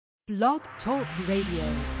Blog Talk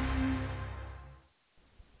Radio.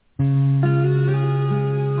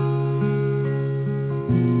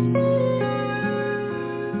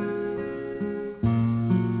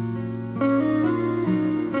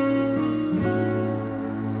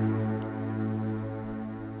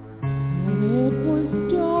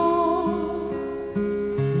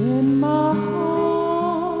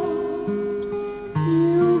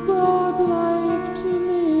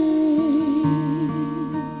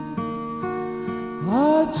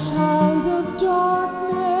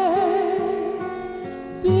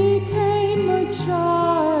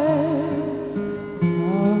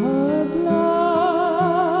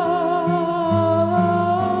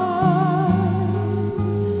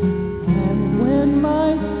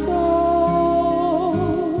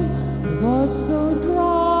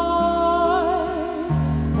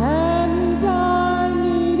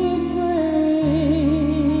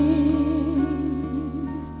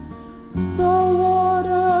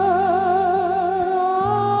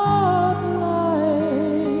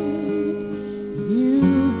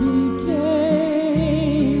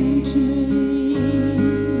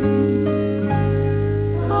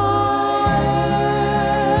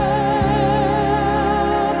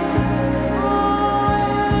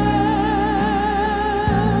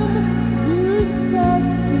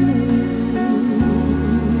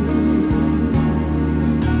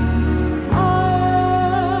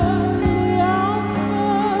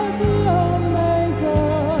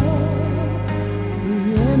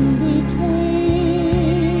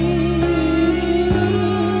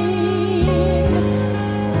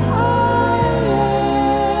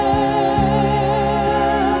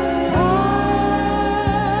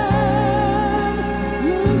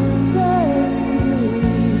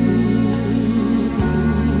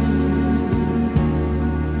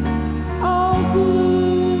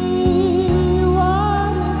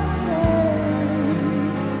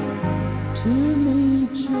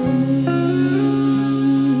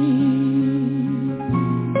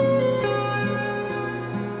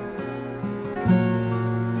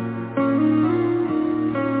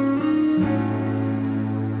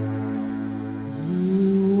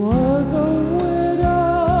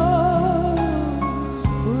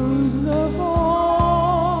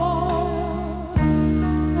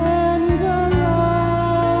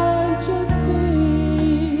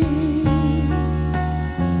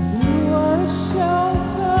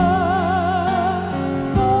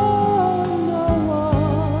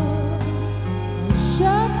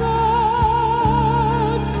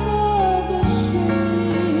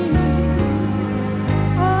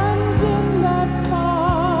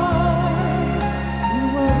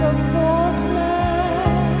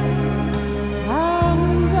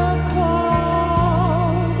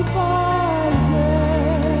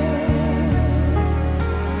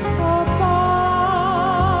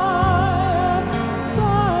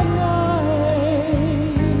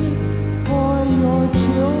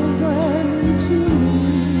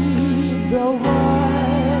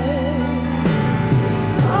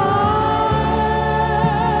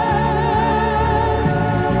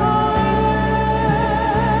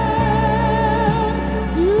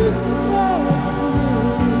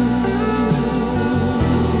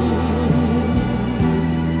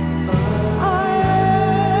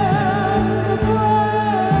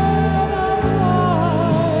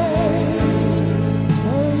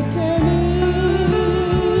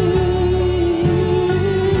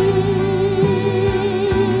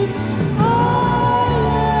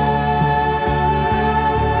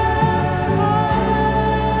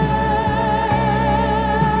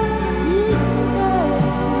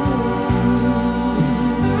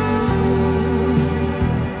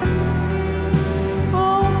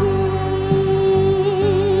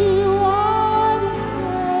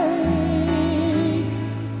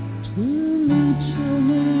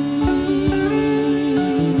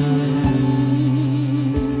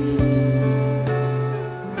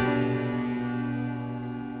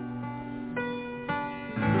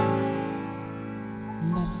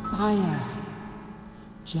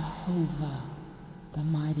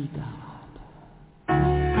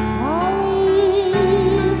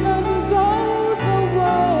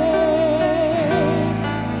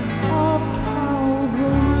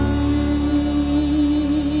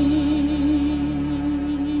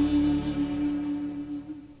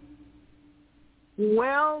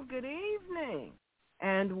 Well, good evening,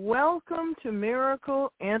 and welcome to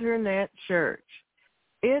Miracle Internet Church.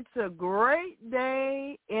 It's a great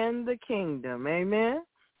day in the kingdom, amen?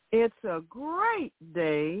 It's a great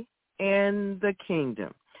day in the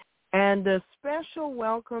kingdom. And a special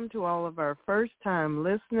welcome to all of our first-time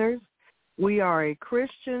listeners. We are a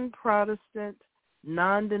Christian, Protestant,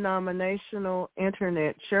 non-denominational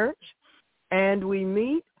internet church, and we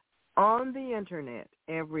meet on the internet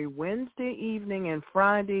every Wednesday evening and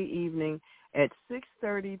Friday evening at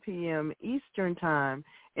 6:30 p.m. Eastern Time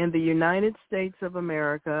in the United States of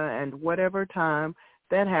America and whatever time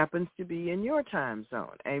that happens to be in your time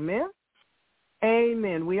zone. Amen?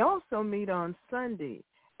 Amen. We also meet on Sunday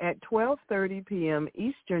at 12:30 p.m.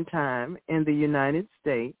 Eastern Time in the United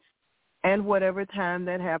States and whatever time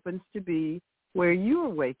that happens to be where you are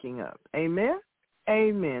waking up. Amen?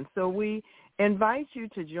 Amen. So we invite you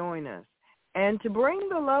to join us and to bring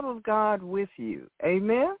the love of God with you.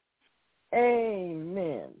 Amen?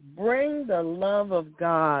 Amen. Bring the love of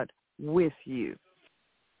God with you.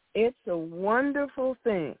 It's a wonderful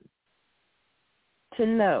thing to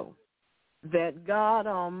know that God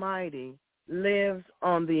Almighty lives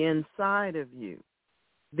on the inside of you.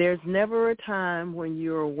 There's never a time when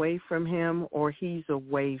you're away from him or he's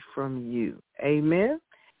away from you. Amen?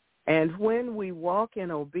 And when we walk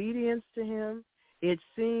in obedience to him, it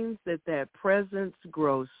seems that presence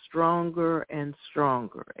grows stronger and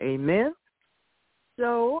stronger. Amen?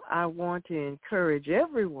 So I want to encourage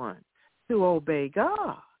everyone to obey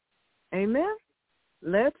God. Amen?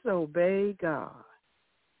 Let's obey God.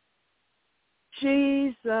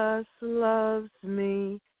 Jesus loves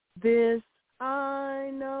me, this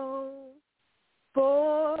I know,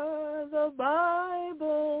 for the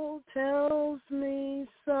Bible tells me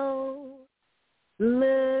so.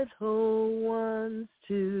 Little ones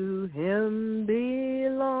to him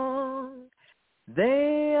belong.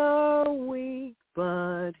 They are weak,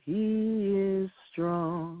 but he is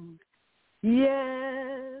strong.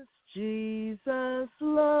 Yes, Jesus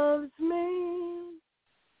loves me.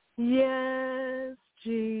 Yes,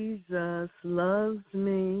 Jesus loves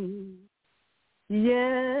me.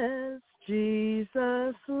 Yes,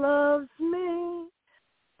 Jesus loves me,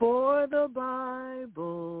 for the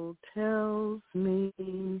Bible tells me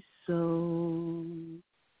so.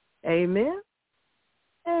 Amen?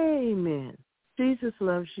 Amen. Jesus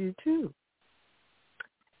loves you too.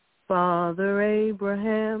 Father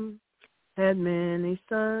Abraham had many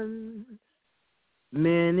sons.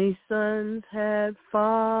 Many sons had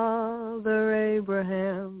Father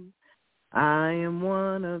Abraham. I am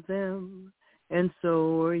one of them, and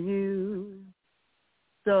so are you.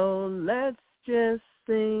 So let's just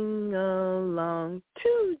sing along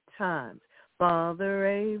 2 times. Father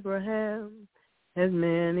Abraham had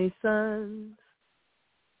many sons.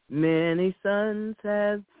 Many sons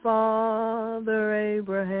had Father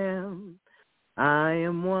Abraham. I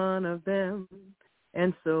am one of them,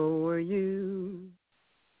 and so are you.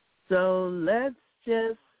 So let's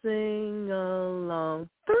just sing along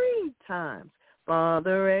 3 times.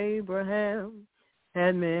 Father Abraham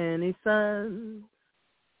had many sons.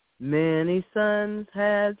 Many sons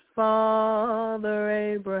had Father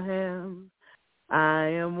Abraham. I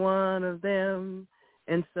am one of them,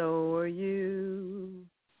 and so are you.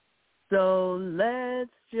 So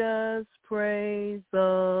let's just praise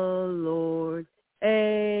the Lord.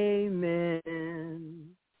 Amen.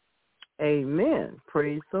 Amen.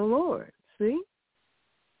 Praise the Lord. See?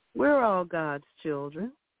 We're all God's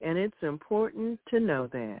children, and it's important to know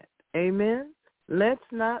that. Amen? Let's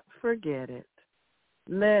not forget it.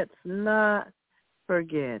 Let's not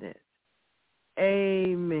forget it.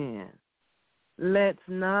 Amen. Let's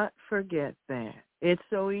not forget that. It's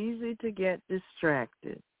so easy to get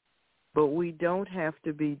distracted, but we don't have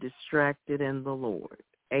to be distracted in the Lord.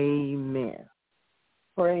 Amen.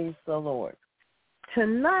 Praise the Lord.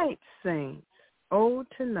 Tonight, saints,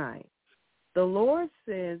 tonight, the Lord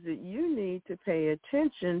says that you need to pay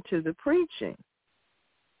attention to the preaching.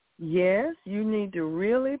 Yes, you need to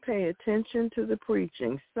really pay attention to the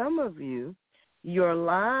preaching. Some of you, your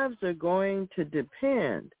lives are going to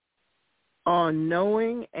depend on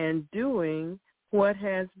knowing and doing what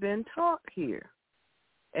has been taught here.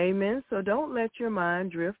 Amen. So don't let your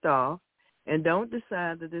mind drift off, and don't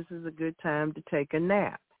decide that this is a good time to take a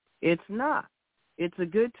nap. It's not. It's a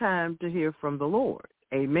good time to hear from the Lord.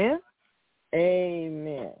 Amen?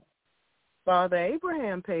 Amen. Father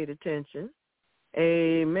Abraham paid attention.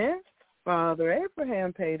 Amen. Father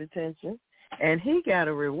Abraham paid attention, and he got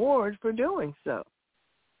a reward for doing so.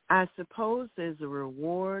 I suppose there's a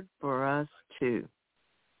reward for us too.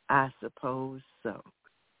 I suppose so.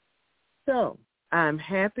 So I'm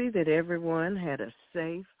happy that everyone had a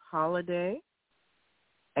safe holiday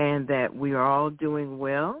and that we are all doing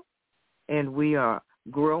well and we are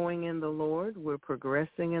growing in the Lord. We're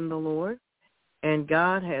progressing in the Lord, and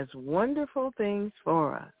God has wonderful things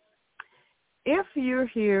for us. If you're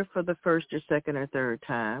here for the first or second or third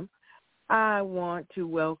time, I want to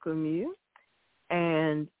welcome you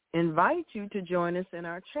and invite you to join us in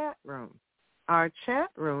our chat room. Our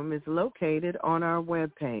chat room is located on our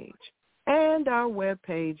webpage, and our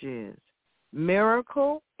webpage is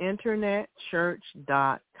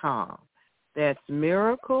miracleinternetchurch.com. That's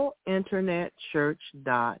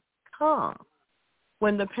miracleinternetchurch.com.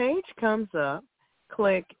 When the page comes up,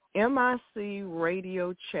 click MIC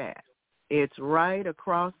Radio Chat. It's right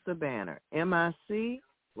across the banner, MIC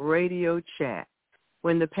Radio Chat.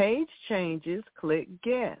 When the page changes, click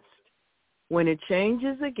Guest. When it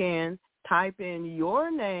changes again, type in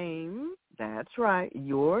your name, that's right,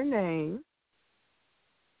 your name,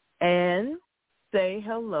 and say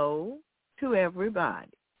hello to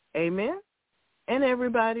everybody. Amen? And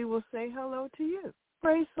everybody will say hello to you.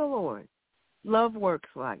 Praise the Lord. Love works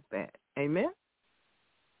like that. Amen?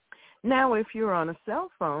 Now, if you're on a cell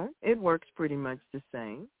phone, it works pretty much the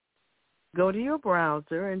same. Go to your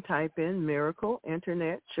browser and type in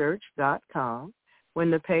miracleinternetchurch.com. When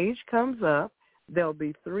the page comes up, there'll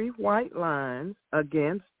be 3 white lines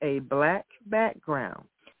against a black background.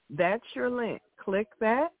 That's your link. Click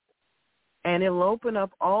that, and it'll open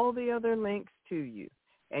up all the other links to you.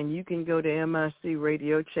 And you can go to MIC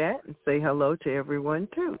Radio Chat and say hello to everyone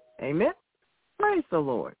too. Amen? Praise the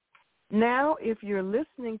Lord. Now, if you're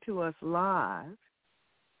listening to us live,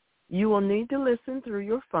 you will need to listen through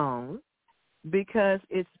your phone because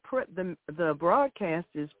the broadcast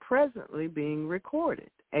is presently being recorded.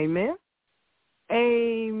 Amen?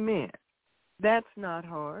 Amen. That's not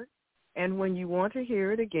hard. And when you want to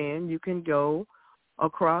hear it again, you can go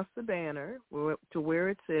across the banner to where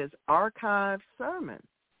it says Archive Sermon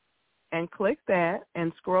and click that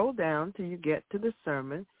and scroll down till you get to the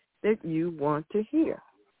sermon that you want to hear.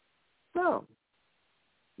 So,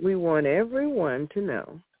 we want everyone to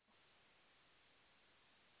know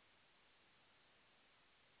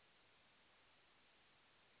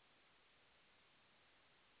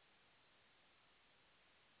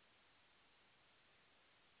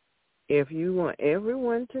if you want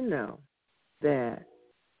everyone to know that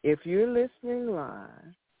if you're listening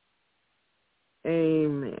live,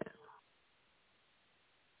 amen.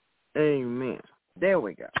 Amen. There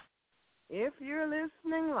we go. If you're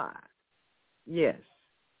listening live, yes,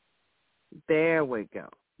 there we go.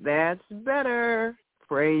 That's better.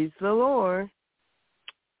 Praise the Lord.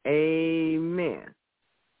 Amen.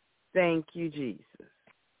 Thank you, Jesus.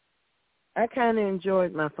 I kind of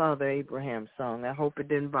enjoyed my Father Abraham's song. I hope it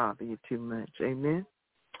didn't bother you too much. Amen.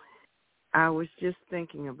 I was just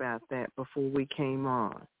thinking about that before we came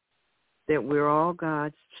on, that we're all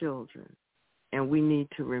God's children, and we need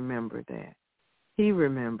to remember that. He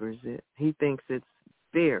remembers it. He thinks it's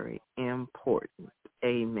very important.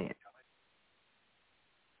 Amen.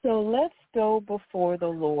 So let's go before the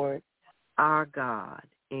Lord, our God,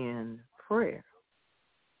 in prayer.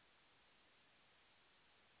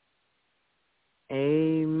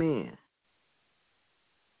 Amen.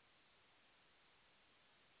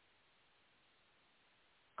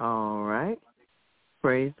 All right.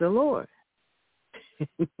 Praise the Lord.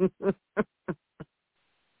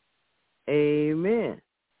 Amen.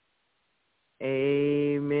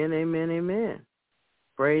 Amen, amen, amen.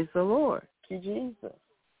 Praise the Lord. Thank you, Jesus.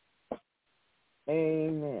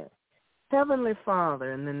 Amen. Heavenly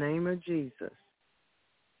Father, in the name of Jesus,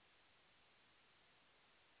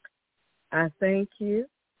 I thank you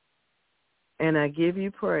and I give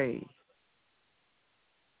you praise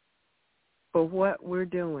for what we're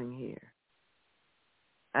doing here.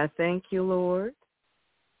 I thank you, Lord.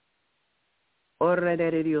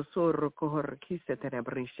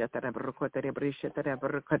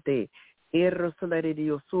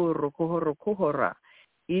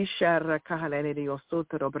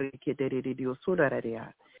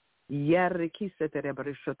 Yarri kisa tere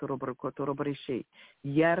brisho toro broko toro brishi.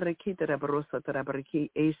 Yarri kita tere brosa tere briki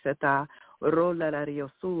eseta rola la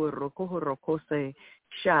riosu roko rokose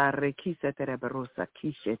sharri kisa tere brosa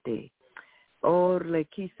kishete. Orle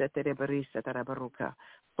kisa tere brisa tere baruka.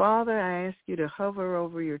 Father, I ask you to hover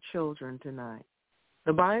over your children tonight.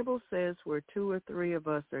 The Bible says where 2 or 3 of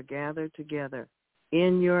us are gathered together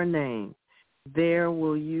in your name, there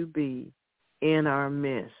will you be in our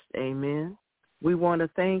midst. Amen. We want to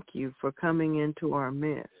thank you for coming into our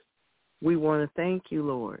midst. We want to thank you,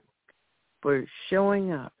 Lord, for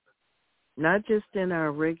showing up, not just in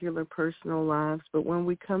our regular personal lives, but when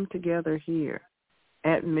we come together here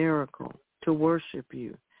at Miracle to worship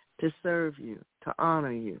you, to serve you, to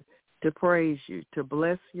honor you, to praise you, to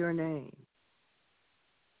bless your name.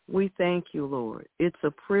 We thank you, Lord. It's a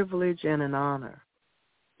privilege and an honor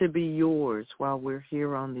to be yours while we're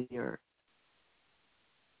here on the earth.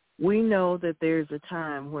 We know that there's a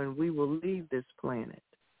time when we will leave this planet,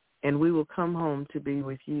 and we will come home to be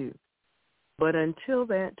with you. But until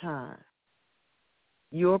that time,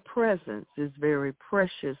 your presence is very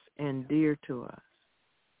precious and dear to us.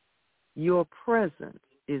 Your presence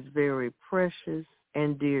is very precious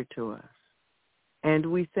and dear to us. And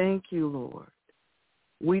we thank you, Lord.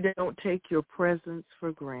 We don't take your presence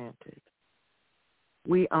for granted.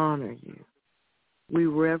 We honor you. We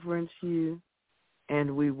reverence you,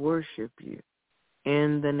 and we worship you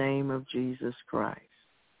in the name of Jesus Christ.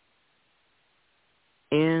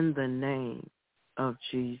 In the name of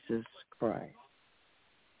Jesus Christ.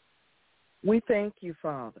 We thank you,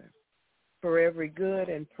 Father, for every good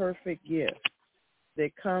and perfect gift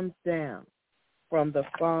that comes down from the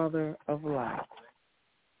Father of light.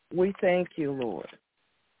 We thank you, Lord,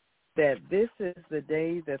 that this is the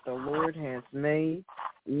day that the Lord has made.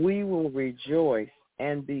 We will rejoice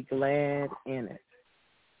and be glad in it.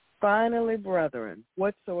 Finally, brethren,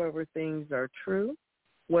 whatsoever things are true,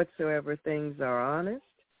 whatsoever things are honest,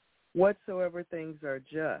 whatsoever things are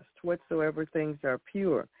just, whatsoever things are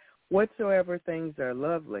pure, whatsoever things are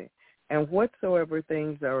lovely, and whatsoever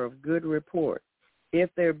things are of good report, if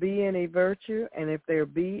there be any virtue and if there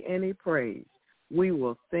be any praise, we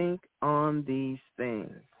will think on these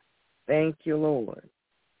things. Thank you, Lord.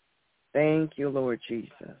 Thank you, Lord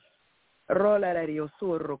Jesus.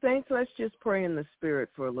 Saints, let's just pray in the Spirit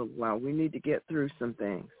for a little while. We need to get through some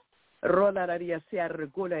things.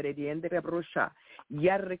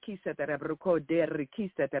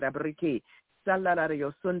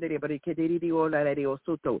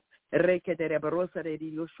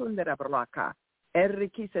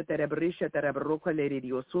 Erikisa terebrisha terebroka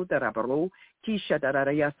leridio sudarabro, kisha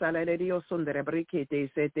dararia salaridio sunderebrike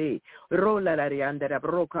te sete, rola lariandera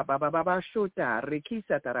broca baba shuta,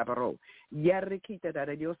 rikisa terabro, yarikita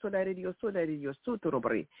daradio solaridio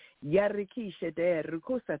suturobri, yarikisha de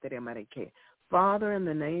rukusa teremarike. Father, in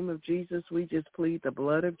the name of Jesus, we just plead the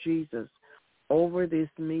blood of Jesus over this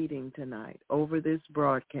meeting tonight, over this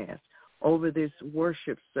broadcast, over this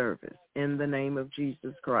worship service, in the name of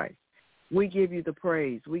Jesus Christ. We give you the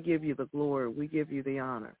praise. We give you the glory. We give you the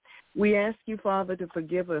honor. We ask you, Father, to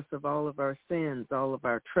forgive us of all of our sins, all of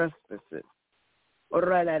our trespasses.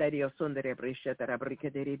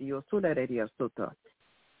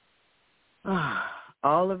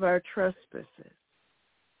 All of our trespasses.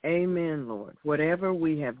 Amen, Lord. Whatever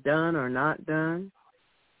we have done or not done,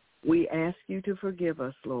 we ask you to forgive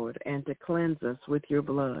us, Lord, and to cleanse us with your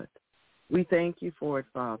blood. We thank you for it,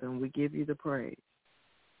 Father, and we give you the praise.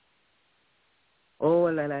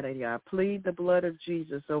 I plead the blood of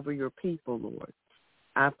Jesus over your people, Lord.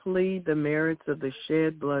 I plead the merits of the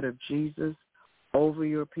shed blood of Jesus over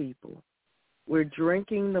your people. We're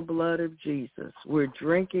drinking the blood of Jesus. We're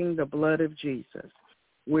drinking the blood of Jesus.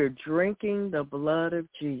 We're drinking the blood of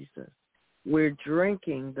Jesus. We're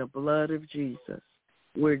drinking the blood of Jesus.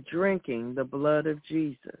 We're drinking the blood of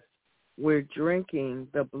Jesus. We're drinking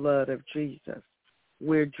the blood of Jesus.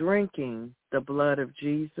 We're drinking the blood of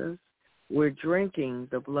Jesus. We're drinking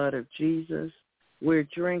the blood of Jesus. We're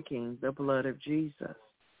drinking the blood of Jesus.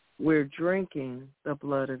 We're drinking the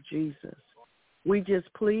blood of Jesus. We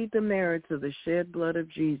just plead the merits of the shed blood of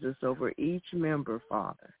Jesus over each member,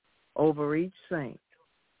 Father, over each saint.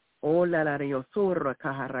 We're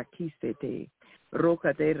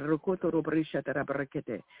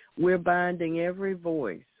binding every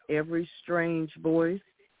voice, every strange voice,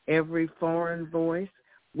 every foreign voice.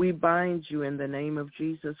 We bind you in the name of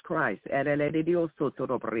Jesus Christ.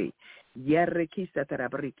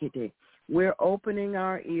 We're opening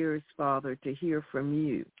our ears, Father, to hear from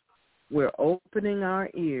you. We're opening our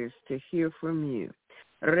ears to hear from you.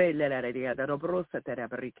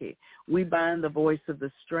 We bind the voice of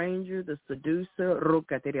the stranger, the seducer,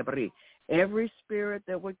 every spirit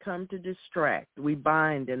that would come to distract. We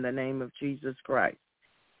bind in the name of Jesus Christ.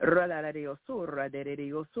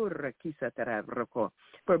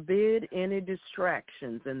 Forbid any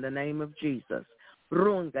distractions in the name of Jesus.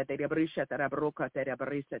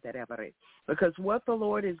 Because what the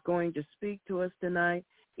Lord is going to speak to us tonight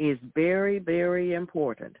is very, very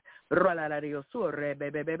important. We're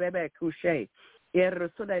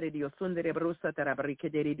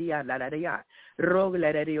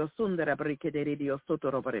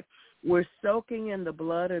soaking in the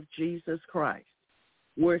blood of Jesus Christ.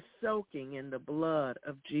 We're soaking in the blood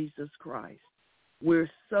of Jesus Christ. We're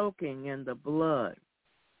soaking in the blood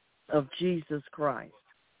of Jesus Christ.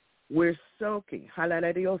 We're soaking.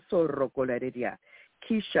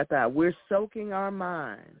 We're soaking our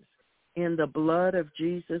minds in the blood of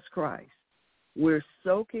Jesus Christ. We're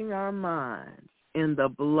soaking our minds in the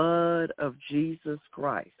blood of Jesus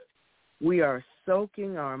Christ. We are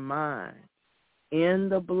soaking our minds in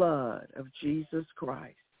the blood of Jesus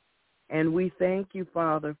Christ. And we thank you,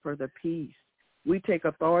 Father, for the peace. We take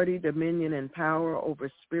authority, dominion, and power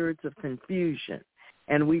over spirits of confusion,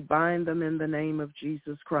 and we bind them in the name of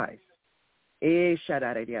Jesus Christ.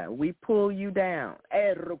 We pull you down,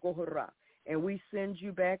 and we send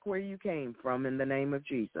you back where you came from in the name of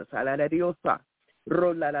Jesus.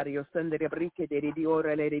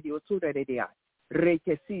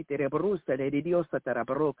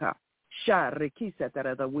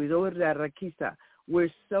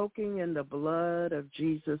 We're soaking in the blood of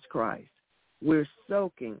Jesus Christ. We're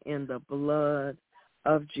soaking in the blood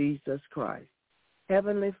of Jesus Christ.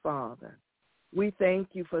 Heavenly Father, we thank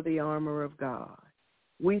you for the armor of God.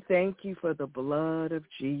 We thank you for the blood of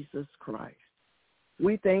Jesus Christ.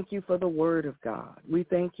 We thank you for the word of God. We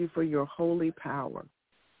thank you for your holy power.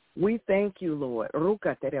 We thank you, Lord,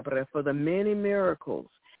 for the many miracles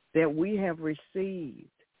that we have received.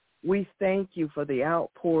 We thank you for the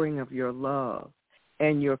outpouring of your love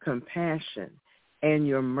and your compassion and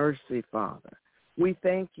your mercy, Father. We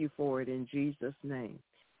thank you for it in Jesus' name.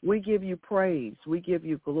 We give you praise. We give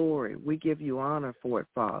you glory. We give you honor for it,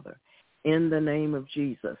 Father, in the name of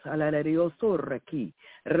Jesus. We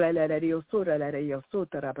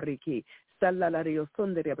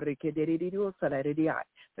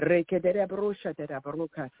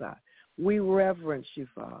reverence you,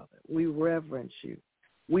 Father. We reverence you.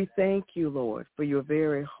 We thank you, Lord, for your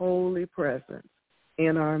very holy presence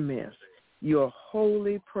in our midst, your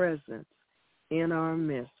holy presence in our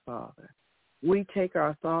midst, Father. We take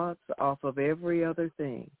our thoughts off of every other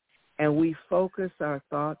thing, and we focus our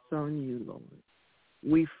thoughts on you, Lord.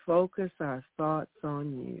 We focus our thoughts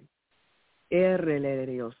on you.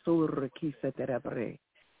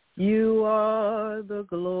 You are the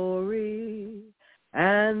glory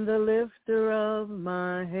and the lifter of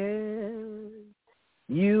my head.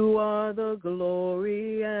 You are the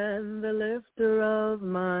glory and the lifter of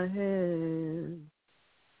my head.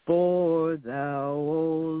 For thou,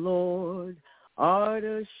 O Lord, art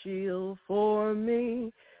a shield for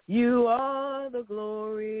me. You are the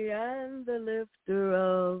glory and the lifter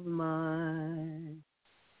of my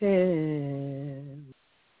head.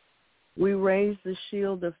 We raise the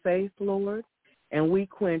shield of faith, Lord, and we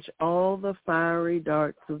quench all the fiery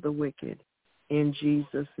darts of the wicked in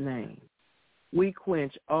Jesus' name. We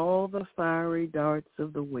quench all the fiery darts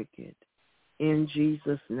of the wicked in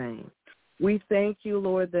Jesus' name. We thank you,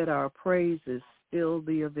 Lord, that our praises still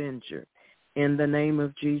the avenger in the name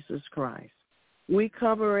of Jesus Christ. We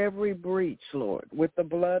cover every breach, Lord, with the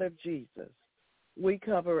blood of Jesus. We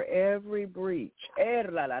cover every breach.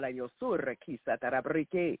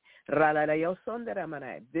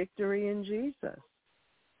 Victory in Jesus.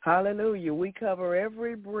 Hallelujah. We cover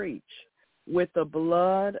every breach with the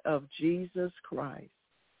blood of Jesus Christ.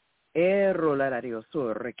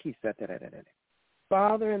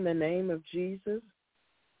 Father, in the name of Jesus,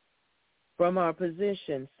 from our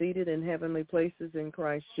position seated in heavenly places in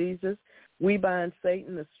Christ Jesus, we bind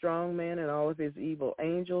Satan, the strong man, and all of his evil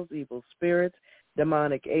angels, evil spirits,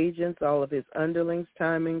 demonic agents, all of his underlings,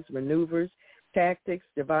 timings, maneuvers, tactics,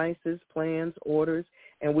 devices, plans, orders,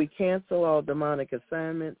 and we cancel all demonic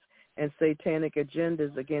assignments and satanic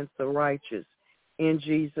agendas against the righteous in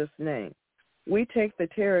Jesus' name. We take the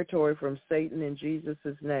territory from Satan in Jesus'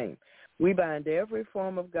 name. We bind every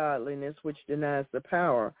form of godliness which denies the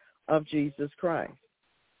power of Jesus Christ.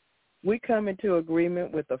 We come into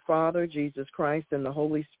agreement with the Father, Jesus Christ, and the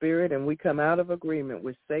Holy Spirit, and we come out of agreement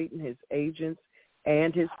with Satan, his agents,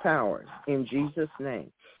 and his powers in Jesus'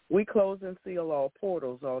 name. We close and seal all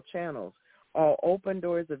portals, all channels, all open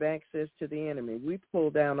doors of access to the enemy. We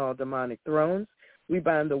pull down all demonic thrones. We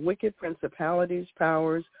bind the wicked principalities,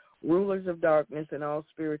 powers, rulers of darkness, and all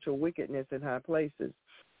spiritual wickedness in high places.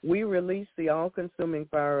 We release the all-consuming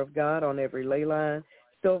fire of God on every ley line,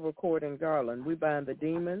 silver cord, and garland. We bind the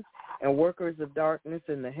demons and workers of darkness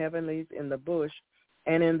in the heavenlies, in the bush,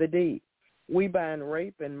 and in the deep. We bind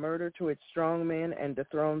rape and murder to its strong men and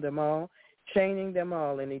dethrone them all, chaining them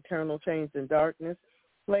all in eternal chains in darkness,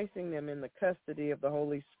 placing them in the custody of the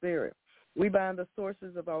Holy Spirit. We bind the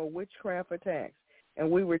sources of all witchcraft attacks, and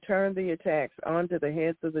we return the attacks onto the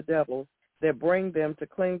heads of the devils that bring them to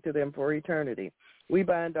cling to them for eternity. We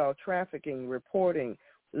bind all trafficking, reporting,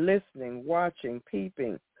 listening, watching,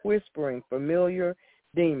 peeping, whispering, familiar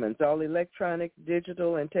demons, all electronic,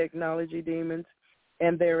 digital, and technology demons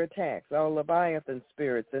and their attacks, all Leviathan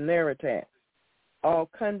spirits and their attacks, all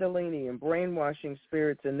Kundalini and brainwashing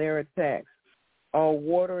spirits and their attacks, all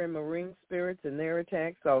water and marine spirits and their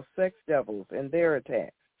attacks, all sex devils and their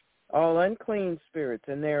attacks, all unclean spirits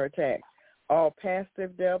and their attacks, all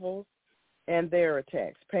passive devils, and their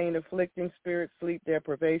attacks, pain-afflicting spirits, sleep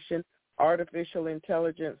deprivation, artificial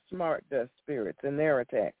intelligence, smart dust spirits and their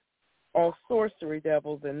attacks, all sorcery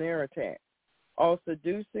devils and their attacks, all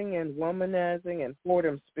seducing and womanizing and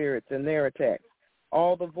whoredom spirits and their attacks,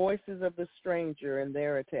 all the voices of the stranger and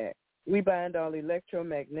their attacks. We bind all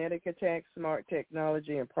electromagnetic attacks, smart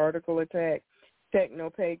technology and particle attacks,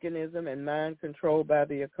 techno-paganism and mind control by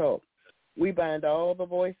the occult. We bind all the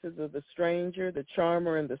voices of the stranger, the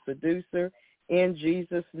charmer, and the seducer in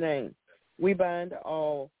Jesus' name. We bind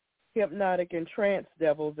all hypnotic and trance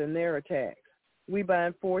devils and their attacks. We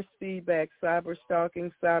bind force feedback, cyber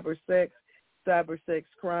stalking, cyber sex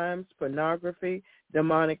crimes, pornography,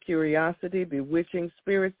 demonic curiosity, bewitching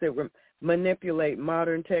spirits that manipulate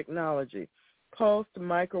modern technology, pulsed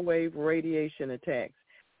microwave radiation attacks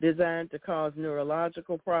designed to cause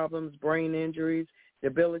neurological problems, brain injuries,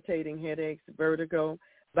 debilitating headaches, vertigo,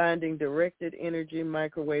 binding directed energy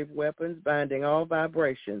microwave weapons, binding all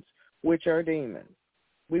vibrations, which are demons.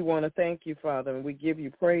 We want to thank you, Father, and we give you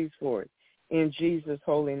praise for it in Jesus'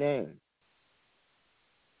 holy name.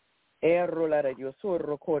 We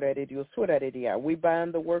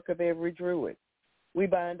bind the work of every druid. We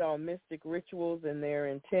bind all mystic rituals and their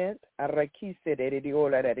intent.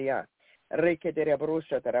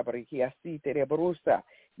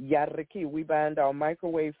 We bind all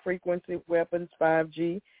microwave frequency weapons,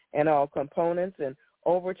 5G, and all components, and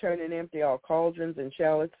overturn and empty all cauldrons and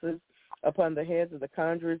chalices upon the heads of the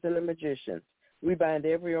conjurers and the magicians. We bind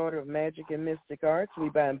every order of magic and mystic arts. We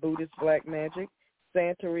bind Buddhist black magic,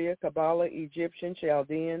 Santeria, Kabbalah, Egyptian,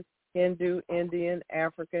 Chaldean, Hindu, Indian,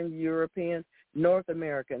 African, European, North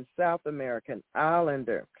American, South American,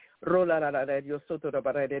 Islander,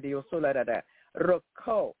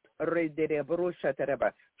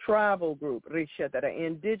 tribal group,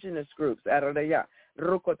 indigenous groups,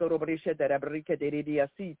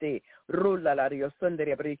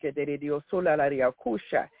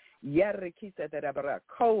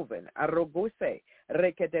 Coven,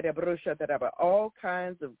 all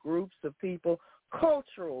kinds of groups of people,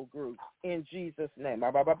 cultural groups, in Jesus' name.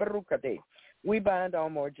 We bind all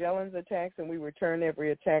Morgellons attacks, and we return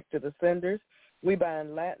every attack to the senders. We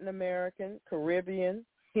bind Latin American, Caribbean,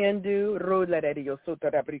 Hindu,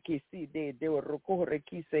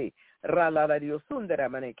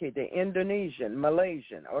 Indonesian,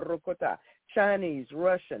 Malaysian, Chinese,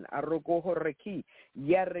 Russian,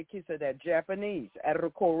 Japanese,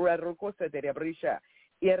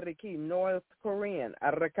 North Korean,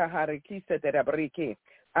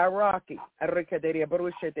 Iraqi,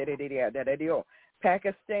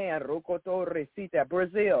 Pakistan,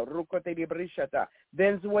 Brazil,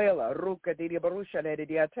 Venezuela,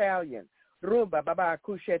 Italian,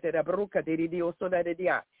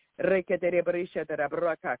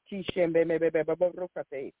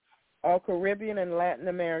 all Caribbean and Latin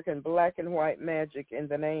American black and white magic in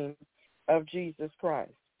the name of Jesus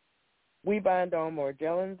Christ. We bind all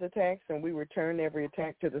Morgellons attacks, and we return every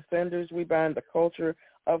attack to the senders. We bind the culture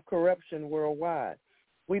of corruption worldwide.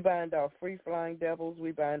 We bind all free-flying devils.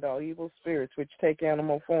 We bind all evil spirits which take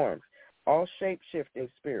animal forms, all shape-shifting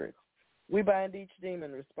spirits. We bind each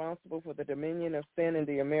demon responsible for the dominion of sin in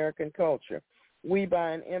the American culture. We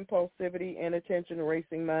bind impulsivity, inattention,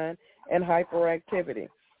 racing mind, and hyperactivity.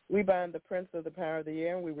 We bind the prince of the power of the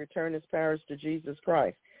air, and we return his powers to Jesus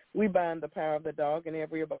Christ. We bind the power of the dog and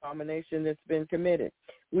every abomination that's been committed.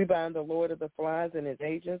 We bind the Lord of the flies and his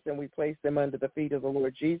agents, and we place them under the feet of the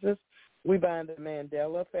Lord Jesus. We bind the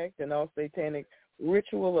Mandela effect and all satanic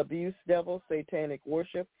ritual abuse, devils, satanic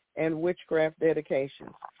worship, and witchcraft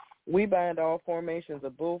dedications. We bind all formations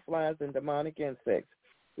of bullflies and demonic insects.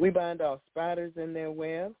 We bind all spiders in their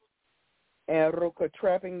webs, and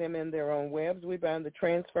trapping them in their own webs. We bind the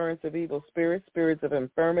transference of evil spirits, spirits of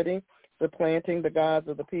infirmity, supplanting the gods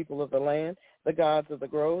of the people of the land, the gods of the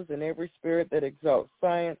groves, and every spirit that exalts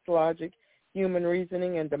science, logic, human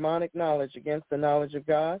reasoning, and demonic knowledge against the knowledge of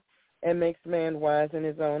God and makes man wise in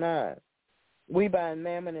his own eyes. We bind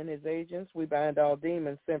Mammon and his agents. We bind all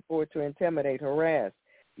demons sent forth to intimidate, harass,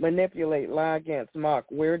 manipulate, lie against, mock,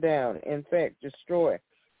 wear down, infect, destroy,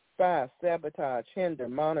 spy, sabotage, hinder,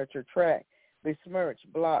 monitor, track, besmirch,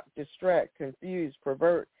 block, distract, confuse,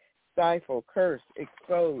 pervert, stifle, curse,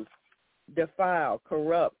 expose, defile,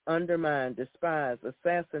 corrupt, undermine, despise,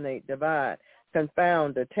 assassinate, divide,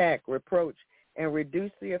 confound, attack, reproach, and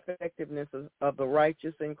reduce the effectiveness of the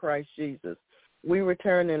righteous in Christ Jesus. We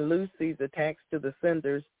return and loose these attacks to the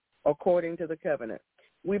senders according to the covenant.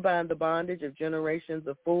 We bind the bondage of generations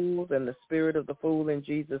of fools and the spirit of the fool in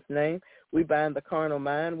Jesus' name. We bind the carnal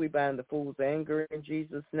mind. We bind the fool's anger in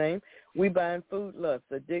Jesus' name. We bind food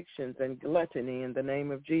lusts, addictions, and gluttony in the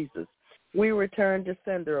name of Jesus. We return to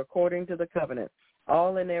sender according to the covenant,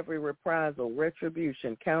 all and every reprisal,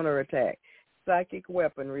 retribution, counterattack, psychic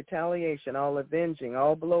weapon, retaliation, all avenging,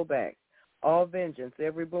 all blowbacks, all vengeance,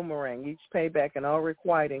 every boomerang, each payback, and all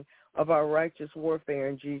requiting of our righteous warfare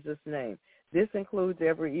in Jesus' name. This includes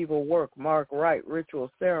every evil work, mark, rite,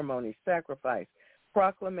 ritual, ceremony, sacrifice,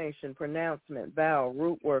 proclamation, pronouncement, vow,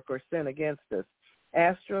 root work, or sin against us,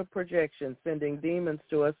 astral projection, sending demons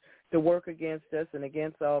to us to work against us and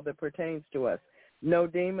against all that pertains to us. No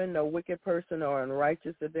demon, no wicked person or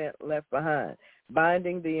unrighteous event left behind.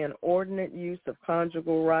 Binding the inordinate use of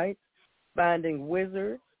conjugal rites, binding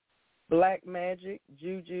wizards, black magic,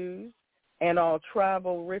 jujus, and all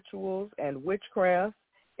tribal rituals and witchcraft,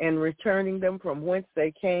 and returning them from whence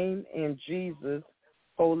they came in Jesus'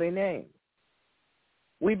 holy name.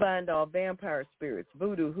 We bind all vampire spirits,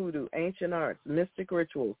 voodoo, hoodoo, ancient arts, mystic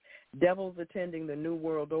rituals, devils attending the New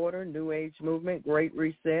World Order, New Age movement, Great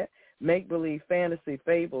Reset, make-believe, fantasy,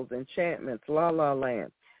 fables, enchantments, la-la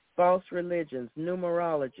land, false religions,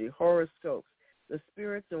 numerology, horoscopes, the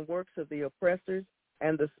spirits and works of the oppressors,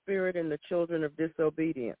 and the spirit in the children of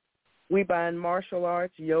disobedience. We bind martial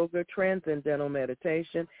arts, yoga, transcendental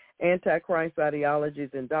meditation, antichrist ideologies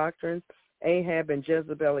and doctrines, Ahab and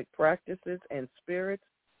Jezebelic practices and spirits,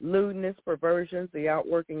 lewdness, perversions, the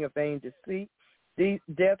outworking of vain deceit,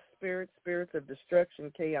 death spirits, spirits of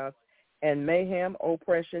destruction, chaos, and mayhem,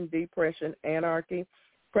 oppression, depression, anarchy,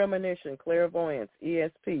 premonition, clairvoyance,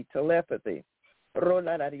 ESP, telepathy,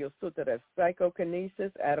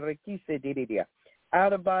 psychokinesis,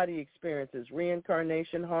 out-of-body experiences,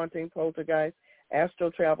 reincarnation, haunting, poltergeist, astral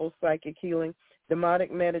travel, psychic healing,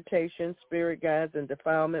 demonic meditation, spirit guides, and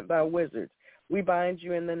defilement by wizards. We bind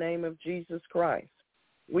you in the name of Jesus Christ.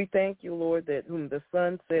 We thank you, Lord, that whom the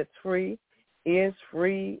Son sets free is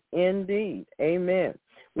free indeed. Amen.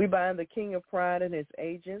 We bind the king of pride and his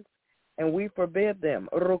agents, and we forbid them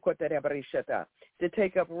to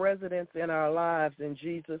take up residence in our lives in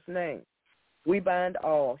Jesus' name. We bind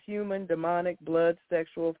all human, demonic, blood,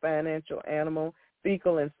 sexual, financial, animal,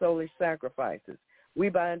 fecal, and soulish sacrifices. We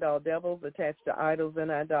bind all devils attached to idols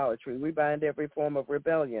and idolatry. We bind every form of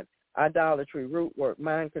rebellion, idolatry, root work,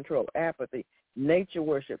 mind control, apathy, nature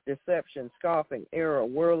worship, deception, scoffing, error,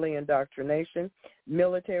 worldly indoctrination,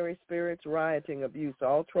 military spirits, rioting, abuse,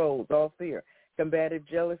 all trolls, all fear, combative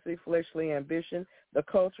jealousy, fleshly ambition, the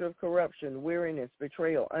culture of corruption, weariness,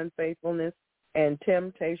 betrayal, unfaithfulness, and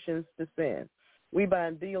temptations to sin. We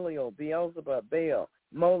bind Belial, Beelzebub, Baal,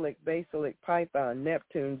 Moloch, Basilic, Python,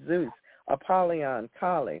 Neptune, Zeus, Apollyon,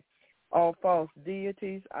 Kali, all false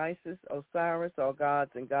deities, Isis, Osiris, all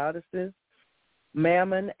gods and goddesses,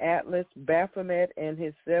 Mammon, Atlas, Baphomet, and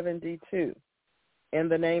his 72. In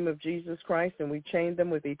the name of Jesus Christ, and we chain them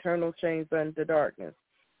with eternal chains unto darkness.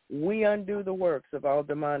 We undo the works of all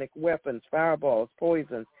demonic weapons, fireballs,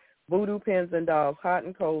 poisons, voodoo pins and dolls, hot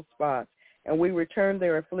and cold spots, and we return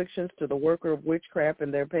their afflictions to the worker of witchcraft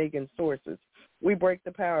and their pagan sources. We break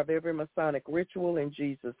the power of every Masonic ritual in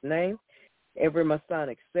Jesus' name, every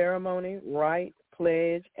Masonic ceremony, rite,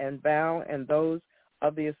 pledge, and vow, and those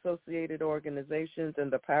of the associated organizations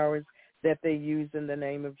and the powers that they use in the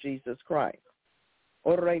name of Jesus Christ.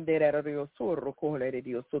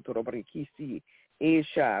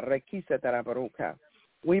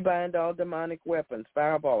 We bind all demonic weapons,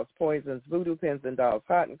 fireballs, poisons, voodoo pins and dolls,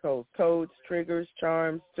 hot and cold, codes, triggers,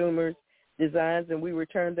 charms, tumors, designs, and we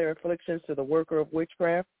return their afflictions to the worker of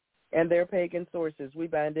witchcraft and their pagan sources. We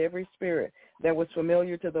bind every spirit that was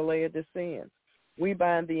familiar to the Laodiceans. We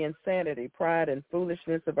bind the insanity, pride, and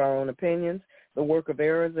foolishness of our own opinions, the work of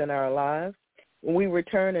errors in our lives. We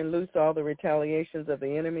return and loose all the retaliations of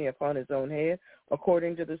the enemy upon his own head,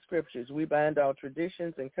 according to the scriptures. We bind all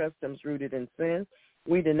traditions and customs rooted in sin.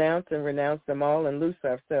 We denounce and renounce them all and loose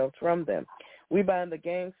ourselves from them. We bind the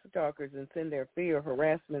gang stalkers and send their fear,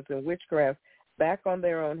 harassments, and witchcraft back on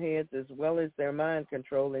their own heads as well as their mind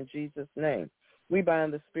control in Jesus' name. We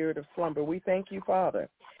bind the spirit of slumber. We thank you, Father,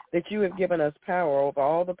 that you have given us power over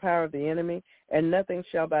all the power of the enemy, and nothing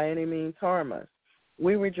shall by any means harm us.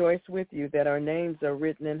 We rejoice with you that our names are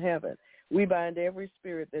written in heaven. We bind every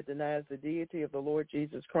spirit that denies the deity of the Lord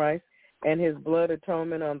Jesus Christ and his blood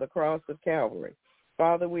atonement on the cross of Calvary.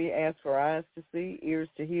 Father, we ask for eyes to see, ears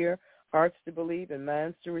to hear, hearts to believe, and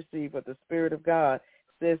minds to receive what the Spirit of God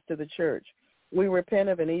says to the church. We repent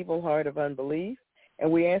of an evil heart of unbelief,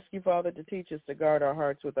 and we ask you, Father, to teach us to guard our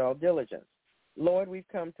hearts with all diligence. Lord, we've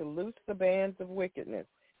come to loose the bands of wickedness,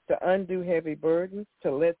 to undo heavy burdens, to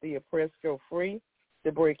let the oppressed go free,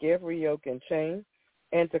 to break every yoke and chain,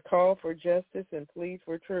 and to call for justice and plead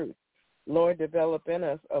for truth. Lord, develop in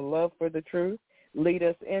us a love for the truth. Lead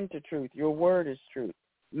us into truth. Your word is truth.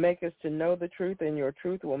 Make us to know the truth, and your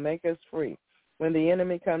truth will make us free. When the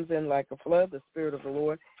enemy comes in like a flood, the Spirit of the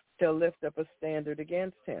Lord shall lift up a standard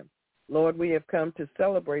against him. Lord, we have come to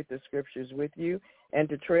celebrate the Scriptures with you and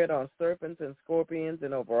to tread on serpents and scorpions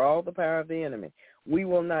and over all the power of the enemy. We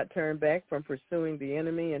will not turn back from pursuing the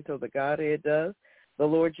enemy until the Godhead does. The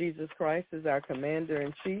Lord Jesus Christ is our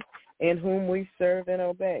commander-in-chief, in whom we serve and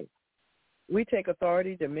obey. We take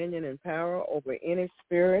authority, dominion, and power over any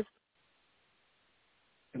spirits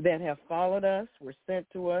that have followed us, were sent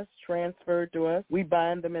to us, transferred to us. We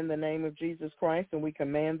bind them in the name of Jesus Christ, and we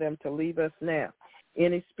command them to leave us now.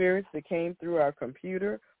 Any spirits that came through our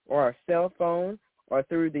computer or our cell phone or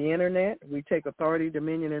through the Internet, we take authority,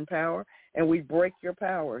 dominion, and power, and we break your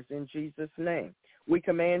powers in Jesus' name. We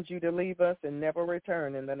command you to leave us and never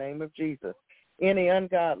return in the name of Jesus. Any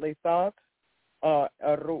ungodly thoughts,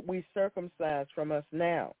 we circumcise from us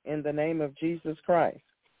now in the name of Jesus Christ.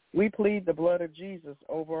 We plead the blood of Jesus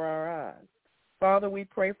over our eyes. Father, we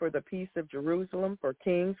pray for the peace of Jerusalem, for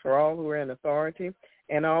kings, for all who are in authority,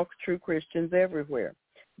 and all true Christians everywhere.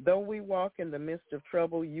 Though we walk in the midst of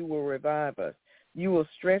trouble, you will revive us. You will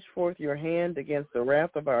stretch forth your hand against the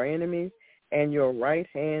wrath of our enemies, and your right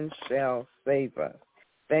hand shall save us.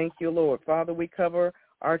 Thank you, Lord. Father, we cover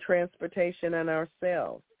our transportation and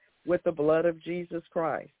ourselves with the blood of Jesus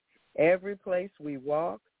Christ. Every place we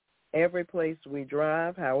walk, every place we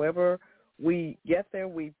drive, however we get there,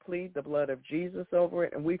 we plead the blood of Jesus over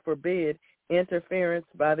it, and we forbid interference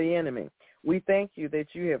by the enemy. We thank you that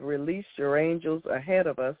you have released your angels ahead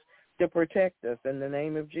of us to protect us in the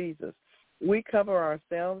name of Jesus. We cover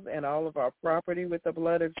ourselves and all of our property with the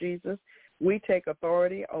blood of Jesus. We take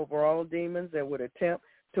authority over all demons that would attempt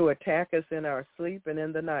to attack us in our sleep and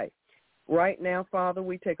in the night. Right now, Father,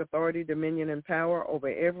 we take authority, dominion, and power over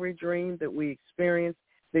every dream that we experience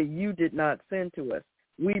that you did not send to us.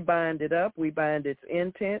 We bind it up, we bind its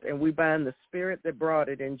intent, and we bind the spirit that brought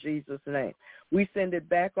it in Jesus' name. We send it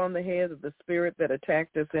back on the head of the spirit that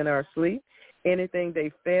attacked us in our sleep. Anything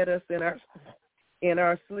they fed us in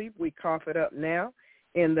our sleep, we cough it up now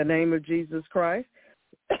in the name of Jesus Christ.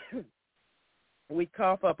 We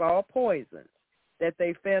cough up all poisons that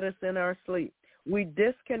they fed us in our sleep. We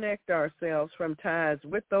disconnect ourselves from ties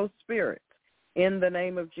with those spirits in the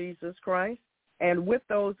name of Jesus Christ. And with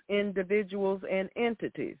those individuals and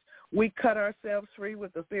entities, we cut ourselves free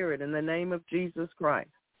with the Spirit in the name of Jesus Christ.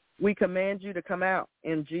 We command you to come out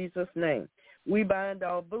in Jesus' name. We bind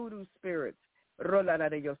all voodoo spirits, all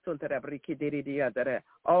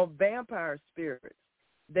vampire spirits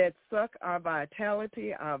that suck our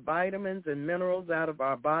vitality, our vitamins and minerals out of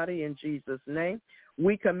our body in Jesus' name.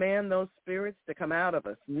 We command those spirits to come out of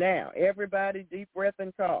us now. Everybody, deep breath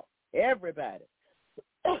and cough. Everybody.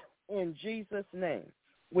 In Jesus' name,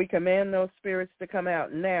 we command those spirits to come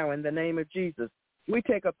out now in the name of Jesus. We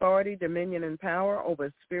take authority, dominion, and power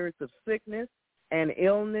over spirits of sickness and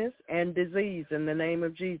illness and disease in the name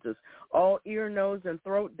of Jesus. All ear, nose, and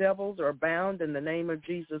throat devils are bound in the name of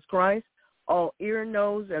Jesus Christ. All ear,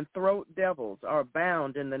 nose, and throat devils are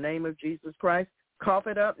bound in the name of Jesus Christ. Cough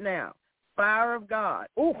it up now. Fire of God,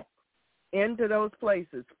 into those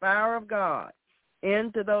places. Fire of God.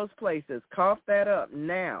 Into those places. Cough that up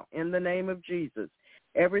now in the name of Jesus.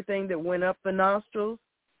 Everything that went up the nostrils,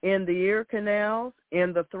 in the ear canals,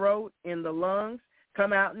 in the throat, in the lungs,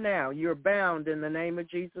 come out now. You're bound in the name of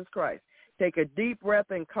Jesus Christ. Take a deep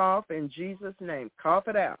breath and cough in Jesus' name. Cough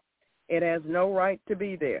it out. It has no right to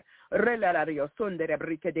be there.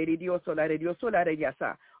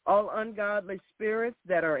 All ungodly spirits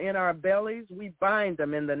that are in our bellies, we bind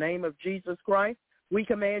them in the name of Jesus Christ. We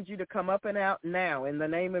command you to come up and out now in the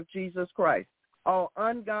name of Jesus Christ. All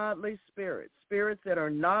ungodly spirits, spirits that are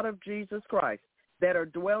not of Jesus Christ, that are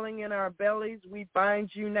dwelling in our bellies, we bind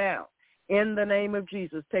you now in the name of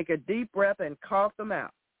Jesus. Take a deep breath and cough them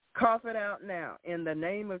out. Cough it out now in the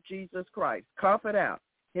name of Jesus Christ. Cough it out.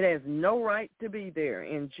 It has no right to be there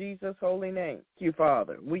in Jesus' holy name. Thank you,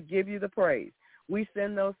 Father. We give you the praise. We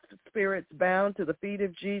send those spirits bound to the feet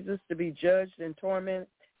of Jesus to be judged and tormented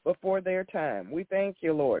before their time. We thank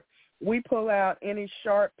you, Lord. We pull out any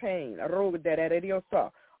sharp pain,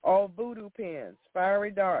 all voodoo pins, fiery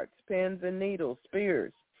darts, pins and needles,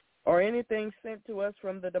 spears, or anything sent to us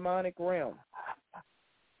from the demonic realm.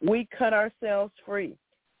 We cut ourselves free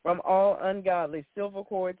from all ungodly silver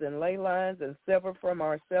cords and ley lines and sever from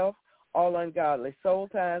ourselves all ungodly soul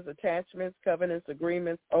ties, attachments, covenants,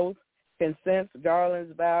 agreements, oaths, consents,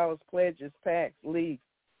 garlands, vows, pledges, pacts, leagues,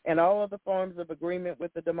 and all other forms of agreement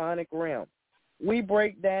with the demonic realm. We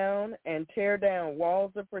break down and tear down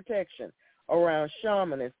walls of protection around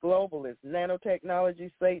shamanists, globalists,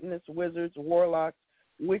 nanotechnology, Satanists, wizards, warlocks,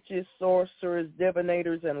 witches, sorcerers,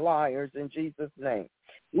 divinators, and liars in Jesus' name.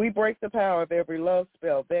 We break the power of every love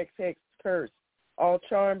spell, vex, hex, curse, all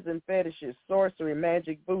charms and fetishes, sorcery,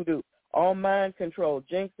 magic, voodoo, all mind control,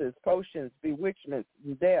 jinxes, potions, bewitchments,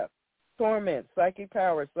 death, torment, psychic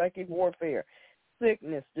power, psychic warfare,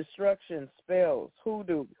 sickness, destruction, spells,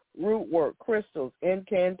 hoodoo, root work, crystals,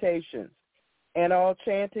 incantations, and all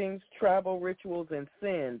chantings, tribal rituals, and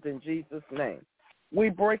sins in Jesus' name. We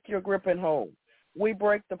break your grip and hold. We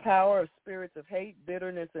break the power of spirits of hate,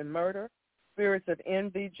 bitterness, and murder, spirits of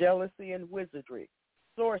envy, jealousy, and wizardry,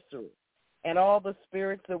 sorcery, and all the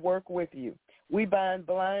spirits that work with you. We bind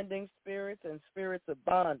blinding spirits and spirits of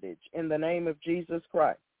bondage in the name of Jesus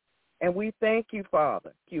Christ. And we thank you,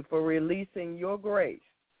 Father, for releasing your grace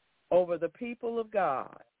over the people of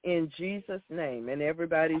God in Jesus' name. And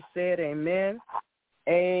everybody said amen,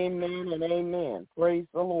 amen, and amen. Praise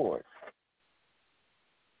the Lord.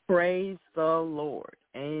 Praise the Lord.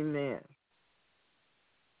 Amen.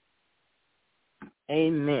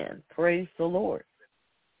 Amen. Praise the Lord.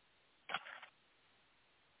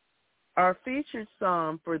 Our featured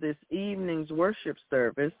psalm for this evening's worship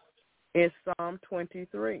service is Psalm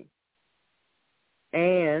 23.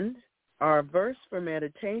 And our verse for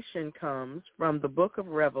meditation comes from the book of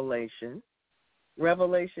Revelation,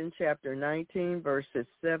 Revelation chapter 19, verses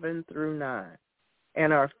 7 through 9.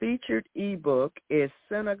 And our featured ebook is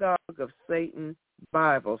Synagogue of Satan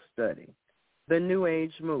Bible Study, the New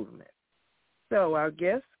Age Movement. So our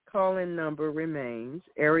guest call-in number remains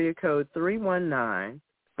area code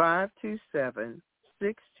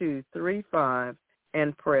 319-527-6235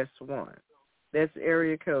 and press 1. That's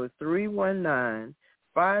area code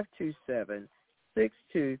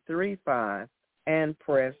 319-527-6235 and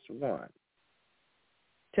press 1.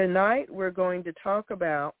 Tonight we're going to talk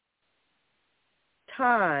about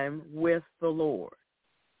time with the Lord.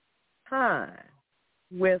 Time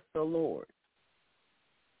with the Lord.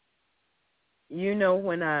 You know,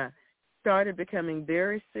 when I started becoming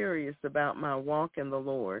very serious about my walk in the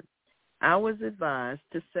Lord, I was advised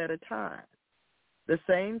to set a time, the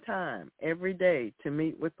same time every day to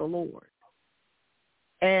meet with the Lord.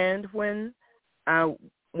 And when I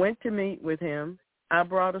went to meet with him, I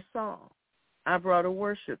brought a song. I brought a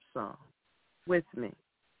worship song with me,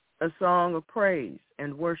 a song of praise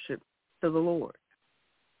and worship to the Lord.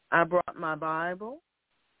 I brought my Bible.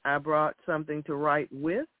 I brought something to write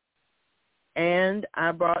with, and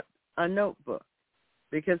I brought a notebook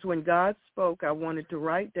because when God spoke, I wanted to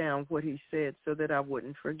write down what he said so that I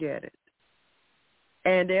wouldn't forget it.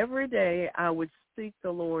 And every day I would seek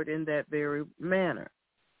the Lord in that very manner.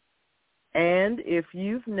 And if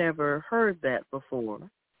you've never heard that before,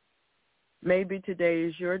 maybe today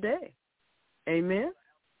is your day. Amen?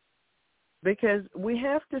 Because we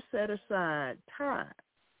have to set aside time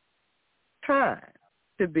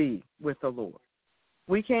to be with the Lord.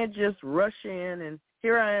 We can't just rush in and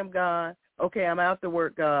here I am, God. Okay, I'm out to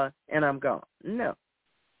work, God, and I'm gone. No.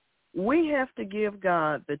 We have to give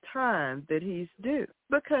God the time that he's due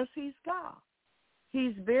because he's God.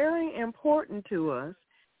 He's very important to us,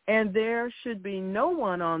 and there should be no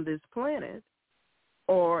one on this planet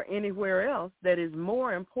or anywhere else that is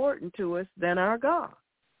more important to us than our God.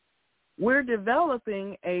 We're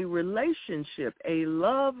developing a relationship, a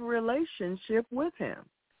love relationship with him.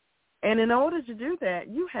 And in order to do that,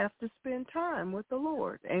 you have to spend time with the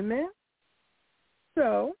Lord. Amen?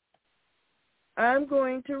 So I'm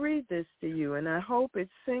going to read this to you, and I hope it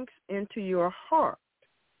sinks into your heart.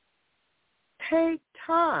 Take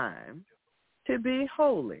time to be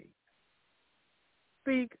holy.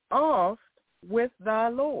 Speak oft with thy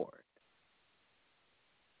Lord.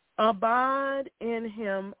 Abide in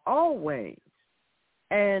him always,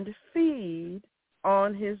 and feed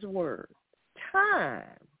on his word.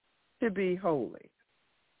 Time to be holy.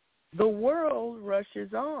 The world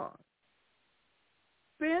rushes on.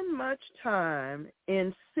 Spend much time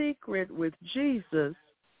in secret with Jesus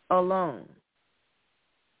alone.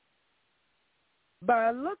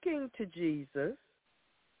 By looking to Jesus,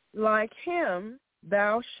 like him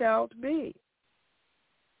thou shalt be.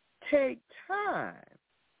 Take time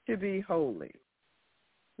to be holy.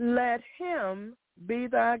 Let him be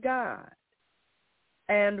thy guide,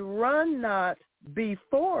 and run not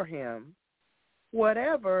before him,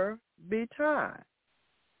 whatever betide.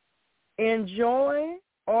 In joy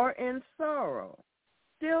or in sorrow,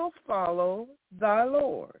 still follow thy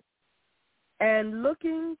Lord, and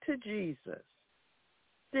looking to Jesus,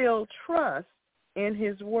 still trust in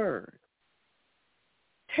his word.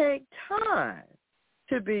 Take time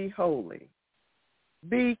to be holy.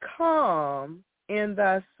 Be calm in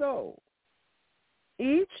thy soul.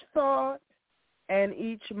 Each thought and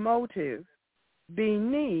each motive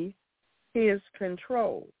beneath his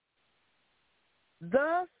control,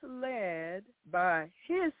 thus led by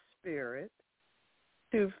his Spirit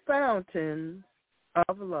to fountains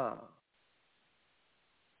of love.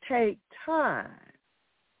 Take time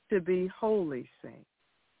to be holy, saints.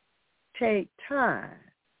 Take time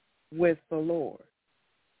with the Lord.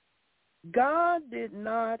 God did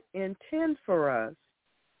not intend for us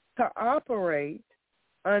to operate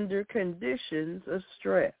under conditions of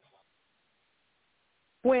stress.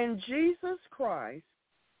 When Jesus Christ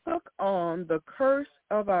took on the curse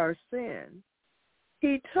of our sin,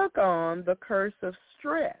 he took on the curse of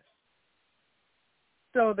stress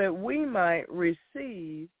so that we might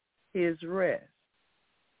receive his rest.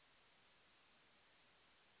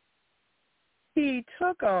 He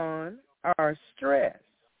took on our stress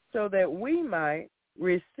so that we might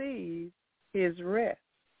receive his rest.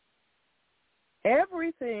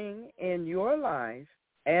 Everything in your life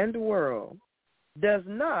and world does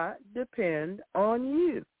not depend on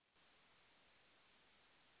you.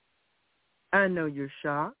 I know you're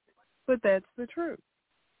shocked, but that's the truth.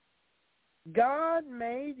 God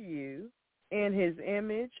made you in his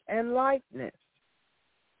image and likeness.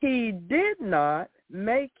 He did not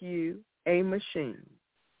make you a machine.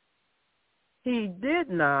 He did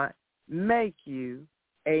not make you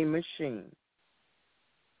a machine.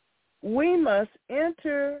 We must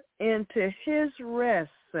enter into his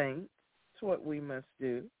rest, saints. That's what we must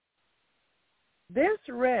do. This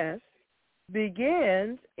rest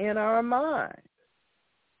begins in our minds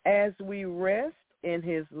as we rest in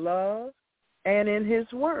his love and in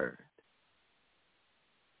his word.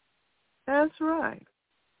 That's right.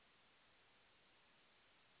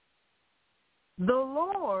 The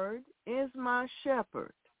Lord is my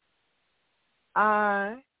shepherd.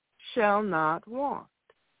 I shall not want.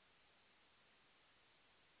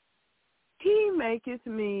 He maketh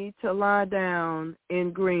me to lie down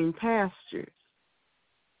in green pastures.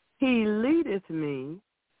 He leadeth me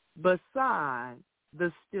beside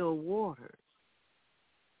the still waters.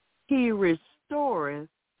 He restoreth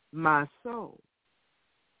my soul.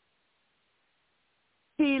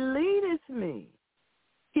 He leadeth me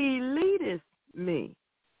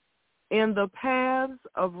in the paths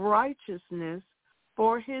of righteousness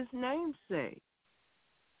for his name's sake.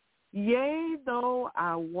 Yea, though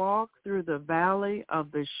I walk through the valley of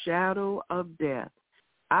the shadow of death,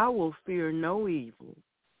 I will fear no evil,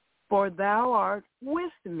 for thou art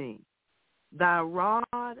with me. Thy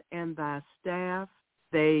rod and thy staff,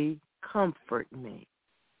 they comfort me.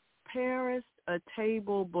 Preparest a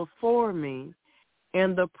table before me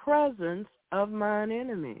in the presence of mine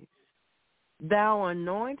enemies. Thou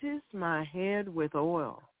anointest my head with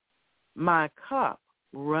oil. My cup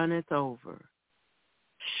runneth over.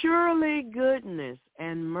 Surely goodness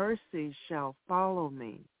and mercy shall follow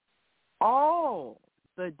me all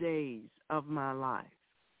the days of my life,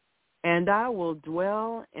 and I will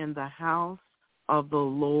dwell in the house of the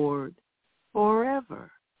Lord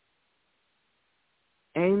forever.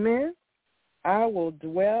 Amen. I will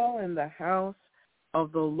dwell in the house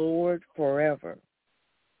of the Lord forever.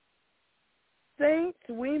 Saints,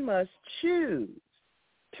 we must choose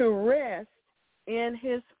to rest in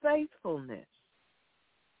his faithfulness.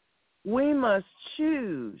 We must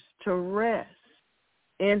choose to rest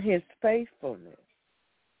in his faithfulness.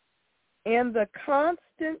 In the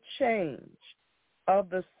constant change of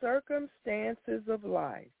the circumstances of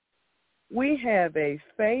life, we have a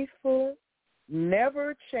faithful,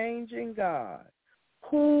 never-changing God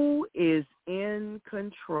who is in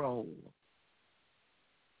control.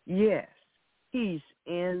 Yes, he's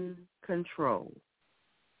in control.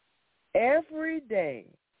 Every day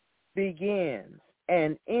begins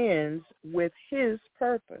and ends with his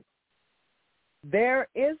purpose. There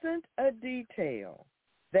isn't a detail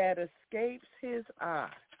that escapes his eye,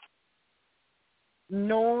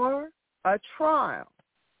 nor a trial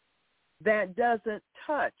that doesn't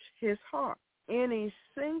touch his heart. Any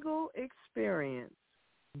single experience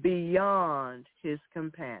beyond his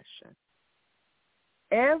compassion.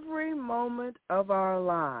 Every moment of our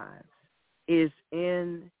lives is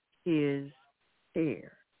in his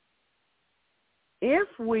care. If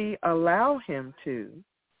we allow him to,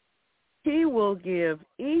 he will give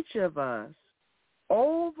each of us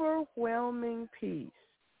overwhelming peace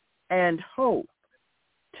and hope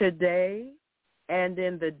today and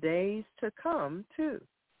in the days to come too.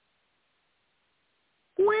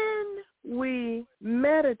 When we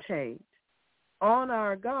meditate on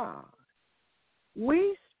our God,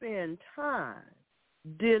 we spend time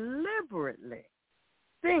deliberately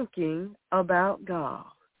thinking about God.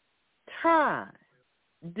 Time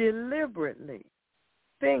deliberately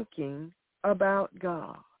thinking about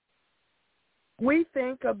God. We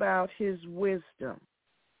think about his wisdom.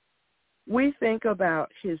 We think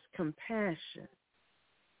about his compassion.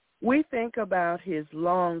 We think about his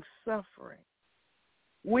long suffering.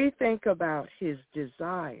 We think about his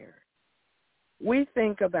desire. We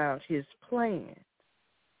think about his plan.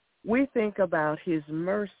 We think about his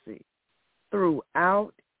mercy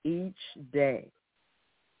throughout each day.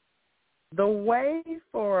 The way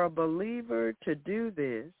for a believer to do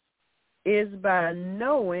this is by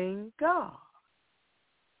knowing God.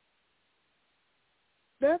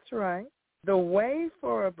 That's right. The way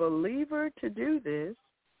for a believer to do this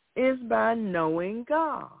is by knowing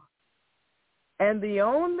God. And the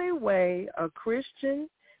only way a Christian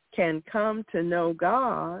can come to know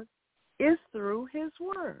God is through his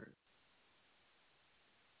word.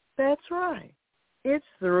 That's right. It's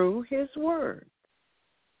through his word.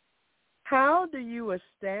 How do you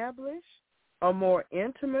establish a more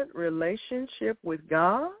intimate relationship with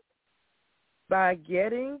God? By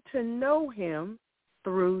getting to know him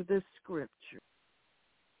through the scripture.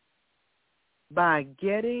 By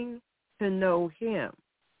getting to know him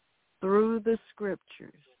through the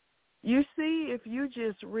scriptures. You see, if you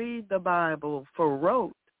just read the Bible for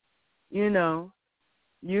rote,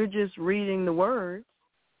 you're just reading the words,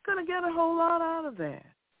 you're going to get a whole lot out of that.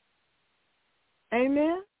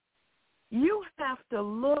 Amen? You have to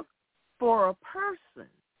look for a person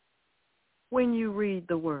when you read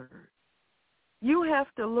the word. You have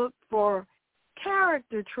to look for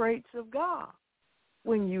character traits of God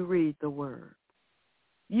when you read the word.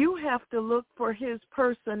 You have to look for his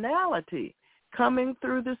personality coming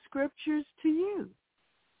through the scriptures to you.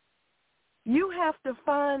 You have to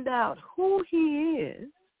find out who he is,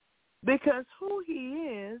 because who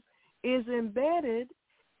he is embedded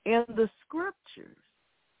in the scriptures.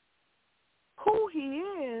 Who he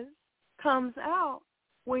is comes out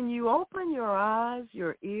when you open your eyes,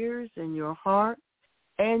 your ears, and your heart,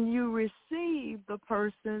 and you receive the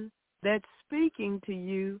person that's speaking to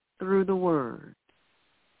you through the word.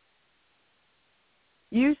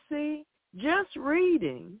 You see, just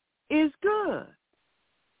reading is good,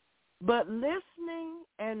 but listening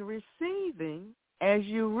and receiving as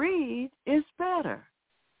you read is better.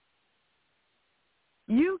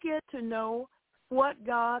 You get to know what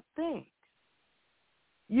God thinks.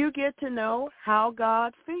 You get to know how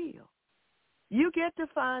God feels. You get to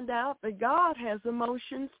find out that God has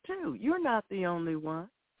emotions too. You're not the only one.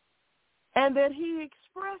 And that he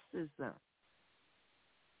expresses them.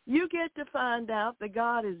 You get to find out that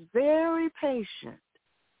God is very patient.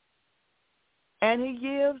 And he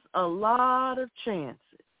gives a lot of chances.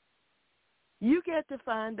 You get to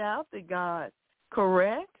find out that God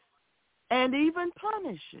corrects and even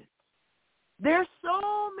punishes. There's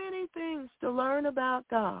so many things to learn about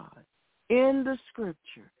God in the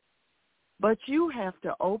scripture. But you have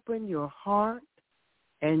to open your heart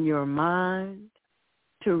and your mind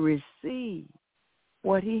to receive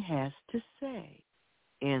what he has to say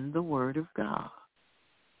in the Word of God.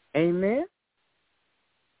 Amen?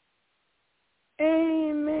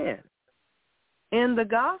 Amen. In the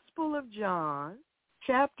Gospel of John,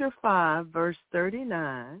 chapter 5, verse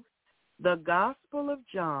 39, the Gospel of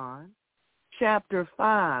John, chapter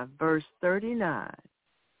 5, verse 39,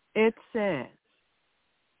 it says,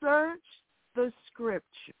 search the scripture.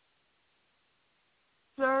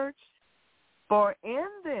 Search, for in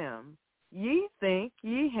them ye think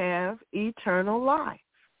ye have eternal life,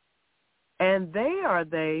 and they are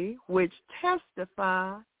they which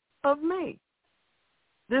testify of me.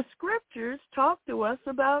 The scriptures talk to us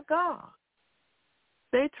about God.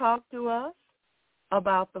 They talk to us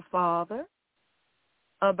about the Father,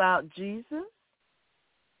 about Jesus,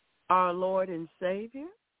 our Lord and Savior,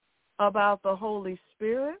 about the Holy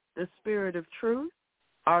Spirit, the Spirit of truth,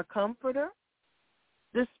 our Comforter.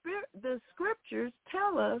 The scriptures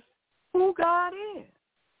tell us who God is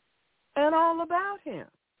and all about him.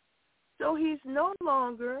 So he's no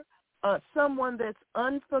longer someone that's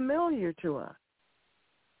unfamiliar to us.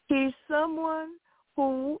 He's someone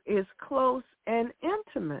who is close and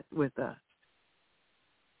intimate with us.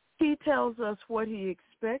 He tells us what he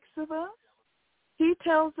expects of us. He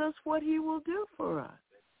tells us what he will do for us.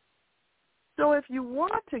 So if you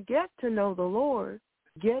want to get to know the Lord,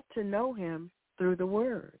 get to know him through the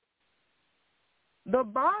Word. The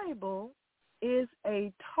Bible is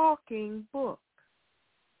a talking book.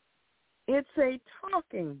 It's a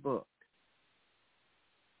talking book.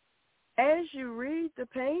 As you read the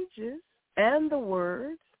pages and the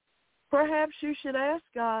words, perhaps you should ask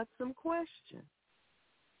God some questions.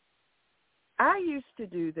 I used to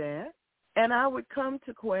do that, and I would come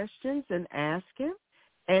to questions and ask him,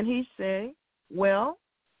 and he'd say, well,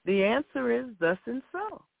 the answer is thus and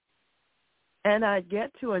so. And I'd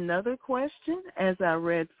get to another question as I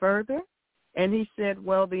read further, and he said,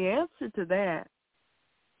 well, the answer to that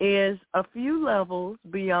is a few levels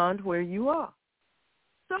beyond where you are.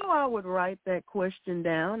 So I would write that question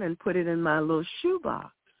down and put it in my little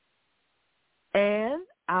shoebox. And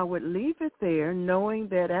I would leave it there knowing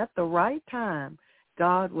that at the right time,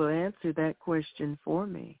 God will answer that question for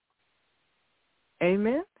me.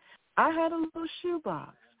 Amen? I had a little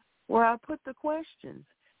shoebox where I put the questions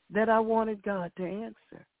that I wanted God to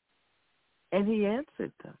answer. And he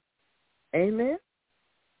answered them. Amen?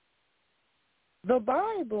 The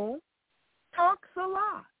Bible talks a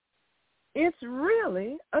lot. It's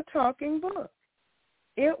really a talking book.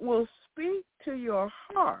 It will speak to your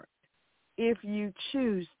heart if you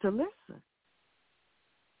choose to listen.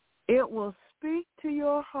 It will speak to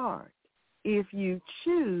your heart if you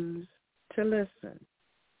choose to listen.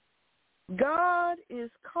 God is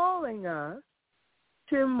calling us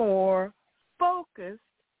to more focused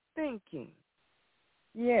thinking.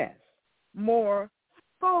 Yes, more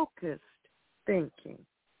focused thinking,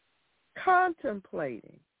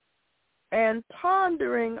 contemplating, and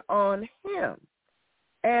pondering on him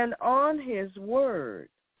and on his word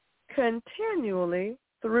continually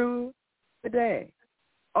through the day.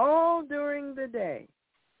 All during the day,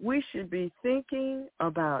 we should be thinking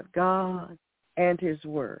about God and his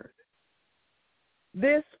word.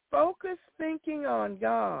 This focused thinking on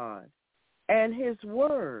God and his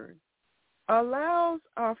word allows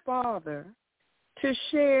our Father to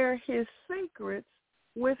share his secrets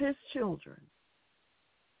with his children.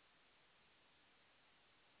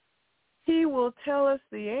 He will tell us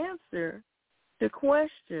the answer to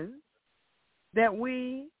questions that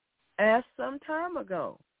we asked some time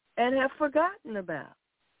ago and have forgotten about.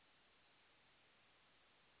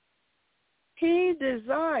 He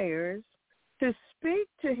desires to speak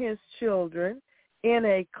to his children in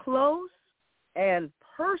a close and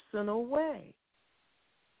personal way.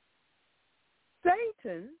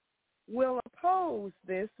 Satan will oppose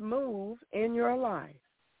this move in your life.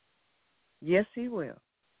 Yes, he will.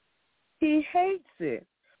 He hates it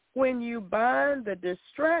when you bind the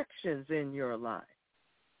distractions in your life.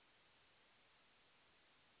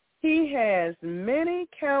 He has many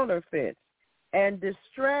counterfeits and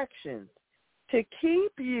distractions to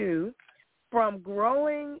keep you from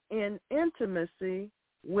growing in intimacy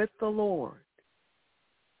with the Lord.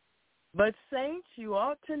 But saints, you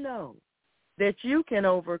ought to know that you can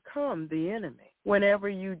overcome the enemy whenever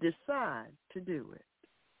you decide to do it.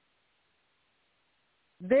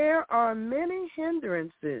 There are many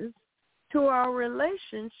hindrances to our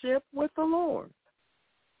relationship with the Lord.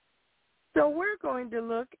 So we're going to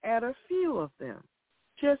look at a few of them,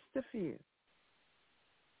 just a few.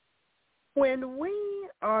 When we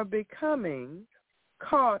are becoming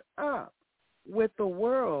caught up with the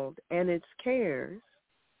world and its cares,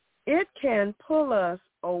 it can pull us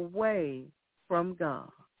away from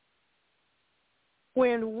God.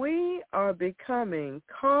 When we are becoming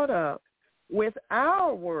caught up with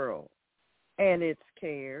our world and its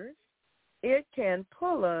cares, it can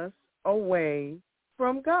pull us away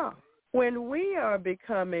from God. When we are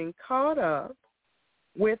becoming caught up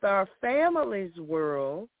with our family's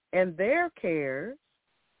world and their cares,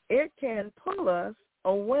 it can pull us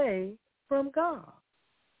away from God.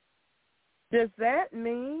 Does that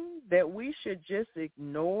mean that we should just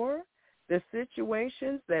ignore the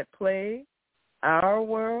situations that plague our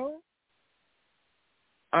world,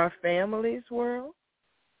 our family's world,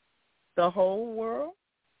 the whole world?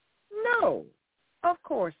 No, of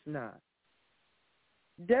course not.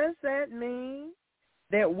 Does that mean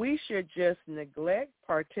that we should just neglect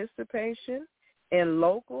participation in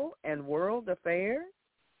local and world affairs?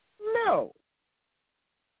 No.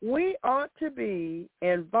 We ought to be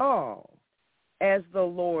involved as the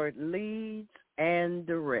Lord leads and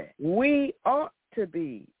directs. We ought to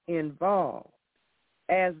be involved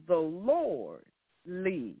as the Lord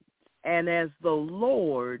leads and as the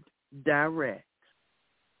Lord directs.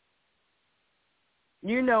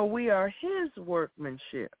 You know, we are his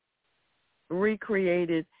workmanship,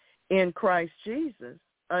 recreated in Christ Jesus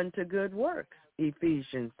unto good works,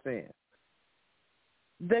 Ephesians says.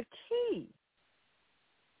 The key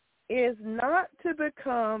is not to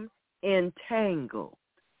become entangled.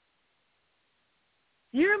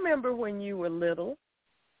 You remember when you were little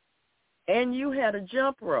and you had a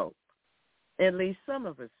jump rope, at least some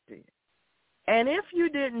of us did. And if you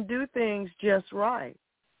didn't do things just right,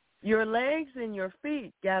 your legs and your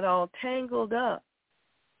feet got all tangled up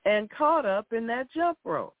and caught up in that jump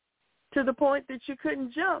rope to the point that you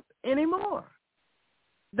couldn't jump anymore.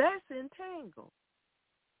 That's entangled.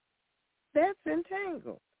 That's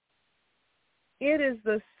entangled. it is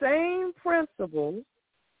the same principles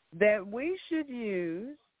that we should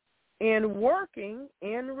use in working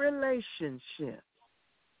in relationships.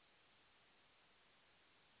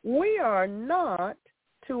 We are not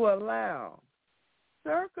to allow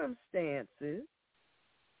circumstances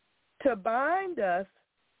to bind us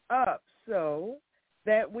up so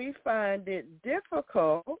that we find it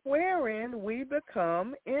difficult, wherein we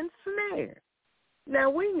become ensnared. Now,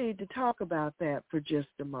 we need to talk about that for just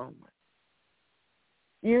a moment.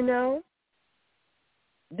 You know,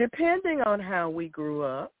 depending on how we grew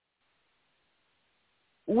up,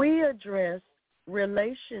 we address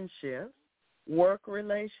relationships, work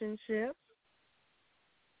relationships,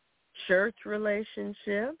 church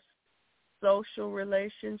relationships, social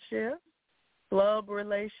relationships, club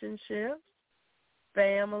relationships,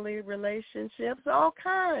 family relationships, all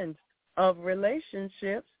kinds of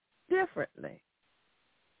relationships differently.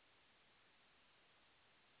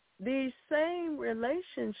 These same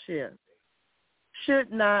relationships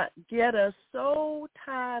should not get us so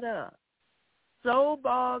tied up, so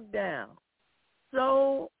bogged down,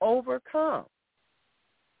 so overcome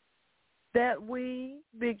that we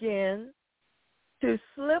begin to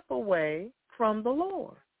slip away from the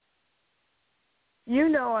Lord. You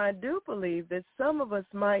know, I do believe that some of us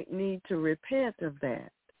might need to repent of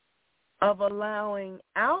that, of allowing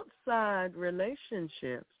outside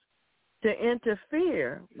relationships to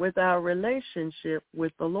interfere with our relationship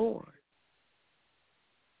with the Lord.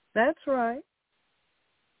 That's right.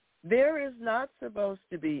 There is not supposed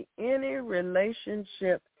to be any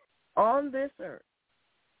relationship on this earth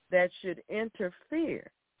that should interfere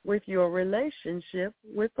with your relationship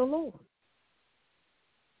with the Lord.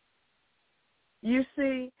 You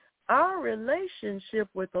see, our relationship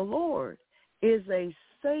with the Lord is a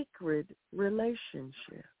sacred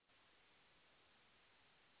relationship.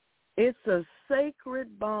 It's a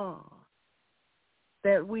sacred bond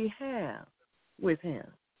that we have with him.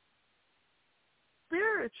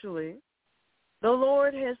 Spiritually, the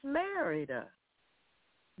Lord has married us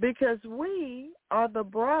because we are the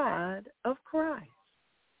bride of Christ.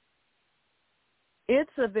 It's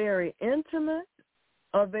a very intimate,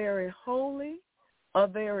 a very holy, a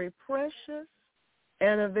very precious,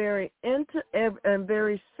 and a very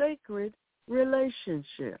very sacred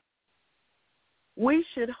relationship. We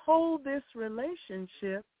should hold this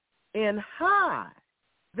relationship in high,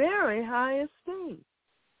 very high esteem.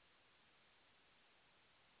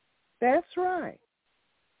 That's right.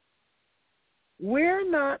 We're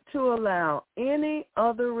not to allow any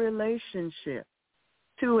other relationship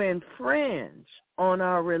to infringe on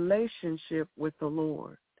our relationship with the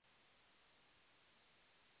Lord.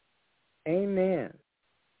 Amen.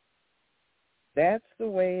 That's the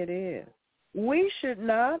way it is. We should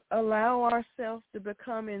not allow ourselves to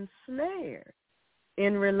become ensnared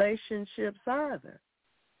in relationships either.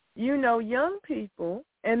 You know, young people,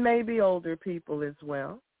 and maybe older people as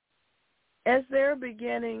well, as they're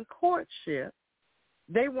beginning courtship,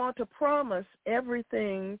 they want to promise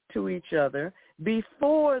everything to each other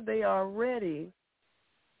before they are ready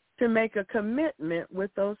to make a commitment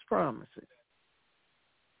with those promises.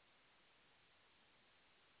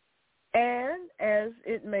 And as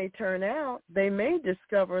it may turn out, they may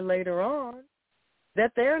discover later on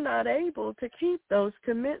that they're not able to keep those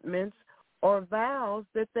commitments or vows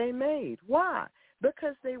that they made. Why?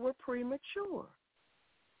 Because they were premature.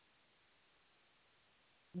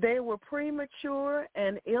 They were premature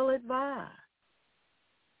and ill-advised.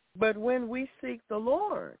 But when we seek the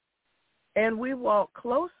Lord and we walk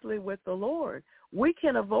closely with the Lord, we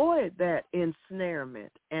can avoid that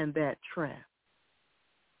ensnarement and that trap.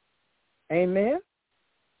 Amen?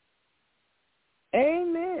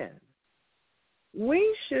 Amen.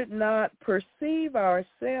 We should not perceive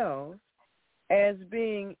ourselves as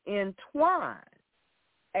being entwined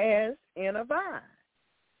as in a vine.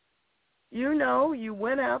 You know, you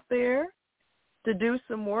went out there to do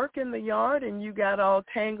some work in the yard and you got all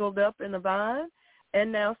tangled up in a vine, and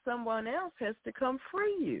now someone else has to come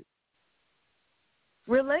free you.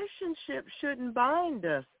 Relationships shouldn't bind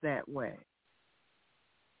us that way.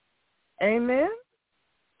 Amen?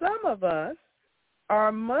 Some of us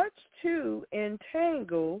are much too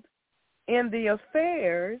entangled in the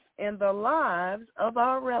affairs and the lives of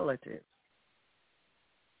our relatives.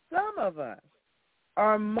 Some of us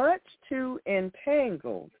are much too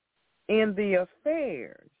entangled in the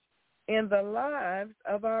affairs and the lives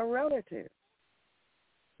of our relatives.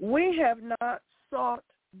 We have not sought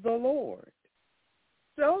the Lord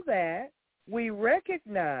so that we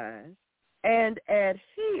recognize and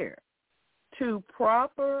adhere to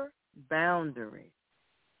proper boundaries,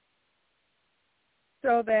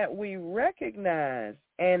 so that we recognize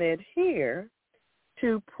and adhere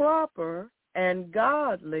to proper and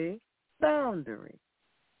godly boundaries.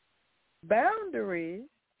 Boundaries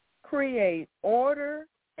create order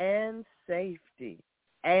and safety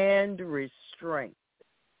and restraint.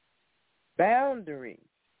 Boundaries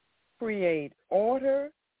create order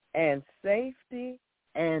and safety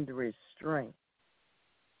and restraint.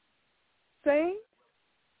 Saints,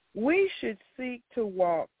 we should seek to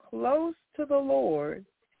walk close to the Lord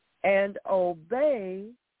and obey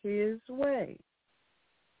his way.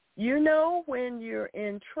 You know, when you're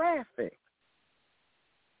in traffic,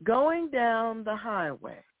 going down the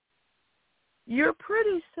highway, you're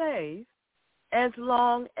pretty safe as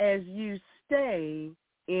long as you stay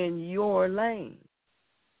in your lane.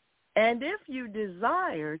 And if you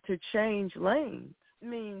desire to change lanes,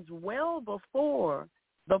 means well before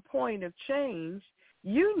the point of change,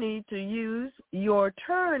 you need to use your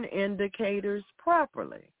turn indicators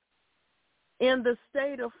properly. In the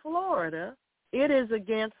state of Florida, it is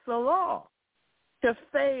against the law to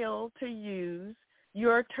fail to use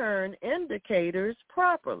your turn indicators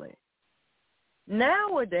properly.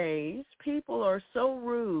 Nowadays, people are so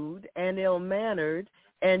rude and ill-mannered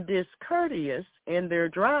and discourteous in their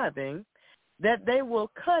driving that they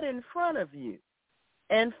will cut in front of you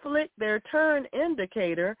and flick their turn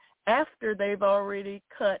indicator after they've already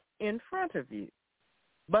cut in front of you.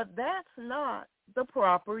 But that's not the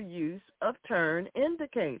proper use of turn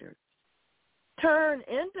indicators. Turn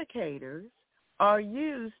indicators are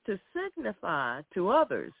used to signify to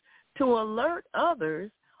others, to alert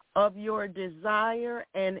others of your desire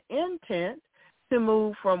and intent to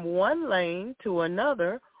move from one lane to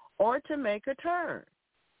another or to make a turn.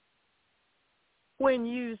 When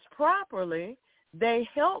used properly, they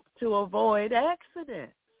help to avoid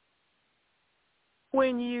accidents.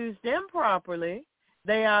 When used improperly,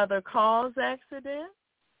 they either cause accidents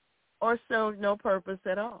or serve no purpose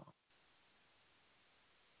at all.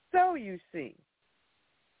 So you see,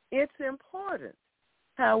 it's important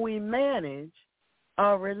how we manage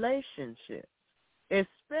our relationships,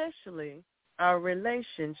 especially our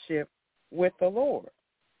relationship with the Lord.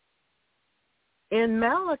 In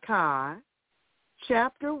Malachi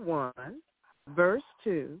chapter 1, verse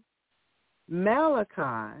 2,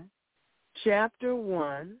 Malachi chapter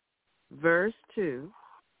 1, verse 2,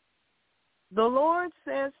 the Lord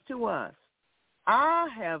says to us, I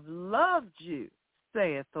have loved you,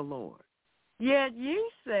 saith the Lord. Yet ye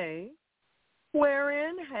say,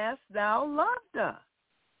 wherein hast thou loved us?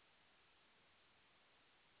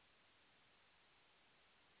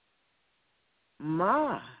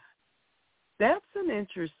 My, that's an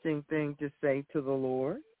interesting thing to say to the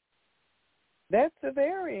Lord. That's a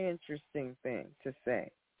very interesting thing to say.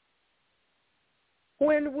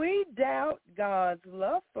 When we doubt God's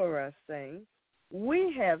love for us, saints,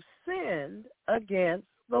 we have sinned against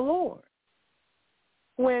the Lord.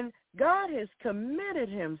 When God has committed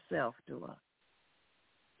himself to us,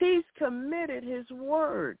 he's committed his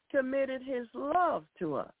word, committed his love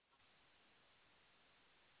to us.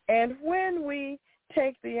 And when we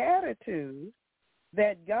take the attitude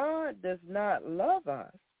that God does not love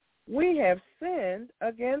us, we have sinned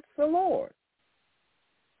against the Lord.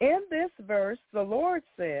 In this verse, the Lord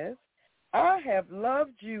says, I have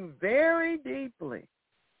loved you very deeply,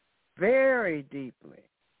 very deeply.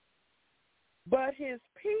 But his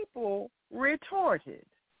people retorted,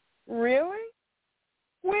 really?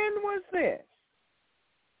 When was this?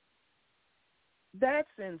 That's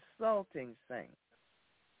insulting, saints.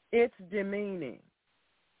 It's demeaning.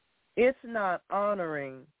 It's not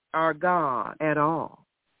honoring our God at all.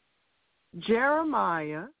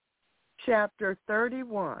 Jeremiah chapter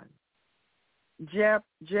 31.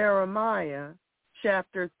 Jeremiah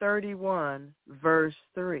chapter 31, verse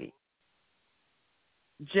 3.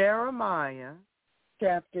 Jeremiah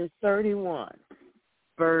chapter 31,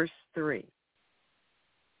 verse 3.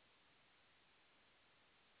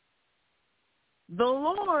 The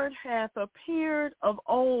Lord hath appeared of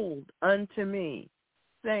old unto me,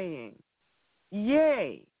 saying,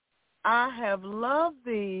 Yea, I have loved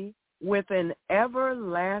thee with an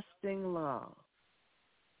everlasting love.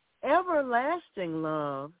 Everlasting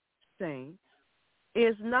love, saints,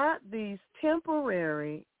 is not these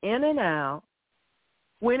temporary in and out,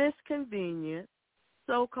 when it's convenient,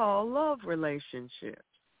 so-called love relationships.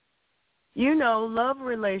 You know, love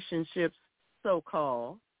relationships,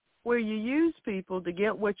 so-called, where you use people to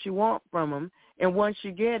get what you want from them, and once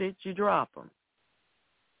you get it, you drop them.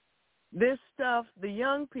 This stuff the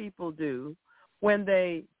young people do when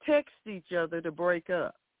they text each other to break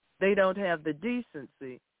up. They don't have the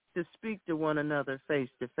decency to speak to one another face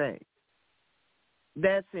to face.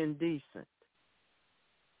 That's indecent.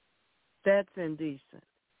 That's indecent.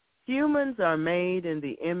 Humans are made in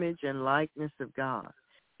the image and likeness of God.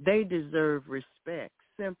 They deserve respect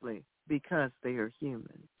simply because they are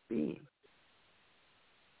human beings.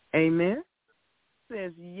 Amen? It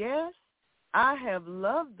says, yes, I have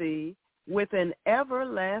loved thee with an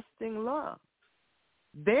everlasting love.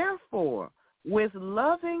 Therefore, with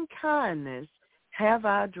loving kindness have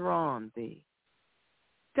I drawn thee.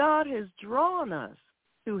 God has drawn us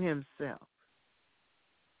to himself.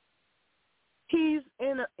 He's,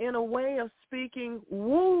 in a way of speaking,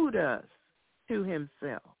 wooed us to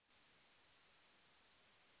himself.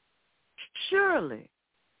 Surely,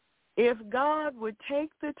 if God would take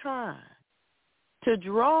the time to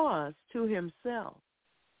draw us to himself,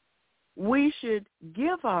 we should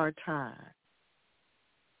give our time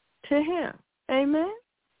to him. Amen?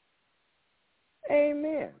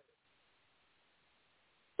 Amen.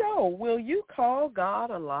 So, will you call God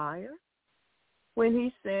a liar when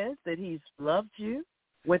he says that he's loved you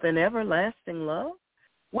with an everlasting love?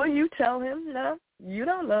 Will you tell him, no, you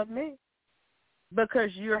don't love me because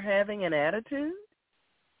you're having an attitude?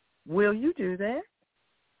 Will you do that?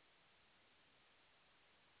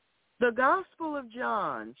 The Gospel of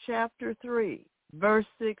John, chapter 3, verse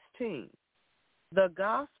 16. The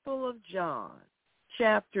Gospel of John,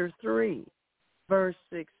 chapter 3, verse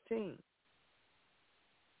 16.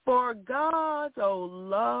 For God so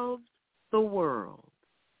loved the world.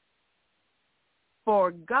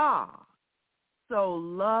 For God so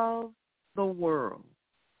loved the world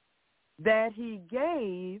that he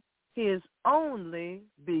gave his only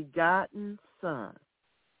begotten Son,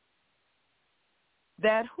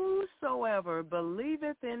 that whosoever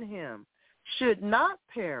believeth in him should not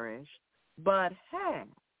perish, but have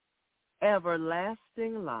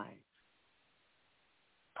everlasting life.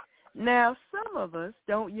 Now, some of us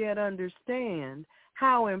don't yet understand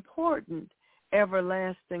how important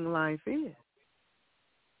everlasting life is.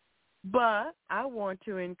 But I want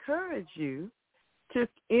to encourage you to,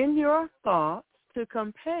 in your thoughts, to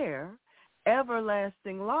compare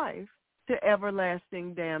everlasting life to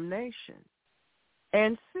everlasting damnation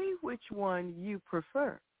and see which one you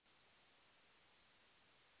prefer.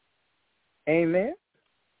 Amen.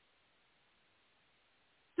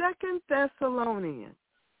 2 Thessalonians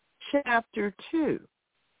chapter 2.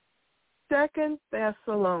 2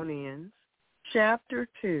 Thessalonians chapter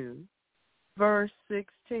 2, verse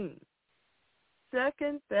 16.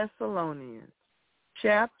 2 Thessalonians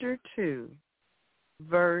chapter 2,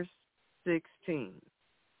 verse 16.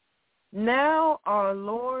 Now our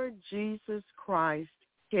Lord Jesus Christ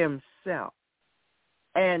himself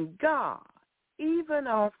and God, even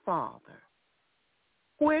our Father,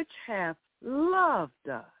 which hath loved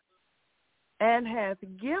us and hath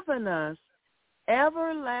given us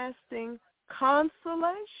everlasting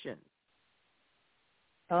consolation.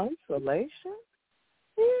 Consolation?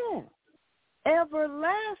 Yeah.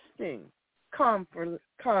 Everlasting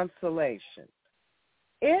consolation.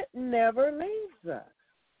 It never leaves us.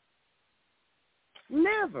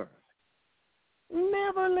 Never.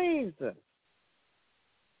 Never leaves us.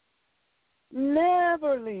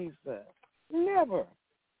 Never leaves us. Never.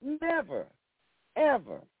 Never.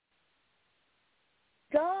 Ever.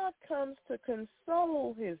 God comes to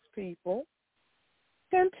console his people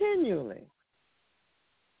continually,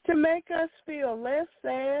 to make us feel less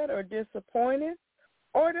sad or disappointed,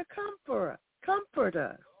 or to comfort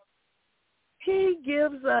us. He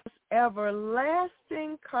gives us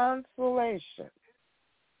everlasting consolation.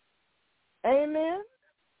 Amen?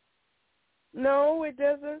 No, it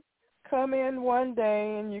doesn't come in one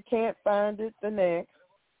day and you can't find it the next.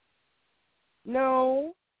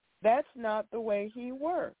 No, that's not the way he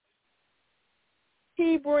works.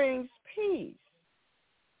 He brings peace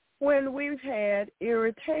when we've had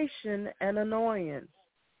irritation and annoyance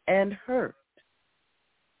and hurt.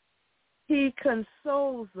 He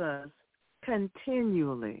consoles us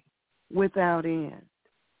continually without end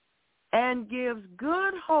and gives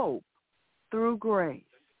good hope through grace.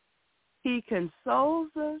 He consoles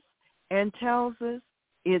us and tells us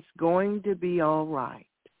it's going to be all right.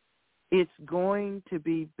 It's going to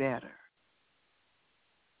be better.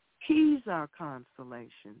 He's our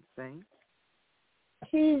consolation, saints.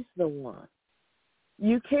 He's the one.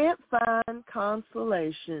 You can't find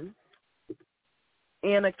consolation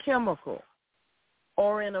in a chemical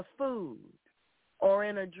or in a food or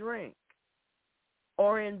in a drink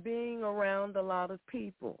or in being around a lot of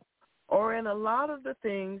people or in a lot of the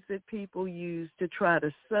things that people use to try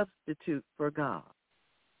to substitute for God.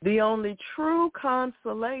 The only true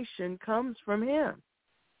consolation comes from him.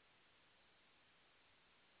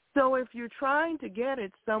 So if you're trying to get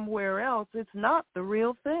it somewhere else, it's not the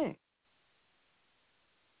real thing.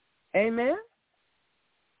 Amen?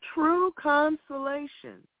 True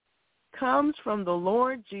consolation comes from the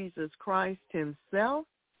Lord Jesus Christ himself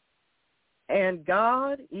and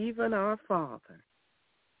God, even our Father.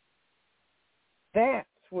 That's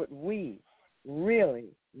what we really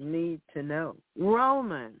need to know.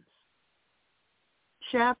 Romans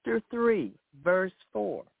chapter 3, verse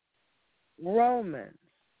 4. Romans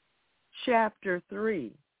chapter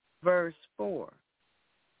 3, verse 4.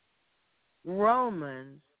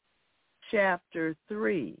 Romans chapter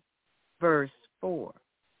 3, verse 4.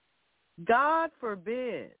 God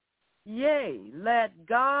forbid, yea, let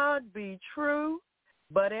God be true,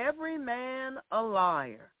 but every man a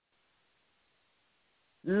liar.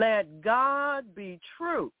 Let God be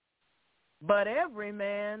true, but every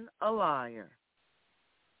man a liar.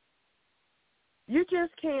 You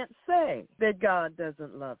just can't say that God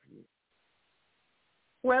doesn't love you.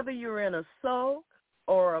 Whether you're in a sulk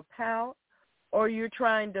or a pout, or you're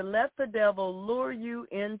trying to let the devil lure you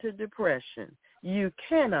into depression, you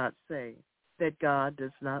cannot say that God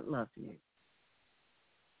does not love you.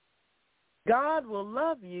 God will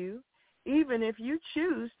love you even if you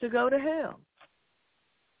choose to go to hell.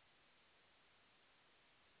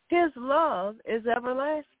 His love is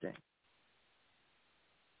everlasting.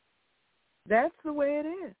 That's the way it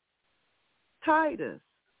is. Titus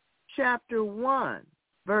chapter 1,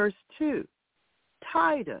 verse 2.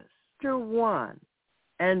 Titus chapter 1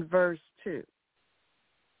 and verse 2.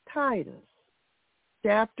 Titus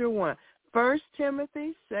chapter 1. 1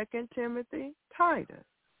 Timothy, 2 Timothy, Titus.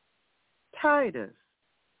 Titus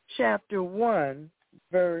chapter 1,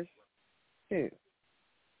 verse 2.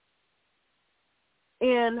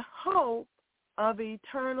 In hope of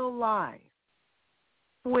eternal life,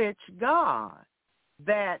 which God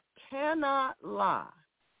that cannot lie.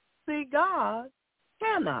 See, God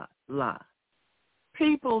cannot lie.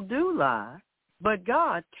 People do lie, but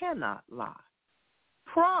God cannot lie.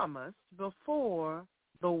 Promised before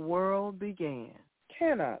the world began.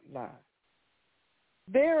 Cannot lie.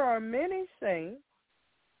 There are many saints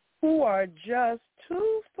who are just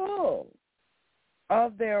too full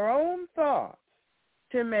of their own thoughts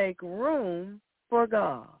to make room for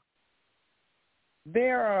God.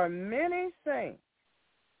 There are many saints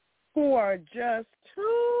who are just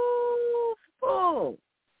too full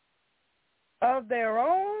of their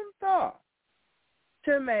own thoughts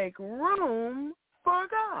to make room for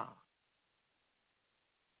God.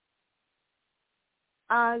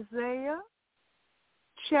 Isaiah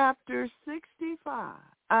chapter 65.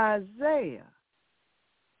 Isaiah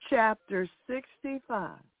chapter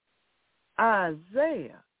 65.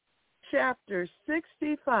 Isaiah chapter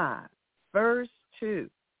 65, verse 2.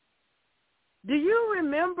 Do you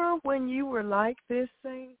remember when you were like this,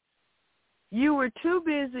 saints? You were too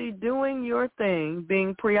busy doing your thing,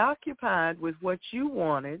 being preoccupied with what you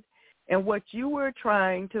wanted and what you were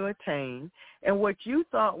trying to attain and what you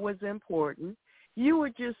thought was important. You were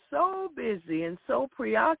just so busy and so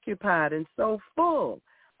preoccupied and so full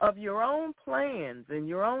of your own plans and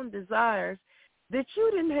your own desires that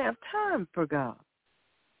you didn't have time for God.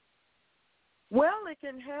 Well, it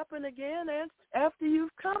can happen again after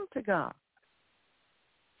you've come to God.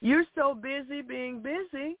 You're so busy being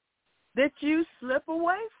busy that you slip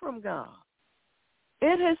away from God.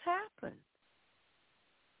 It has happened.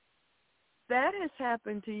 That has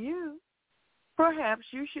happened to you. Perhaps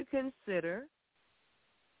you should consider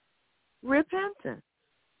repentance.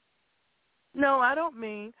 No, I don't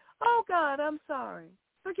mean, oh, God, I'm sorry.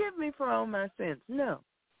 Forgive me for all my sins. No,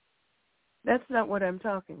 that's not what I'm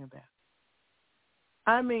talking about.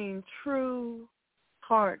 I mean true,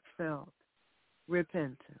 heartfelt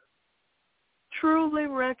repentance. Truly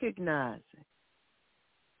recognizing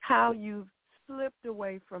how you've slipped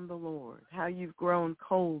away from the Lord, how you've grown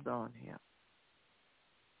cold on him,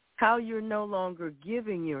 how you're no longer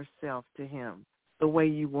giving yourself to him the way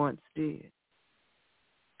you once did,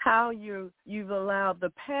 how you've allowed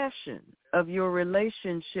the passion of your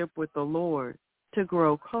relationship with the Lord to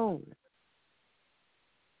grow cold.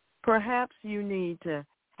 Perhaps you need to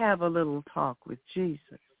have a little talk with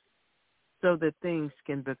Jesus so that things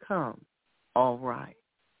can become all right.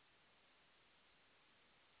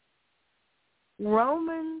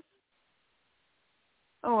 Romans,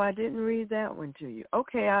 I didn't read that one to you.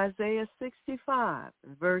 Okay, Isaiah 65,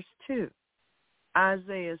 verse 2.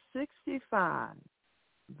 Isaiah 65,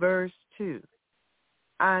 verse 2.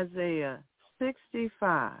 Isaiah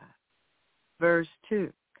 65, verse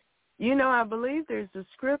 2. You know, I believe there's a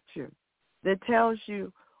scripture that tells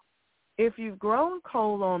you if you've grown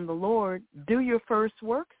cold on the Lord, do your first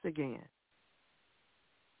works again.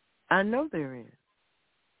 I know there is.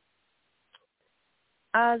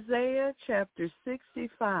 Isaiah chapter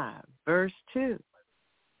 65, verse 2.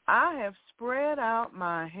 I have spread out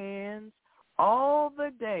my hands all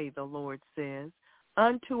the day, the Lord says,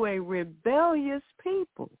 unto a rebellious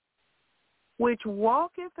people, which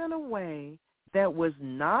walketh in a way that was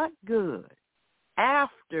not good,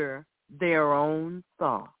 after their own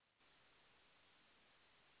thought.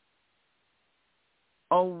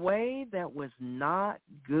 A way that was not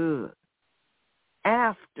good,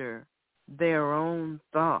 after their own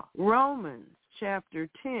thought. Romans chapter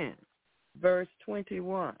 10, verse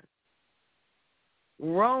 21.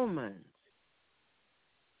 Romans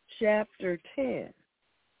chapter 10,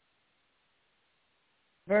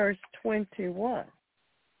 verse 21.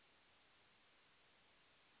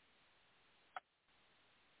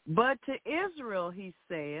 But to Israel he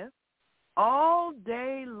saith, all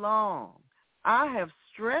day long I have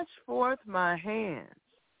stretched forth my hands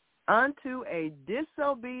unto a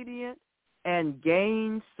disobedient and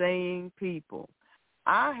gainsaying people.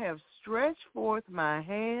 I have stretched forth my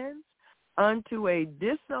hands unto a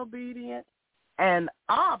disobedient and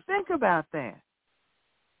think about that.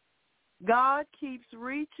 God keeps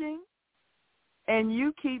reaching, and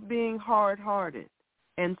you keep being hard-hearted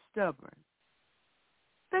and stubborn.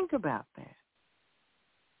 Think about that.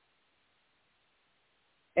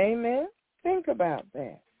 Amen? Think about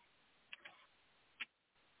that.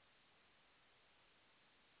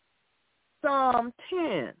 Psalm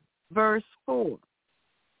 10, verse 4.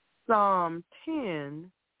 Psalm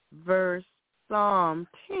 10, verse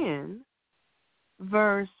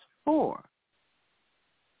 4.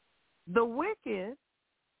 The wicked,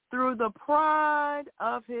 through the pride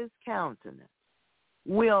of his countenance,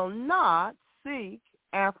 will not seek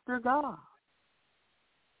after God.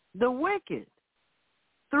 The wicked,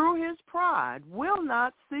 through his pride, will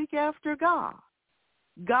not seek after God.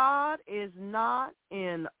 God is not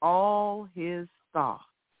in all his thoughts.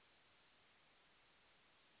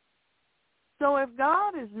 So if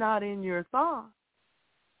God is not in your thoughts,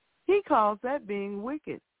 he calls that being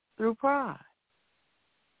wicked through pride.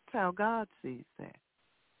 That's how God sees that.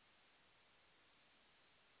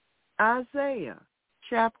 Isaiah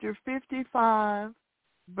chapter 55,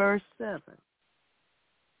 verse 7.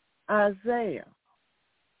 Isaiah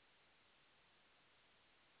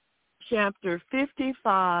chapter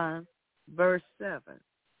 55, verse 7.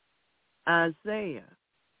 Isaiah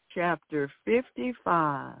chapter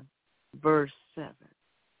 55, verse 7.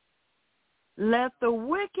 Let the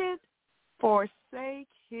wicked forsake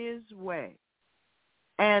his way,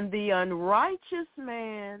 and the unrighteous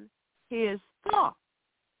man his thought,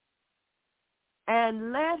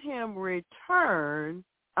 and let him return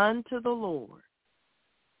unto the Lord,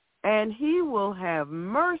 and he will have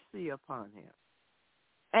mercy upon him,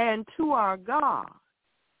 and to our God,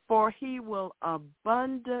 for he will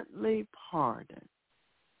abundantly pardon.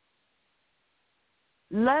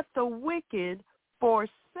 Let the wicked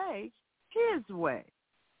forsake his way,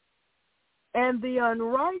 and the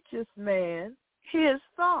unrighteous man his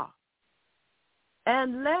thought,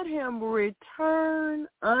 and let him return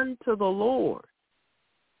unto the Lord,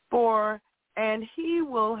 and he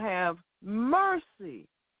will have mercy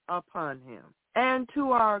upon him, and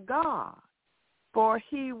to our God, for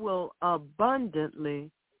he will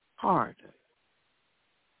abundantly pardon.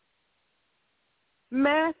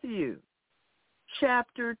 Matthew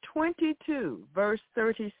chapter 22, verse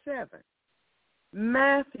 37.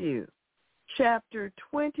 Matthew chapter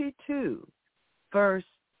 22, verse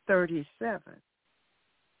 37.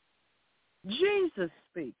 Jesus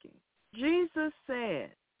speaking. Jesus said,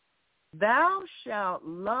 thou shalt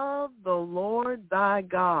love the Lord thy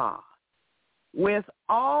God with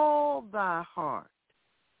all thy heart,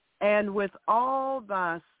 and with all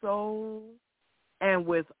thy soul, and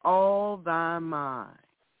with all thy mind.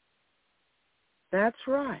 That's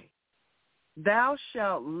right. Thou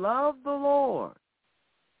shalt love the Lord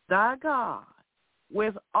thy God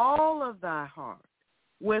with all of thy heart,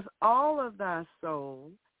 with all of thy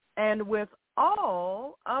soul, and with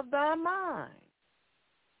all of thy mind.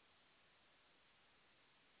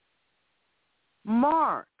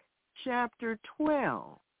 Mark chapter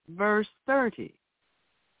 12, verse 30.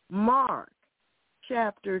 Mark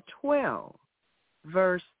chapter 12,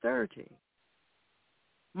 verse 30.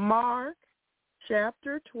 Mark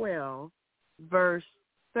chapter 12, verse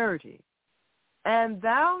 30. And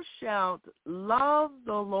thou shalt love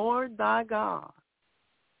the Lord thy God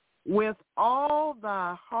with all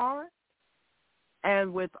thy heart,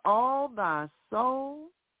 and with all thy soul,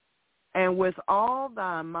 and with all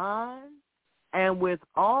thy mind, and with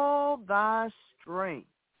all thy strength.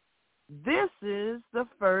 This is the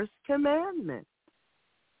first commandment.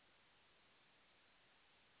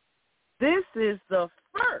 This is the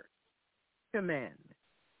first commandment.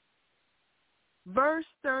 Verse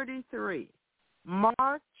 33,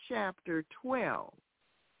 Mark chapter 12,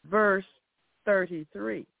 verse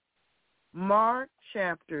 33. Mark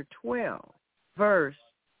chapter 12, verse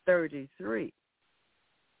 33.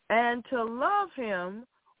 And to love him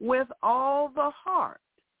with all the heart,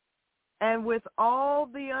 and with all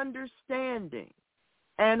the understanding,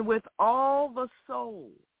 and with all the soul,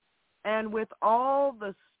 and with all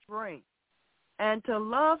the strength, and to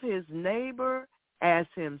love his neighbor as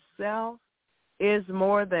himself is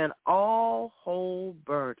more than all whole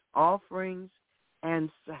burnt offerings and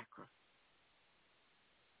sacrifices.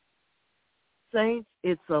 Saints,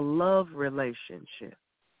 it's a love relationship.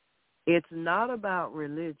 It's not about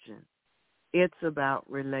religion. It's about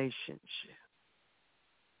relationship.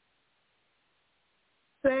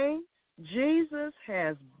 Saints, Jesus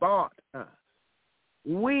has bought us.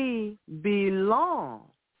 We belong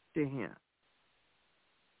to him.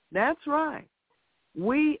 That's right.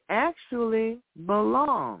 We actually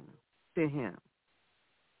belong to him.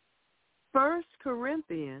 1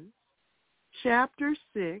 Corinthians chapter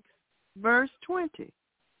 6, verse 20.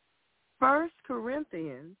 1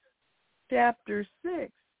 Corinthians chapter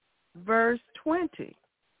 6, verse 20.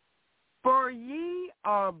 For ye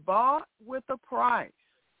are bought with a price.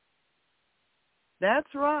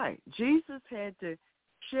 That's right. Jesus had to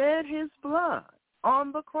shed his blood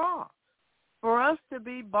on the cross for us to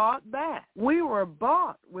be bought back. We were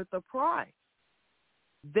bought with a price.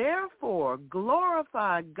 Therefore,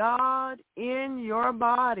 glorify God in your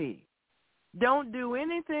body. Don't do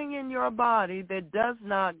anything in your body that does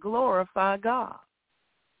not glorify God.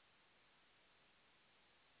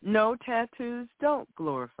 No tattoos don't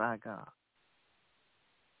glorify God.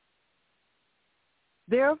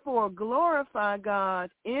 Therefore, glorify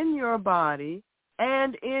God in your body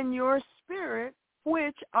and in your spirit,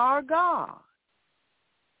 which are God.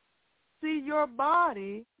 See, your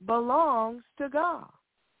body belongs to God.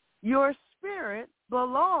 Your spirit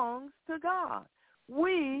belongs to God.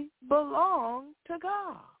 We belong to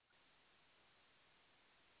God.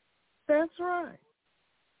 That's right.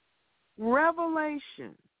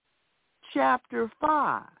 Revelation chapter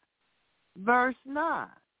 5, verse 9.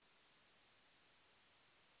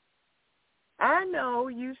 I know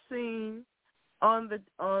you've seen on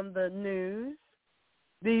the news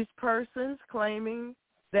these persons claiming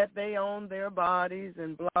that they own their bodies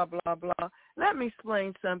and blah, blah, blah. Let me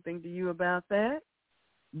explain something to you about that.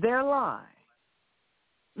 They're lying.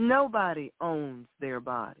 Nobody owns their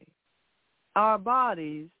body. Our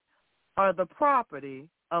bodies are the property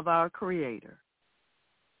of our Creator.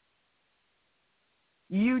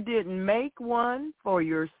 You didn't make one for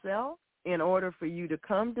yourself in order for you to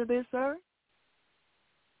come to this earth.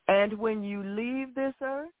 And when you leave this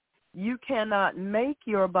earth, you cannot make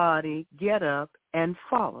your body get up and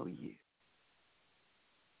follow you.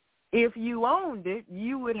 If you owned it,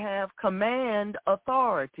 you would have command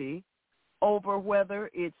authority over whether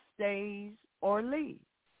it stays or leaves.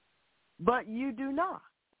 But you do not.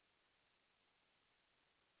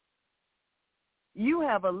 You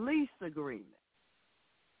have a lease agreement.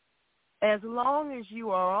 As long as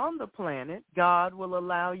you are on the planet, God will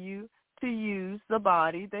allow you to use the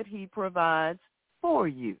body that he provides for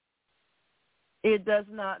you. It does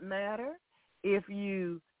not matter if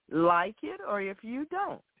you like it or if you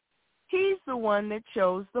don't. He's the one that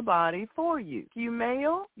chose the body for you. If you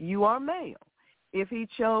male, you are male. If he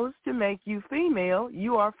chose to make you female,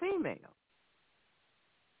 you are female.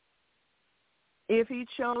 If he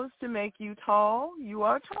chose to make you tall, you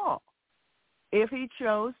are tall. If he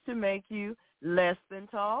chose to make you less than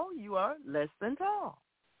tall, you are less than tall.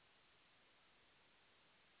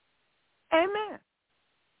 Amen.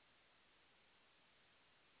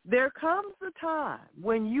 There comes a time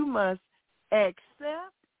when you must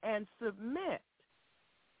accept and submit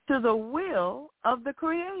to the will of the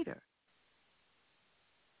Creator.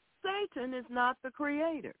 Satan is not the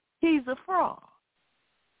Creator. He's a fraud.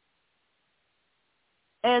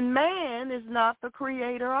 And man is not the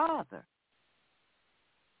Creator either.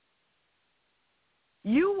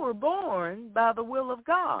 You were born by the will of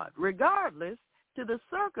God, regardless to the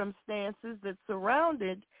circumstances that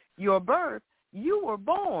surrounded your birth. You were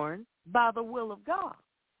born by the will of God.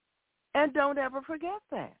 And don't ever forget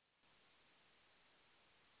that.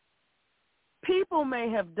 People may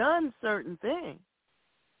have done certain things,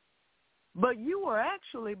 but you were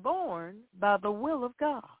actually born by the will of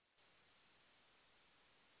God.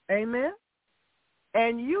 Amen?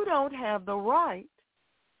 And you don't have the right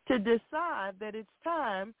to decide that it's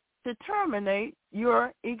time to terminate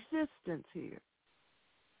your existence here.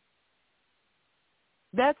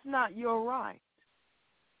 That's not your right.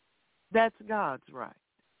 That's God's right,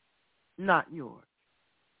 not yours.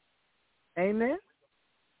 Amen.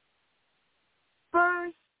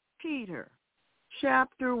 1 Peter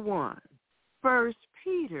chapter 1. 1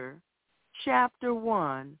 Peter chapter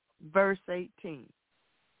 1, verse 18.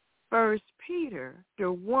 1 Peter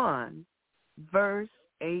 1, verse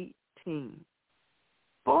 18.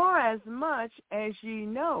 For as much as ye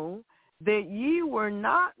know that ye were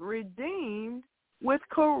not redeemed with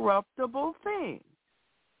corruptible things,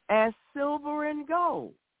 as silver and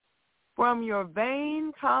gold, from your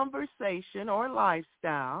vain conversation or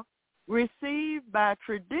lifestyle received by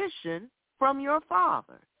tradition from your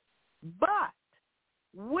fathers, but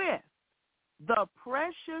with the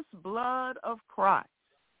precious blood of Christ,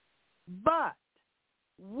 but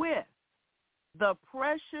with the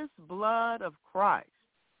precious blood of Christ,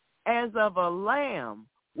 as of a lamb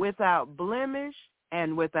without blemish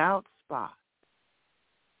and without spot.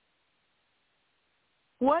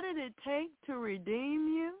 What did it take to redeem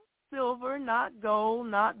you? Silver, not gold,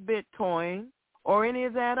 not Bitcoin, or any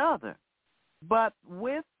of that other, but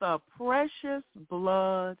with the precious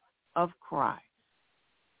blood of Christ,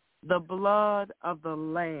 the blood of the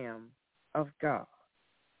Lamb of God.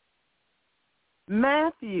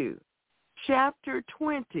 Matthew chapter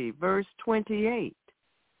 20, verse 28.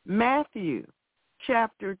 Matthew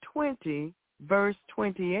chapter 20, verse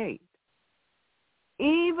 28.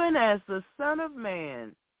 Even as the Son of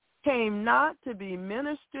Man came not to be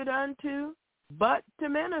ministered unto, but to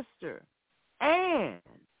minister, and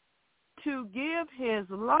to give his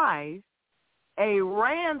life a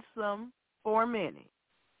ransom for many.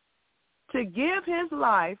 To give his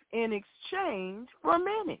life in exchange for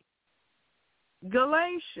many.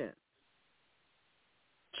 Galatians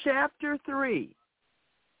chapter 3,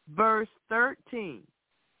 verse 13.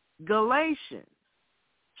 Galatians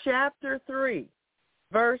chapter 3,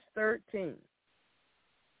 verse 13.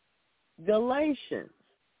 Galatians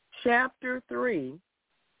chapter 3,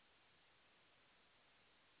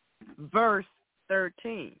 verse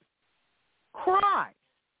 13. Christ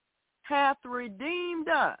hath redeemed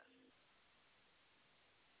us.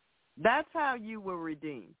 That's how you were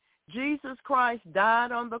redeemed. Jesus Christ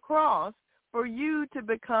died on the cross for you to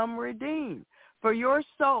become redeemed, for your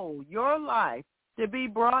soul, your life to be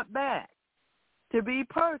brought back, to be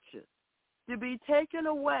purchased, to be taken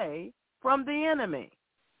away from the enemy.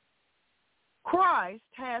 Christ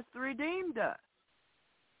has redeemed us.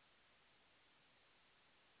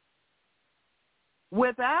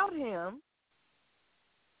 Without him,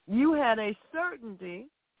 you had a certainty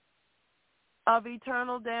of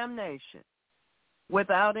eternal damnation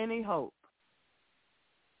without any hope.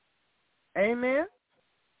 Amen?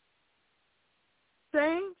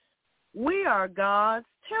 Saints, we are God's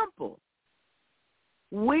temple.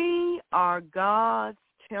 We are God's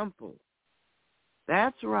temple.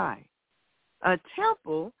 That's right. A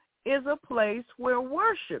temple is a place where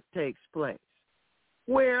worship takes place,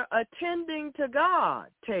 where attending to God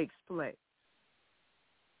takes place.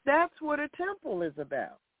 That's what a temple is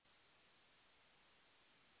about.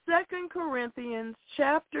 2 Corinthians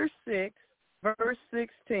chapter 6, verse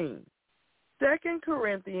 16. 2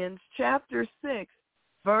 Corinthians chapter 6,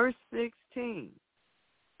 verse 16.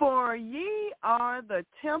 For ye are the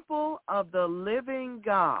temple of the living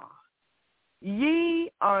God.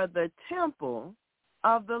 Ye are the temple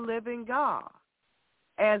of the living God.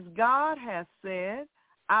 As God hath said,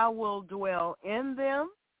 I will dwell in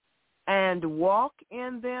them and walk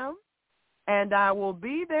in them, and I will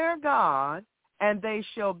be their God, and they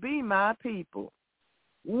shall be my people.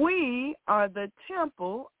 We are the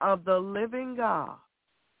temple of the living God.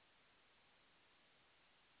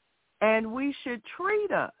 And we should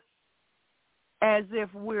treat us as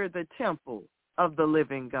if we're the temple of the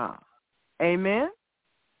living God. Amen?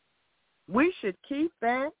 We should keep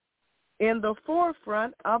that in the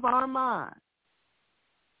forefront of our mind.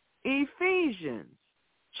 Ephesians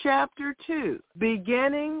chapter 2,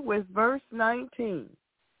 beginning with verse 19.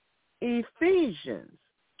 Ephesians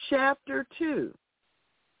chapter 2,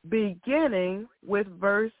 beginning with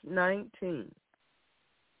verse 19.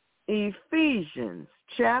 Ephesians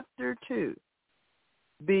chapter 2,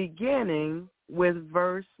 beginning with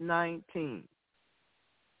verse 19.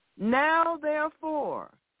 Now,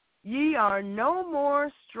 therefore, ye are no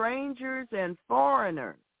more strangers and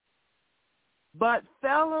foreigners, but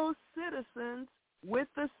fellow citizens with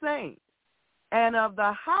the saints and of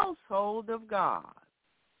the household of God,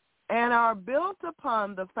 and are built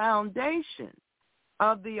upon the foundation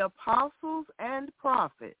of the apostles and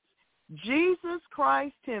prophets, Jesus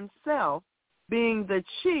Christ himself being the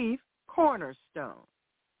chief cornerstone,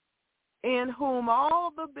 in whom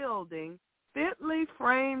all the building fitly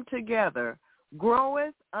framed together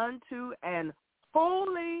groweth unto an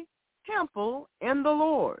holy temple in the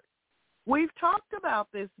Lord, We've talked about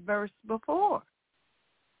this verse before.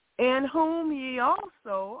 In whom ye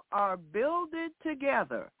also are builded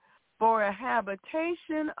together for a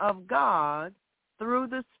habitation of God through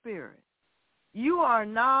the Spirit. You are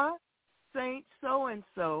not Saint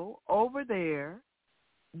so-and-so over there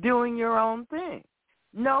doing your own thing.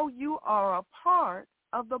 No, you are a part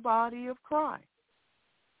of the body of Christ.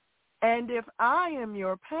 And if I am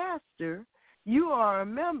your pastor, you are a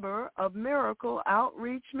member of Miracle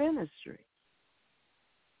Outreach Ministry.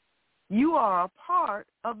 You are a part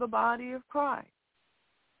of the body of Christ.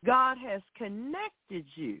 God has connected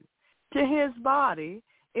you to his body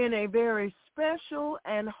in a very special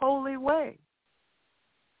and holy way.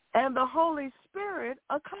 And the Holy Spirit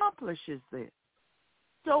accomplishes this.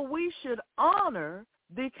 So we should honor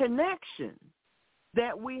the connection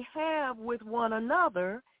that we have with one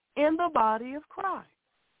another in the body of Christ.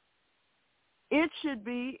 It should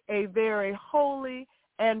be a very holy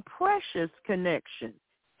and precious connection,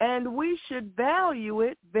 and we should value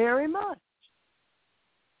it very much.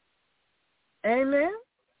 Amen?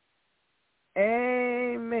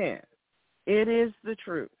 Amen. It is the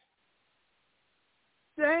truth.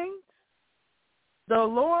 Saints, the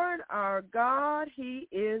Lord our God, he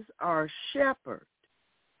is our shepherd,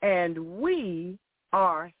 and we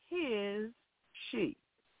are his sheep.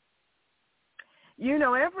 You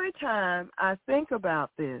know, every time I think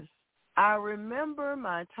about this, I remember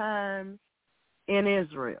my times in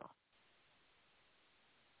Israel.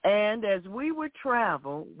 And as we would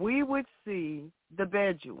travel, we would see the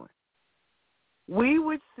Bedouins. We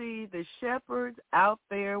would see the shepherds out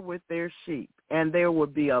there with their sheep, and there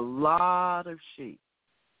would be a lot of sheep.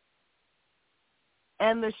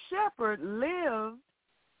 And the shepherd lived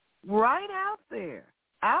right out there,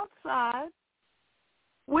 outside,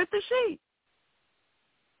 with the sheep.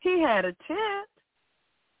 He had a tent.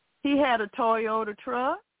 He had a Toyota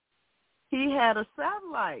truck. He had a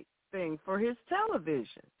satellite thing for his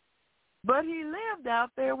television. But he lived out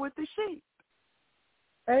there with the sheep.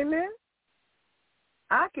 Amen?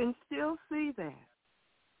 I can still see that.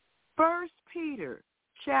 1 Peter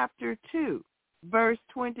chapter 2, verse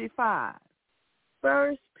 25.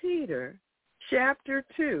 1 Peter chapter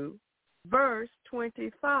 2, verse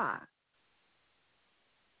 25.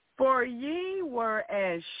 For ye were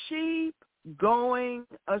as sheep going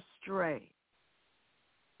astray,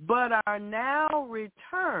 but are now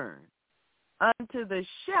returned unto the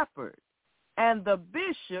shepherd and the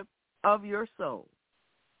bishop of your soul.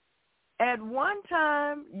 At one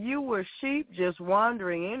time, you were sheep just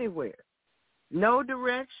wandering anywhere. No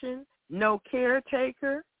direction, no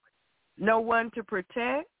caretaker, no one to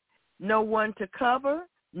protect, no one to cover,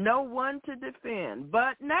 no one to defend.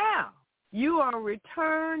 But now you are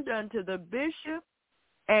returned unto the bishop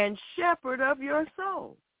and shepherd of your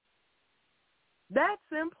soul. That's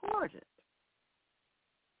important.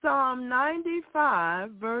 Psalm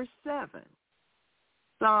 95, verse 7.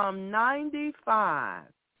 Psalm 95,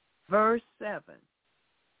 verse 7.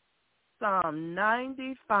 Psalm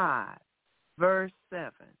 95, verse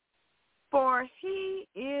 7. For he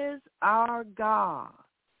is our God,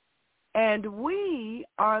 and we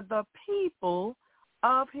are the people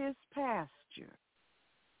of his pasture,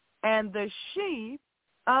 and the sheep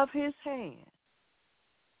of his hand.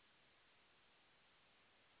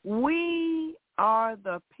 We are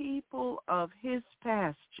the people of his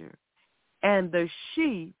pasture, and the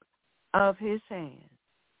sheep of his hand.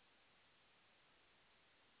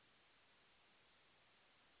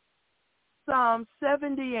 Psalm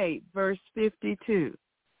 78, verse 52.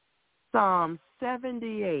 Psalm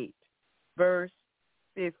 78, verse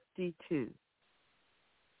 52.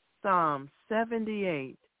 Psalm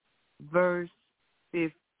 78, verse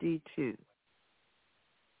 52.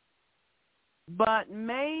 But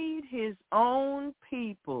made his own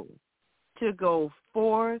people to go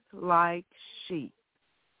forth like sheep,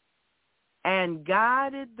 and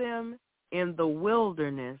guided them in the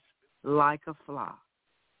wilderness like a flock.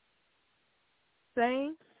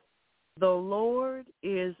 Saints, the Lord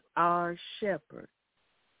is our shepherd.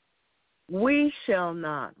 We shall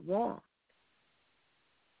not want.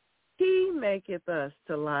 He maketh us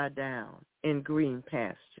to lie down in green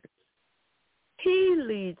pastures. He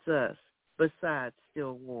leads us beside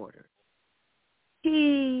still waters.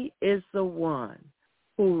 He is the one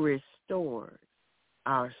who restores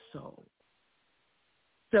our soul.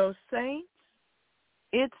 So, saints,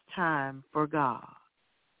 it's time for God.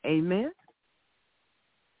 Amen?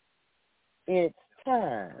 It's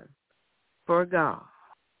time for God.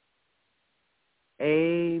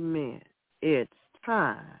 Amen. It's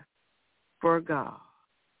time for God.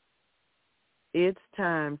 It's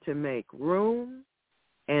time to make room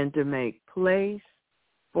and to make place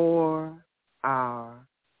for our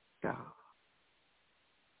God.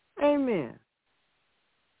 Amen.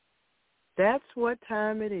 That's what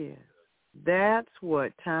time it is. That's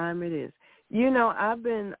what time it is. You know, I've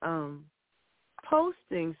been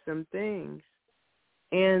posting some things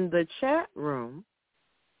in the chat room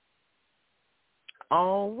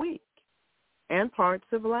all week and parts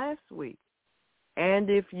of last week. And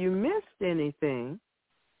if you missed anything,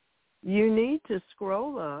 you need to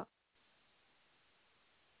scroll up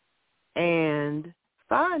and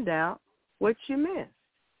find out what you missed,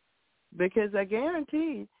 because I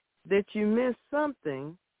guarantee that you missed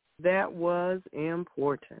something that was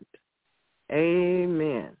important.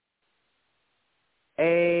 Amen.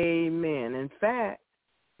 Amen. In fact,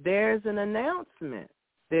 there's an announcement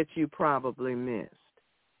that you probably missed.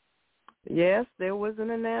 Yes, there was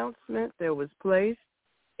an announcement that was placed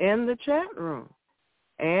in the chat room.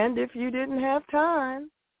 And if you didn't have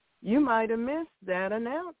time, you might have missed that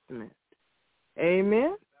announcement.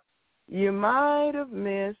 Amen? You might have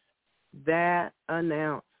missed that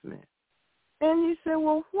announcement. And you say,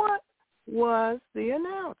 well, what was the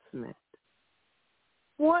announcement?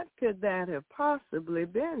 What could that have possibly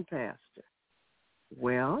been, Pastor?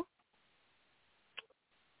 Well,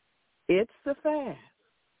 it's the fast.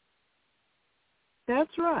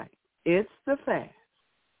 That's right. It's the fast.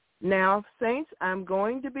 Now, saints, I'm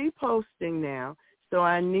going to be posting now, so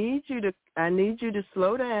I need you to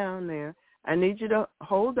slow down there. I need you to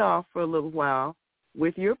hold off for a little while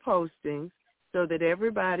with your postings so that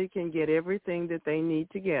everybody can get everything that they need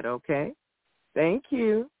to get, okay? Thank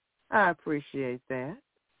you. I appreciate that.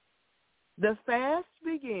 The fast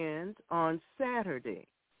begins on Saturday,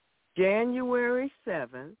 January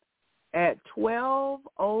 7th at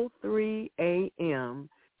 12:03 a.m.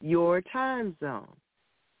 your time zone,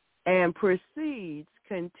 and proceeds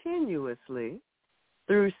continuously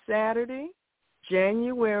through Saturday,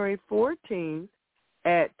 January 14th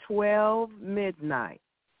at 12 midnight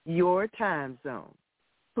your time zone.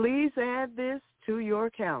 Please add this to your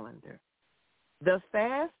calendar. The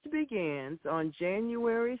fast begins on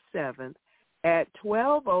January 7th at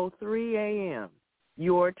 12:03 a.m.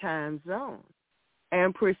 your time zone,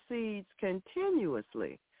 and proceeds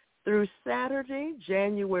continuously through Saturday,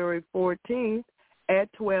 January 14th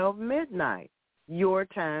at 12 midnight your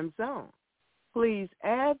time zone. Please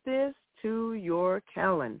add this to your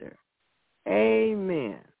calendar.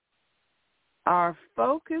 Amen. Our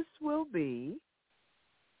focus will be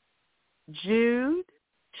Jude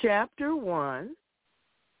chapter 1,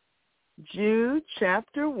 Jude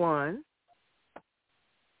chapter 1,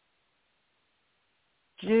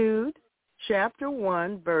 Jude chapter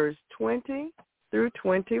 1, verse 20 through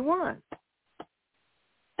 21.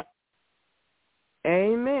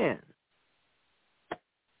 Amen.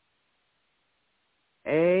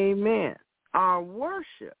 Amen. Our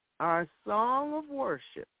worship, our song of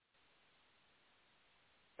worship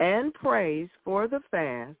and praise for the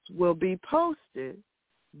fast will be posted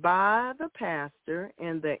by the pastor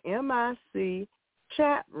in the MIC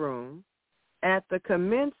chat room at the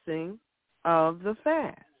commencing of the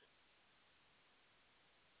fast.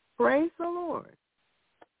 Praise the Lord.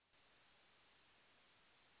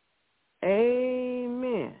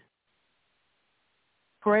 Amen.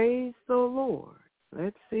 Praise the Lord.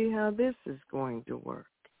 Let's see how this is going to work.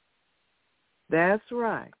 That's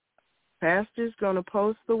right. Pastor's going to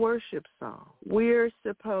post the worship song. We're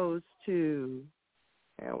supposed to,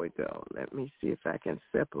 there we go. Let me see if I can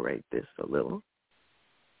separate this a little.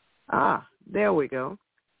 There we go.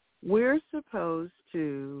 We're supposed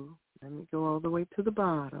to, let me go all the way to the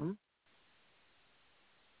bottom.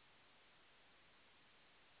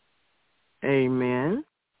 Amen.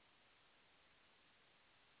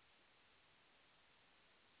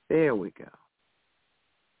 There we go.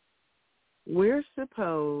 We're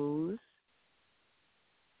supposed,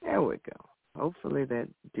 there we go. Hopefully that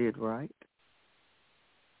did right.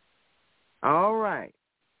 All right.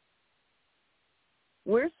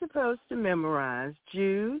 We're supposed to memorize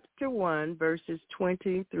Jude 1, verses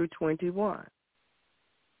 20 through 21.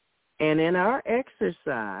 And in our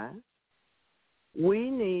exercise, we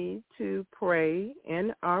need to pray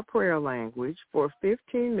in our prayer language for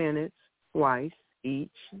 15 minutes twice each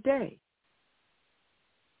day.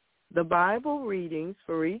 The Bible readings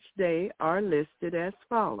for each day are listed as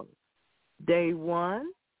follows. Day 1,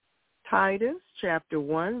 Titus chapter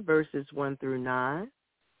 1, verses 1 through 9.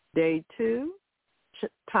 Day 2,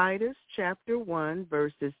 Titus chapter 1,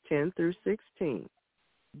 verses 10 through 16.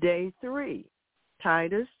 Day 3,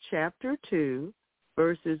 Titus chapter 2,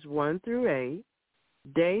 verses 1 through 8.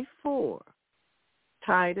 Day 4,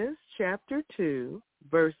 Titus chapter 2,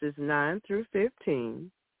 verses 9 through 15.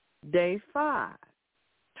 Day 5,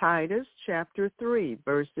 Titus chapter 3,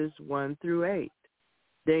 verses 1 through 8.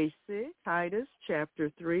 Day 6, Titus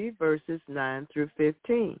chapter 3, verses 9 through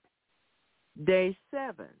 15. Day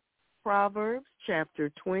 7, Proverbs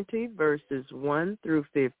chapter 20, verses 1 through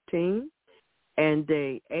 15. And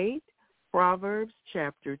day 8, Proverbs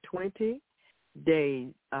chapter 20,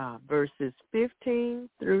 verses 15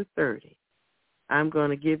 through 30. I'm going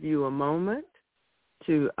to give you a moment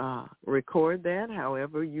to record that,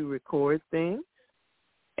 however you record things.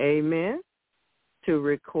 Amen. To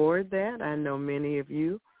record that. I know many of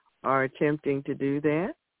you are attempting to do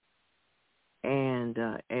that. And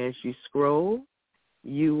as you scroll,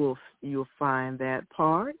 you'll find that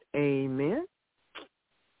part. Amen.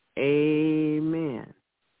 Amen.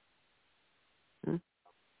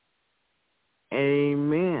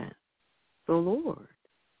 Amen. The Lord.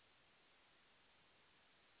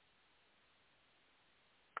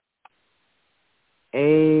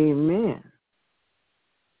 Amen.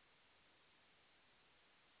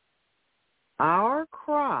 Our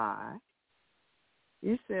cry,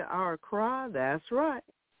 you said our cry, that's right.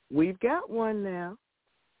 We've got one now.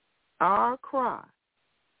 Our cry.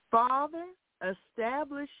 Father,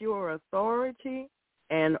 establish your authority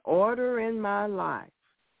and order in my life.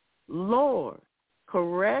 Lord,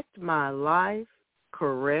 correct my life,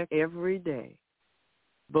 correct every day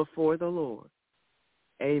before the Lord.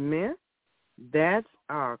 Amen. That's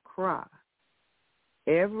our cry.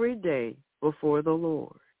 Every day before the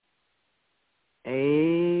Lord.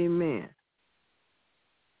 Amen.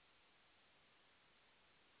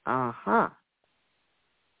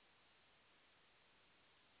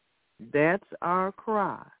 That's our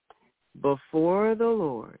cry before the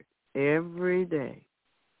Lord every day.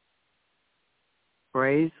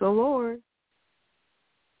 Praise the Lord.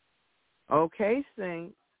 Okay,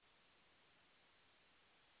 saints.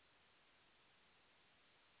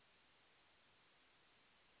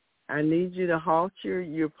 I need you to halt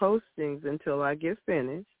your postings until I get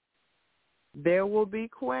finished. There will be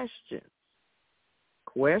questions.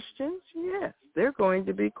 Questions? Yes, they're going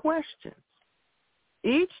to be questions.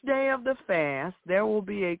 Each day of the fast, there will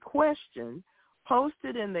be a question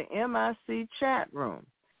posted in the MIC chat room.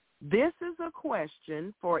 This is a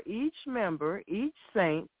question for each member, each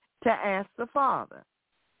saint, to ask the Father.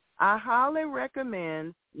 I highly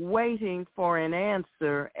recommend waiting for an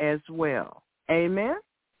answer as well. Amen?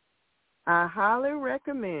 I highly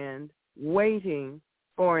recommend waiting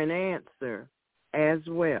for an answer as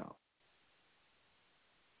well.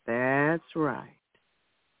 That's right.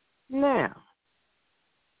 Now,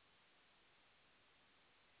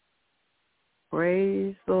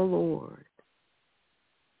 praise the Lord.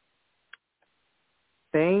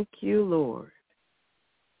 Thank you, Lord.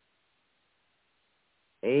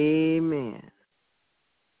 Amen.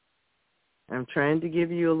 I'm trying to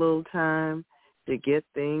give you a little time to get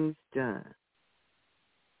things done.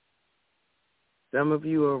 Some of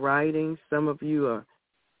you are writing. Some of you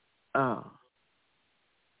are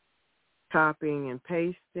copying and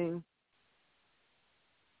pasting.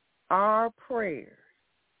 Our prayers.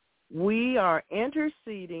 We are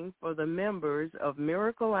interceding for the members of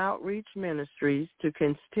Miracle Outreach Ministries to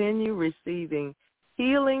continue receiving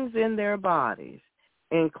healings in their bodies,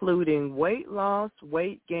 including weight loss,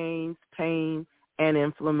 weight gains, pain, and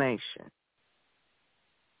inflammation.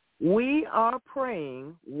 We are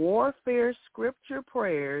praying warfare scripture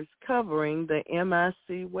prayers covering the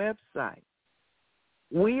MIC website.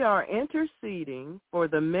 We are interceding for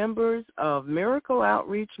the members of Miracle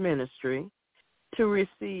Outreach Ministry to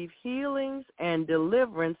receive healings and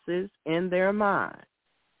deliverances in their mind.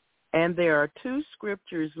 And there are two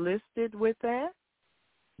scriptures listed with that.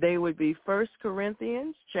 They would be 1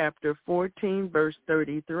 Corinthians chapter 14, verse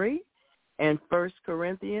 33, and 1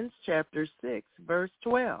 Corinthians chapter 6, verse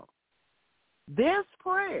 12. This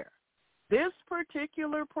prayer, this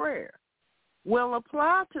particular prayer, will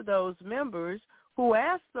apply to those members who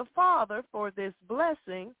ask the Father for this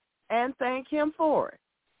blessing and thank him for it.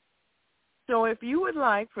 So if you would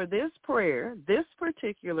like for this prayer, this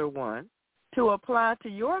particular one, to apply to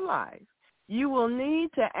your life, you will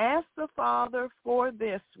need to ask the Father for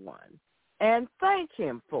this one and thank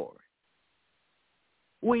him for it.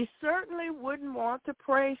 We certainly wouldn't want to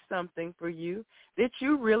pray something for you that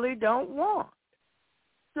you really don't want.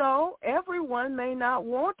 So everyone may not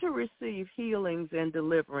want to receive healings and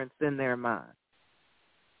deliverance in their mind.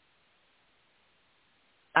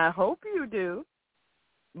 I hope you do,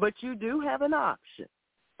 but you do have an option.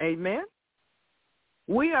 Amen?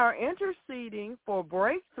 We are interceding for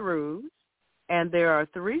breakthroughs, and there are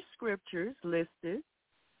three scriptures listed: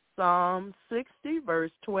 Psalm 60,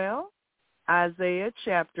 verse 12, Isaiah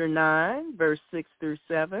chapter 9, verse 6 through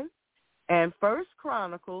 7, And 1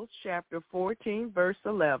 Chronicles chapter 14, verse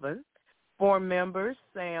 11, for members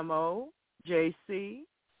Samo, JC,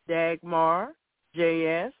 Dagmar,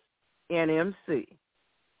 JS, NMC.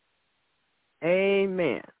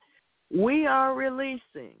 Amen. We are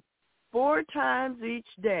releasing 4 times each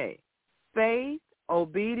day faith,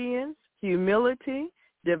 obedience, humility,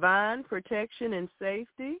 divine protection and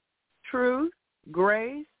safety, truth,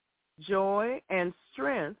 grace, joy, and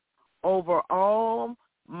strength over all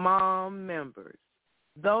mom members.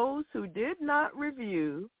 Those who did not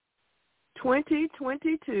review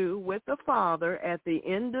 2022 with the Father at the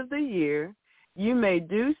end of the year, you may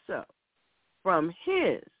do so from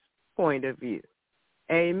his point of view.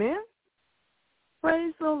 Amen.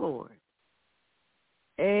 Praise the Lord.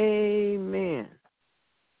 Amen.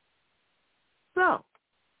 So,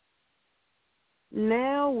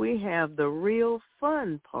 now we have the real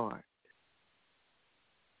fun part.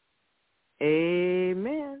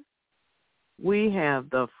 Amen. We have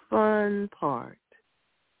the fun part.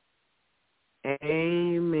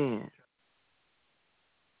 Amen.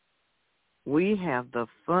 We have the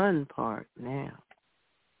fun part now.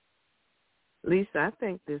 At least I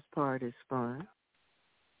think this part is fun.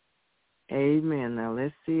 Amen. Now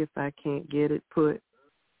let's see if I can't get it put.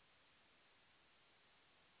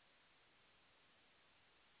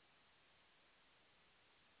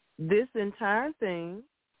 This entire thing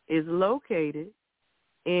is located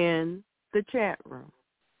in the chat room.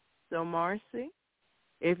 So, Marcy,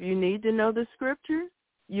 if you need to know the scriptures,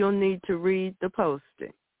 you'll need to read the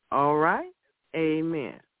posting. All right?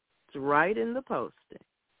 Amen. It's right in the posting.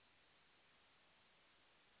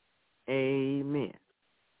 Amen.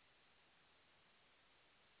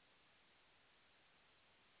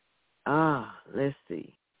 Let's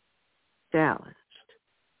see. Challenged.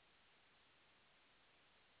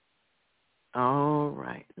 All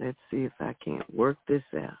right. Let's see if I can't work this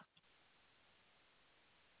out.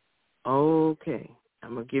 Okay.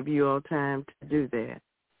 I'm going to give you all time to do that.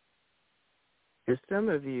 For some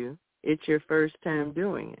of you, it's your first time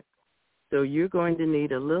doing it. So you're going to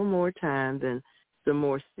need a little more time than some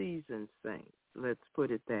more seasoned saints. Let's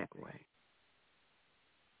put it that way.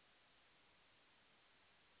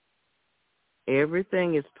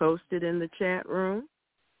 Everything is posted in the chat room.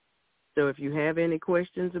 So if you have any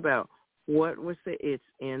questions about what was said, it's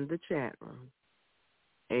in the chat room.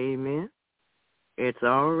 Amen. It's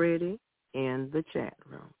already in the chat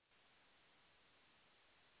room.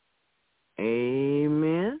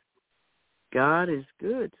 Amen. God is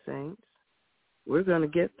good, saints. We're going to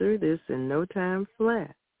get through this in no time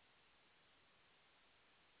flat.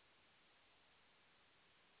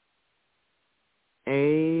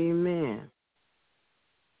 Amen.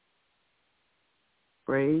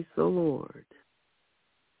 Praise the Lord.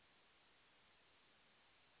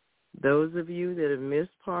 Those of you that have missed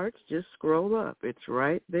parts, just scroll up. It's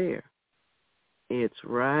right there. It's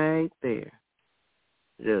right there.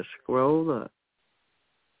 Just scroll up.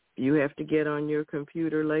 If you have to get on your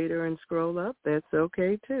computer later and scroll up, that's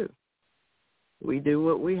okay too. We do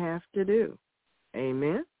what we have to do.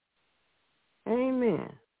 Amen?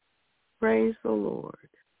 Amen. Praise the Lord.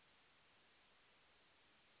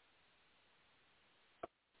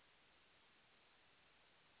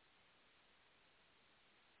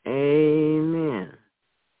 Amen.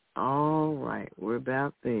 All right, we're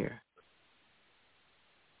about there.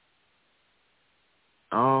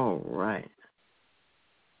 All right.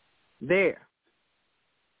 There.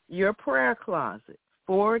 Your prayer closet,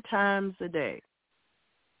 4 times a day.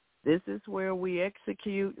 This is where we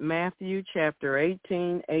execute Matthew chapter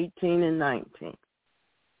 18, 18, and 19.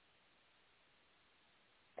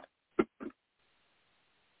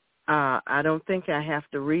 I don't think I have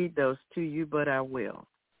to read those to you, but I will.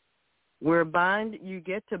 You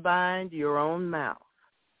get to bind your own mouth,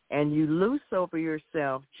 and you loose over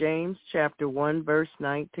yourself James chapter 1, verse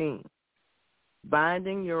 19,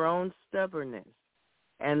 binding your own stubbornness,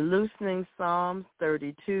 and loosening Psalms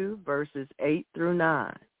 32, verses 8 through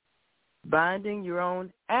 9, binding your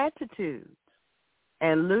own attitudes,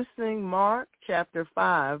 and loosening Mark chapter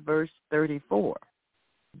 5, verse 34,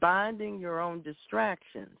 binding your own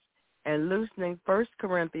distractions, and loosening 1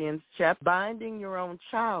 Corinthians chapter, binding your own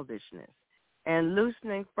childishness, and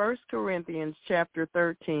loosening 1 Corinthians chapter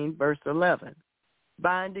 13, verse 11,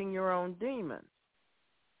 binding your own demons,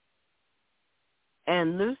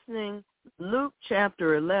 and loosening Luke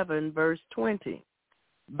chapter 11, verse 20,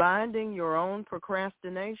 binding your own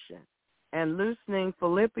procrastination, and loosening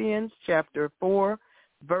Philippians chapter 4,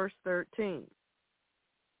 verse 13,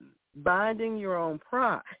 binding your own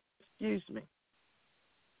pride,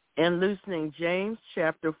 and loosening James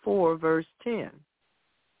chapter 4, verse 10,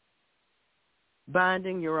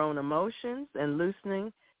 binding your own emotions and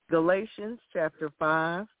loosening Galatians chapter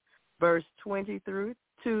 5, verse 20 through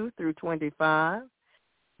 2 through 25,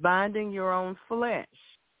 binding your own flesh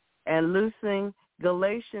and loosing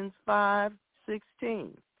Galatians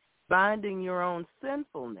 5:16, binding your own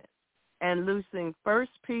sinfulness and loosing 1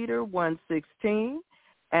 Peter 1:16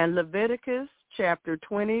 and Leviticus chapter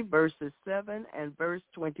 20, verses 7 and verse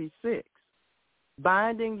 26,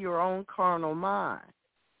 binding your own carnal mind,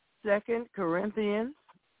 2 Corinthians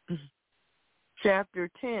chapter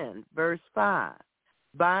 10, verse 5,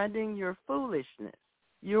 binding your foolishness,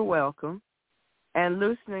 you're welcome, and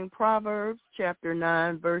loosening Proverbs chapter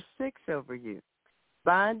 9, verse 6 over you,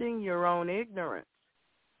 binding your own ignorance,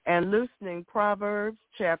 and loosening Proverbs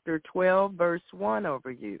chapter 12, verse 1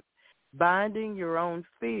 over you, binding your own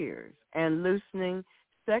fears, and loosening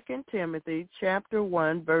 2 Timothy chapter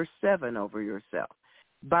 1, verse 7 over yourself,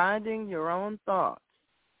 binding your own thoughts,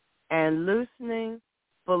 and loosening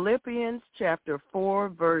Philippians chapter 4,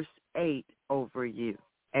 verse 8 over you.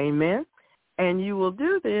 Amen? And you will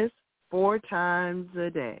do this 4 times a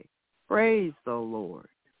day. Praise the Lord.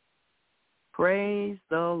 Praise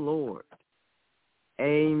the Lord.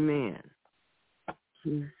 Amen.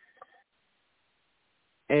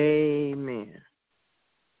 Amen.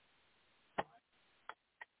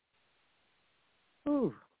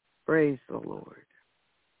 Ooh, praise the Lord.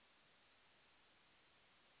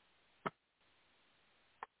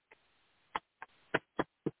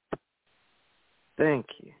 Thank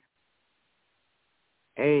you.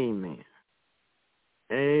 Amen.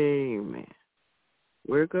 Amen.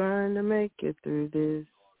 We're going to make it through this.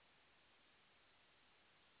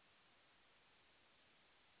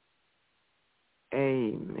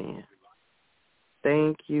 Amen.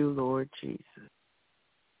 Thank you, Lord Jesus.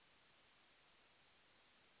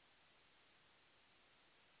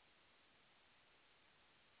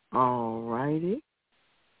 All righty.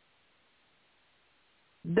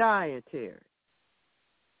 Dietary.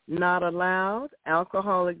 Not allowed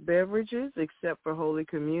alcoholic beverages except for Holy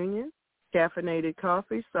Communion, caffeinated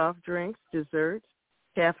coffee, soft drinks, desserts,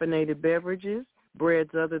 caffeinated beverages,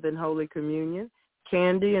 breads other than Holy Communion,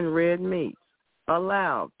 candy and red meats.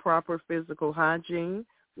 Allowed proper physical hygiene,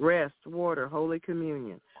 rest, water, Holy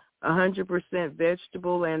Communion. 100%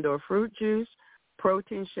 vegetable and or fruit juice.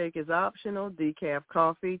 Protein shake is optional. Decaf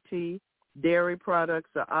coffee, tea, dairy products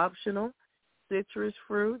are optional. Citrus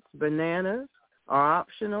fruits, bananas are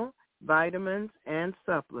optional. Vitamins and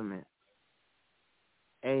supplements.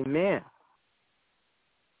 Amen.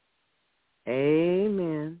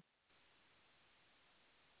 Amen.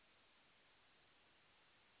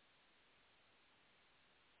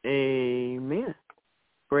 Amen.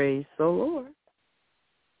 Praise the Lord.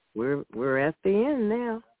 We're at the end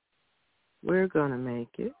now. We're going to make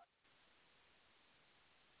it.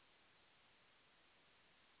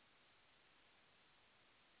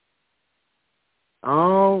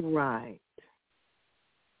 All right.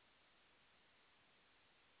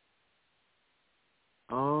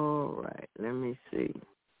 All right. Let me see.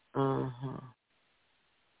 Uh-huh.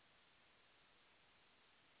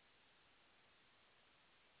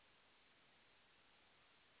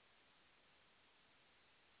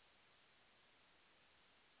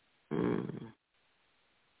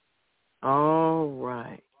 All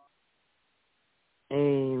right.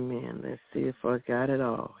 Amen. Let's see if I got it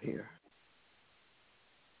all here.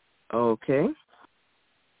 Okay.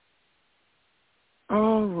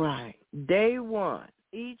 All right. Day 1,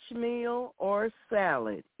 each meal or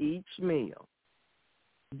salad, each meal.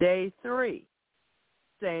 Day 3,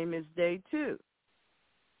 same as day 2.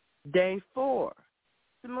 Day 4,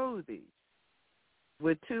 smoothies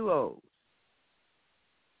with 2 O's.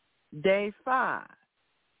 Day 5,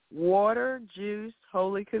 water, juice,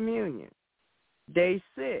 Holy Communion. Day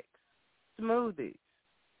 6, smoothies.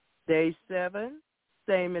 Day 7,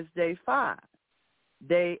 same as day 5.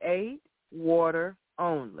 Day 8, water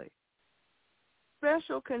only.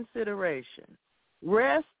 Special consideration.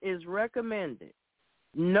 Rest is recommended.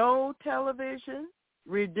 No television,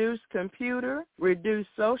 reduce computer, reduce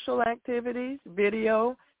social activities,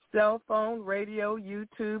 video, cell phone, radio,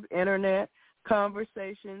 YouTube, internet,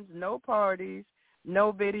 conversations, no parties,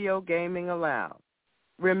 no video gaming allowed.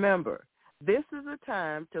 Remember, this is a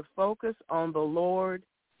time to focus on the Lord,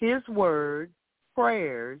 His Word,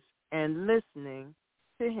 prayers, and listening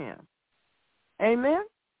to Him. Amen?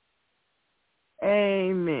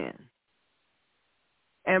 Amen.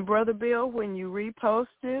 And Brother Bill, when you repost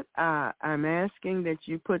it, I'm asking that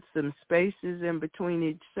you put some spaces in between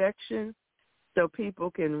each section so people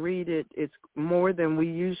can read it. It's more than we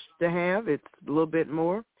used to have. It's a little bit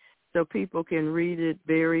more, so people can read it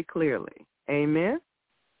very clearly. Amen?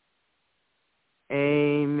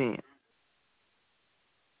 Amen.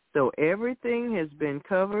 So everything has been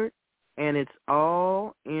covered, and it's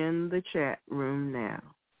all in the chat room now.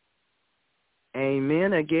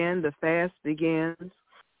 Amen. Again, the fast begins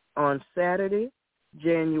on Saturday,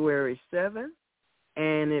 January 7th,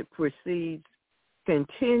 and it proceeds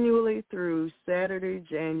continually through Saturday,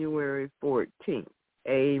 January 14th.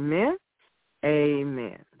 Amen.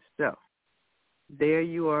 Amen. So, there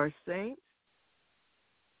you are, saints.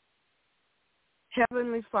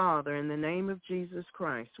 Heavenly Father, in the name of Jesus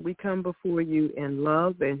Christ, we come before you in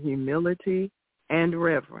love and humility and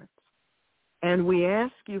reverence. And we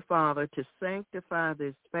ask you, Father, to sanctify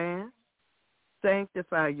this fast,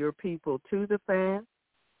 sanctify your people to the fast,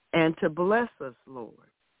 and to bless us, Lord.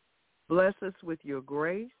 Bless us with your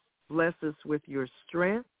grace. Bless us with your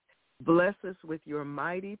strength. Bless us with your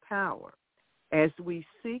mighty power as we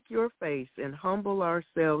seek your face and humble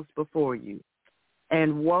ourselves before you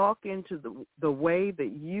and walk into the way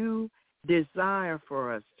that you desire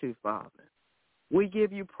for us to, Father. We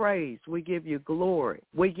give you praise. We give you glory.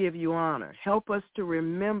 We give you honor. Help us to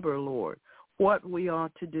remember, Lord, what we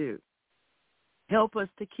ought to do. Help us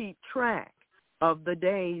to keep track of the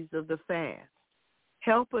days of the fast.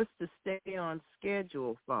 Help us to stay on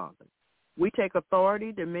schedule, Father. We take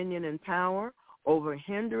authority, dominion, and power over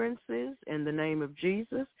hindrances in the name of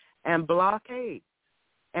Jesus and blockades.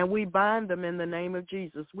 And we bind them in the name of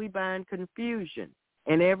Jesus. We bind confusion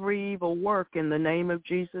and every evil work in the name of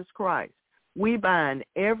Jesus Christ. We bind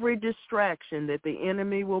every distraction that the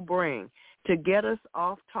enemy will bring to get us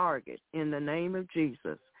off target in the name of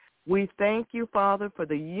Jesus. We thank you, Father, for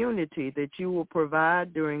the unity that you will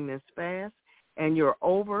provide during this fast and your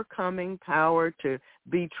overcoming power to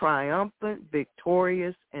be triumphant,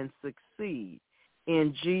 victorious, and succeed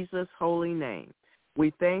in Jesus' holy name.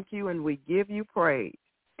 We thank you and we give you praise.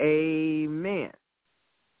 Amen.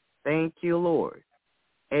 Thank you, Lord.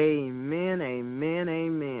 Amen, amen,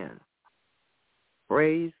 amen.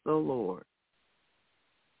 Praise the Lord.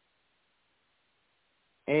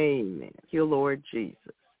 Amen. Thank you, Lord Jesus.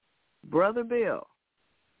 Brother Bill,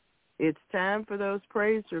 it's time for those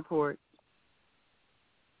praise reports.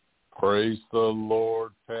 Praise the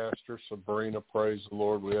Lord, Pastor Sabrina. Praise the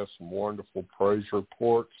Lord. We have some wonderful praise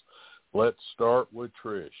reports. Let's start with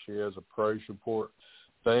Trish. She has a praise report.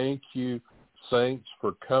 Thank you, saints,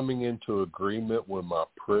 for coming into agreement with my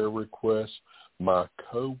prayer request. My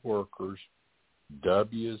co-worker's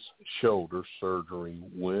W's shoulder surgery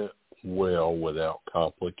went well without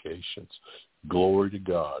complications. Glory to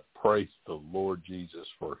God. Praise the Lord Jesus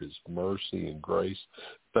for his mercy and grace.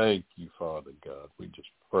 Thank you, Father God. We just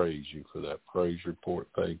praise you for that praise report.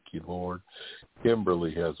 Thank you, Lord.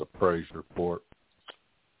 Kimberly has a praise report.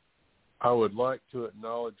 I would like to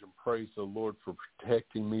acknowledge and praise the Lord for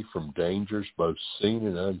protecting me from dangers both seen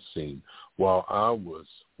and unseen while I was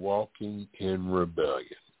walking in rebellion.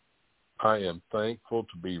 I am thankful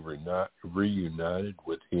to be reunited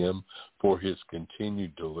with him for his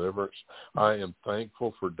continued deliverance. I am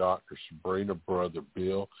thankful for Dr. Sabrina, Brother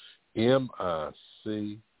Bill,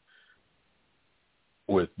 MIC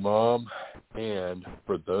with Mom, and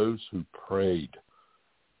for those who prayed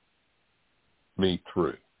me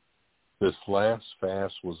through. This last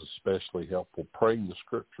fast was especially helpful. Praying the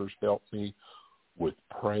scriptures helped me with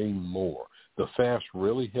praying more. The fast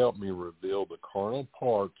really helped me reveal the carnal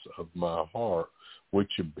parts of my heart,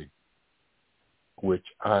 which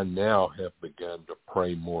I now have begun to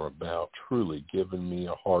pray more about, truly giving me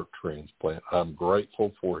a heart transplant. I'm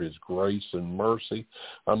grateful for his grace and mercy.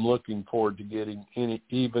 I'm looking forward to getting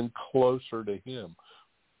even closer to him.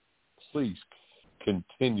 Please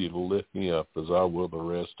continue to lift me up as I will the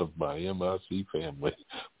rest of my MIC family.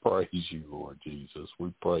 Praise you, Lord Jesus.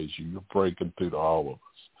 We praise you. You're breaking through to all of us.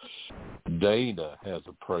 Dana has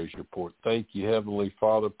a praise report. Thank you, Heavenly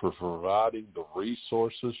Father, for providing the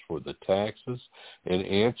resources for the taxes and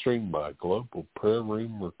answering my global prayer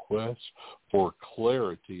room requests for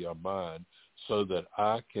clarity of mind so that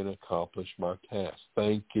I can accomplish my task.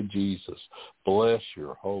 Thank you, Jesus. Bless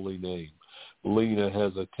your holy name. Lena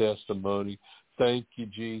has a testimony. Thank you,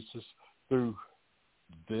 Jesus. Through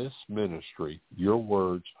this ministry, your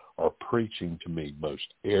words are preaching to me most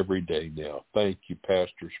every day now. Thank you,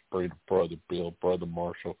 Pastor Sabrina, Brother Bill, Brother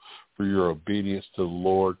Marshall, for your obedience to the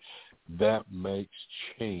Lord. That makes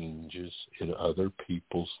changes in other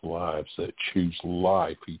people's lives that choose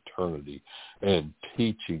life, eternity, and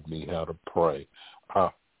teaching me how to pray.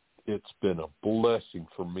 It's been a blessing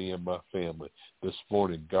for me and my family. This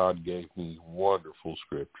morning, God gave me wonderful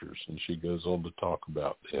scriptures, and she goes on to talk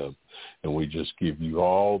about them. And we just give you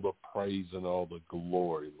all the praise and all the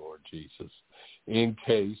glory, Lord Jesus.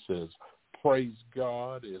 NK says, praise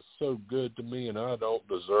God, is so good to me, and I don't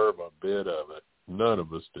deserve a bit of it. None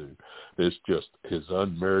of us do. It's just his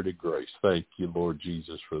unmerited grace. Thank you, Lord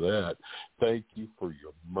Jesus, for that. Thank you for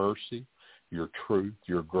your mercy, your truth,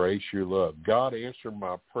 your grace, your love. God answered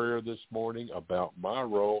my prayer this morning about my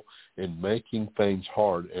role in making things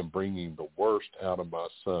hard and bringing the worst out of my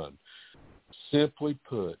son. Simply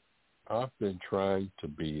put, I've been trying to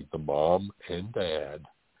be the mom and dad.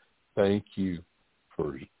 Thank you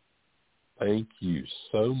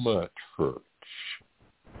so much for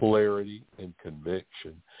clarity and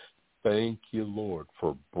conviction. Thank you, Lord,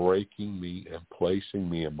 for breaking me and placing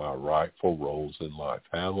me in my rightful roles in life.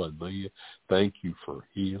 Hallelujah. Thank you for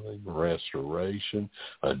healing, restoration,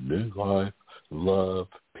 a new life, love,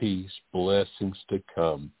 peace, blessings to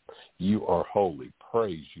come. You are holy.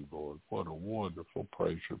 Praise you, Lord. What a wonderful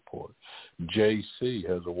praise report. JC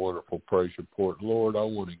has a wonderful praise report. Lord, I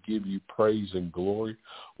want to give you praise and glory.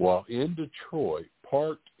 While in Detroit,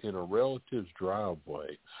 parked in a relative's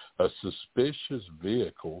driveway, a suspicious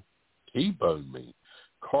vehicle T-boned me.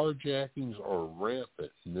 Carjackings are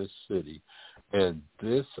rampant in this city, and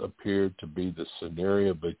this appeared to be the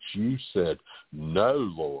scenario, but you said, no,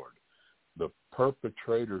 Lord. The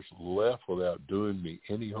perpetrators left without doing me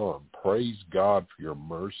any harm. Praise God for your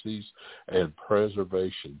mercies and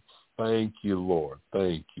preservation. Thank you, Lord.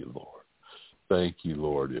 Thank you, Lord. Thank you,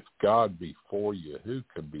 Lord. If God be for you, who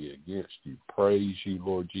can be against you? Praise you,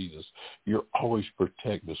 Lord Jesus. You're always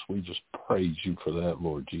protecting us. We just praise you for that,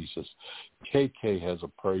 Lord Jesus. KK has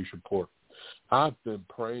a praise report. I've been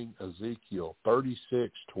praying Ezekiel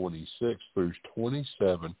 36:26 through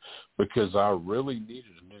 27 because I really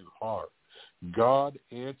needed a new heart. God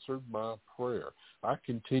answered my prayer. I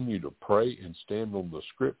continue to pray and stand on the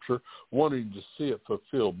scripture, wanting to see it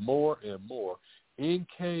fulfilled more and more.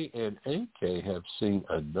 NK and AK have seen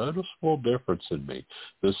a noticeable difference in me.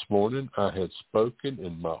 This morning I had spoken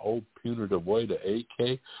in my old punitive way to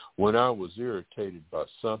AK when I was irritated by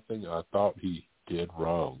something I thought he did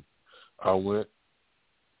wrong. I went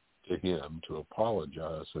to him to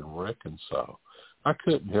apologize and reconcile. I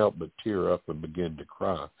couldn't help but tear up and begin to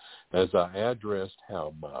cry as I addressed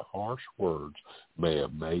how my harsh words may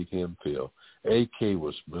have made him feel. AK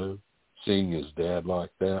was moved, seeing his dad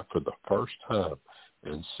like that for the first time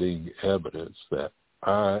and seeing evidence that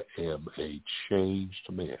I am a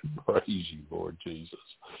changed man. Praise you, Lord Jesus.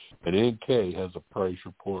 And NK has a praise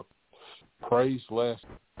report. Praise last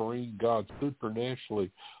spring, God supernaturally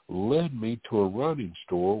led me to a running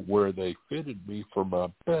store where they fitted me for my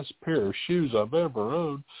best pair of shoes I've ever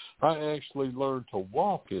owned. I actually learned to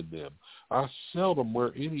walk in them. I seldom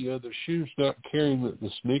wear any other shoes, not caring that the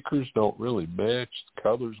sneakers don't really match the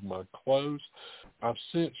colors of my clothes. I've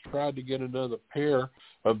since tried to get another pair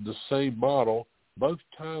of the same model. Both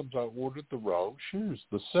times I ordered the wrong shoes.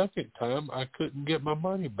 The second time I couldn't get my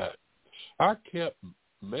money back. I kept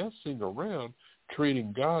messing around,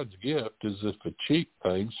 treating God's gift as if a cheap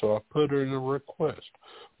thing, so I put in a request.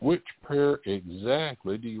 Which pair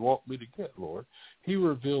exactly do you want me to get, Lord? He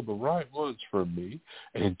revealed the right ones for me,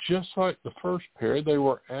 and just like the first pair, they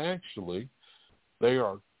are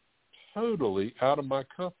totally out of my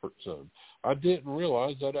comfort zone. I didn't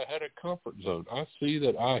realize that I had a comfort zone. I see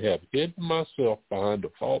that I have hidden myself behind a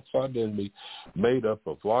false identity made up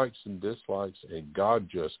of likes and dislikes, and God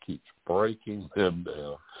just keeps breaking them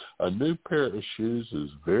down. A new pair of shoes is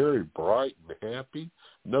very bright and happy,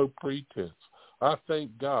 no pretense. I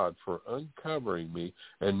thank God for uncovering me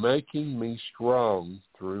and making me strong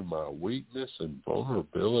through my weakness and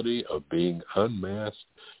vulnerability of being unmasked.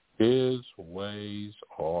 His ways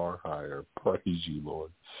are higher. Praise you,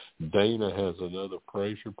 Lord. Dana has another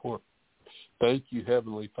praise report. Thank you,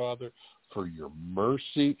 Heavenly Father, for your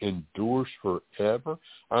mercy endures forever.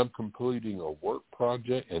 I'm completing a work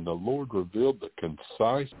project, and the Lord revealed the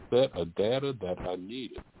concise set of data that I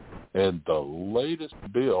needed. And the latest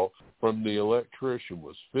bill from the electrician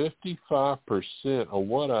was 55% of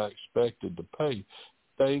what I expected to pay.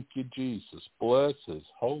 Thank you, Jesus. Bless his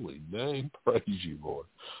holy name. Praise you, Lord.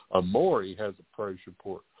 Amori has a praise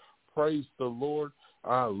report. Praise the Lord.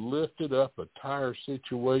 I lifted up a tire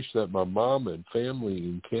situation that my mom and family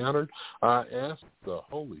encountered. I asked the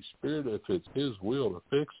Holy Spirit if it's his will to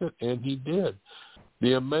fix it, and he did.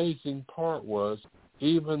 The amazing part was,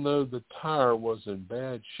 even though the tire was in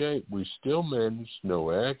bad shape, we still managed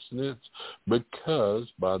no accidents because,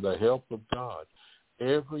 by the help of God,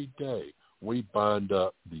 every day we bind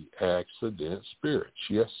up the accident spirits.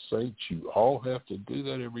 Yes, saints, you all have to do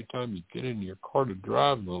that every time you get in your car to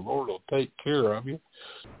drive, and the Lord will take care of you.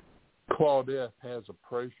 Claudette has a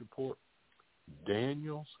praise report.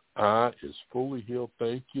 Daniel's eye is fully healed.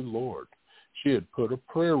 Thank you, Lord. She had put a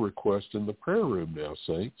prayer request in the prayer room now,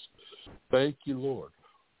 saints. Thank you, Lord,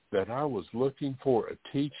 that I was looking for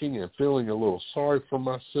a teaching and feeling a little sorry for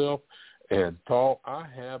myself and thought I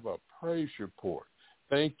have a praise report.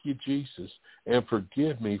 Thank you, Jesus, and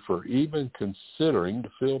forgive me for even considering to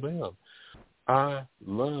feel down. I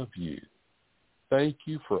love you. Thank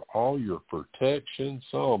you for all your protection.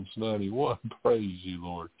 Psalms 91, praise you,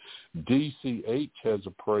 Lord. DCH has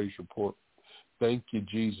a praise report. Thank you,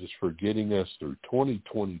 Jesus, for getting us through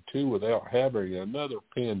 2022 without having another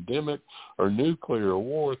pandemic or nuclear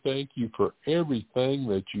war. Thank you for everything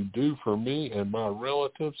that you do for me and my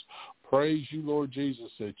relatives. Praise you, Lord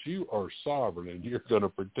Jesus, that you are sovereign and you're going to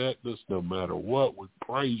protect us no matter what. We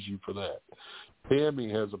praise you for that.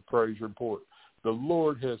 Tammy has a praise report. The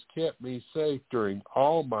Lord has kept me safe during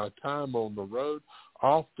all my time on the road,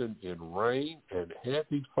 often in rain and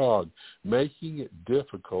heavy fog, making it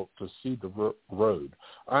difficult to see the road.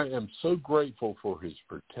 I am so grateful for his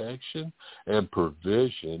protection and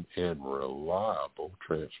provision and reliable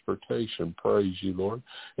transportation. Praise you, Lord.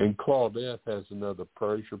 And Claudette has another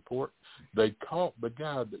praise report. They caught the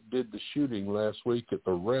guy that did the shooting last week at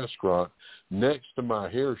the restaurant next to my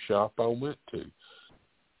hair shop I went to.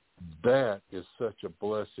 That is such a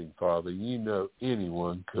blessing, Father. You know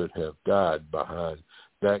anyone could have died behind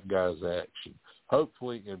that guy's action.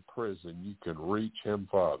 Hopefully in prison you can reach him,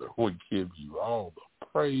 Father. We give you all the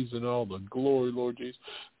praise and all the glory, Lord Jesus.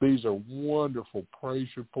 These are wonderful praise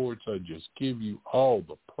reports. I just give you all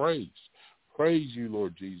the praise. Praise you,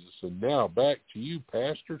 Lord Jesus. And now back to you,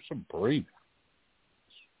 Pastor Sabrina.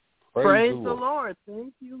 Praise the Lord.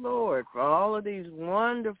 Thank you, Lord, for all of these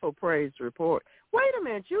wonderful praise reports. Wait a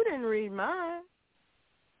minute. You didn't read mine.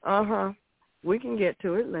 Uh-huh. We can get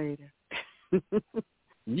to it later.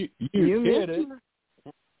 You hit it.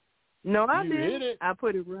 No, I didn't. I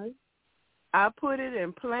put it right. I put it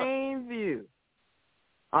in plain view.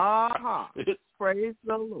 Uh-huh. Praise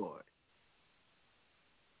the Lord.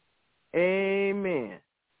 Amen.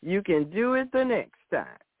 You can do it the next time.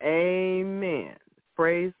 Amen.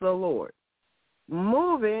 Praise the Lord.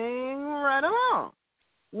 Moving right along.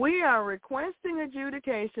 We are requesting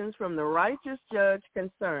adjudications from the righteous judge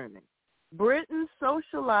concerning Britain's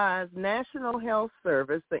socialized National Health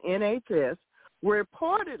Service, the NHS,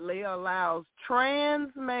 reportedly allows trans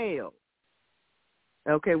males.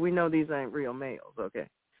 Okay, we know these ain't real males, okay.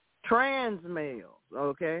 Trans males,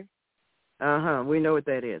 okay. We know what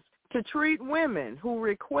that is. To treat women who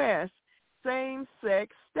request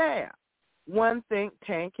same-sex staff. One think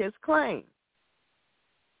tank has claimed.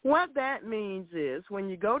 What that means is when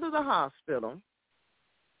you go to the hospital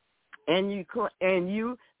and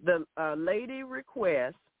the lady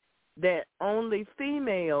requests that only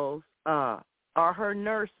females are her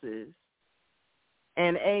nurses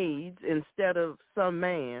and aides instead of some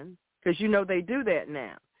man, because you know they do that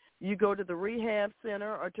now. You go to the rehab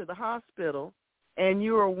center or to the hospital and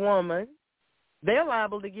you're a woman, they're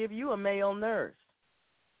liable to give you a male nurse.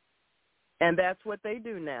 And that's what they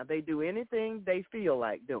do now. They do anything they feel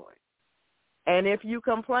like doing. And if you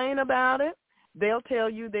complain about it, they'll tell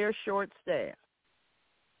you they're short-staffed.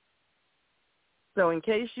 So in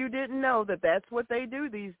case you didn't know that that's what they do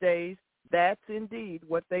these days, that's indeed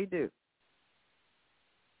what they do.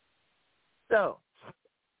 So,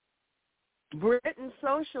 Britain's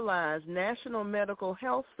socialized National Medical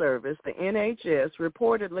Health Service, the NHS,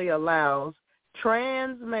 reportedly allows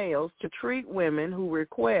trans males to treat women who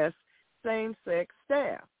request same-sex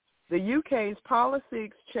staff. The UK's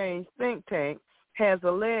Policy Exchange think tank has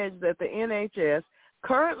alleged that the NHS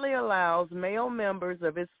currently allows male members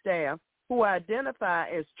of its staff who identify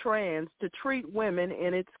as trans to treat women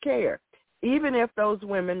in its care, even if those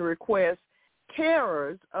women request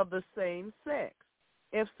carers of the same sex.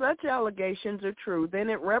 If such allegations are true,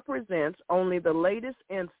 then it represents only the latest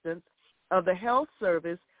instance of the health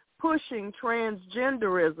service pushing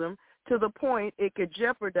transgenderism to the point it could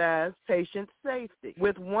jeopardize patient safety,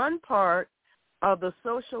 with one part of the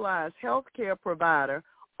socialized healthcare provider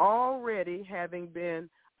already having been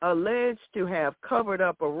alleged to have covered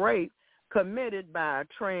up a rape committed by a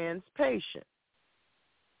trans patient.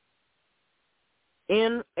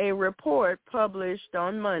 In a report published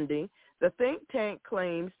on Monday, the think tank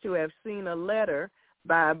claims to have seen a letter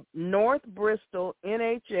by North Bristol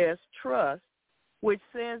NHS Trust which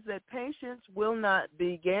says that patients will not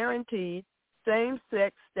be guaranteed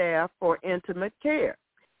same-sex staff for intimate care.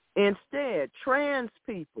 Instead, trans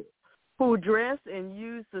people who dress and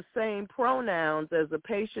use the same pronouns as a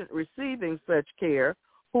patient receiving such care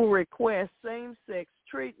who request same-sex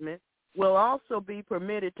treatment will also be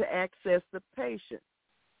permitted to access the patient,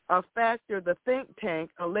 a factor the think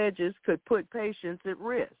tank alleges could put patients at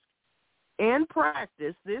risk. In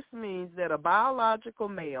practice, this means that a biological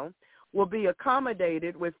male will be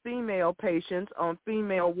accommodated with female patients on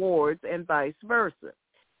female wards and vice versa.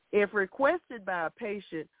 If requested by a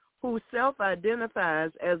patient who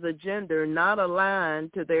self-identifies as a gender not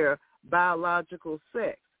aligned to their biological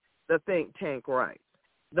sex, the think tank writes.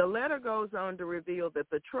 The letter goes on to reveal that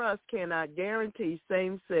the trust cannot guarantee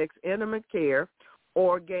same-sex intimate care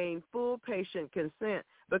or gain full patient consent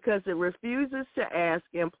because it refuses to ask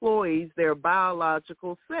employees their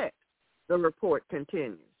biological sex, the report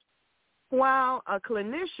continues. While a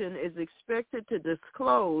clinician is expected to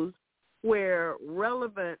disclose where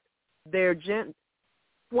relevant their gender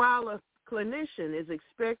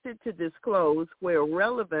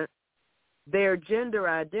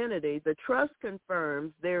identity, the trust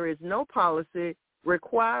confirms there is no policy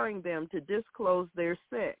requiring them to disclose their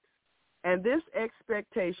sex. And this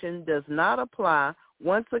expectation does not apply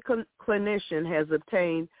once a clinician has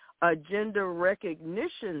obtained a gender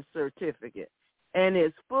recognition certificate and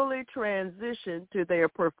is fully transitioned to their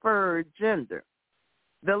preferred gender.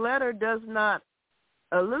 The letter does not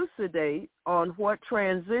elucidate on what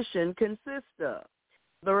transition consists of.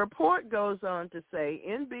 The report goes on to say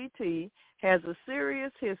NBT has a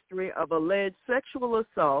serious history of alleged sexual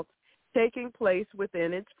assaults taking place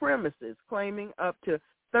within its premises, claiming up to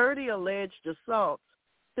 30 alleged assaults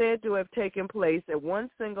said to have taken place at one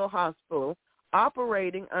single hospital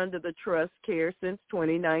operating under the trust care since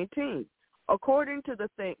 2019. According to the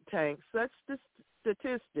think tank, such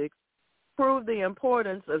statistics prove the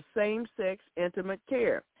importance of same-sex intimate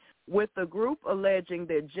care, with the group alleging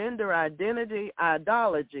that gender identity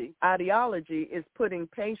ideology is putting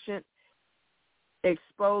patients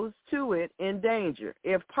exposed to it in danger.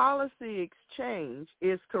 If policy exchange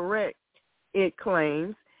is correct, it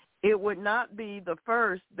claims, it would not be the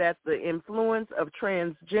first that the influence of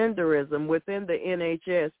transgenderism within the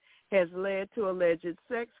NHS has led to alleged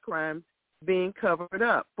sex crimes being covered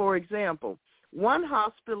up. For example, one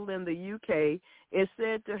hospital in the UK is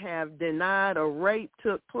said to have denied a rape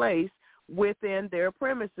took place within their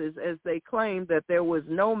premises, as they claimed that there was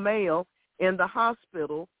no male in the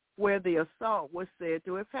hospital where the assault was said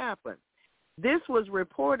to have happened. This was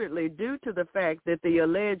reportedly due to the fact that the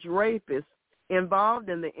alleged rapist involved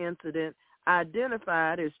in the incident,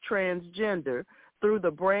 identified as transgender through the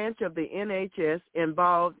branch of the NHS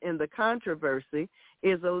involved in the controversy,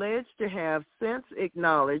 is alleged to have since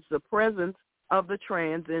acknowledged the presence of the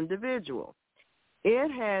trans individual. It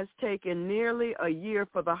has taken nearly a year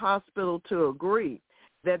for the hospital to agree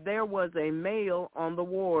that there was a male on the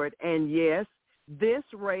ward, and yes, this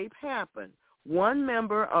rape happened. One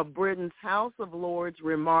member of Britain's House of Lords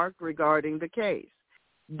remarked regarding the case.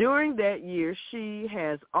 During that year, she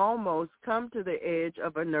has almost come to the edge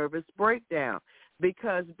of a nervous breakdown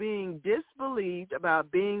because being disbelieved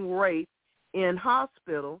about being raped in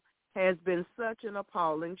hospital has been such an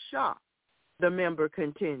appalling shock, the member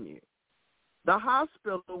continued. The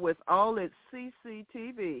hospital, with all its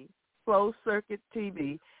CCTV, closed-circuit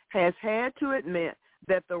TV, has had to admit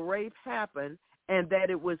that the rape happened and that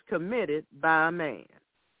it was committed by a man.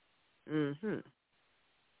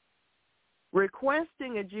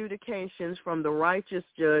 Requesting adjudications from the righteous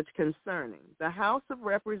judge concerning. The House of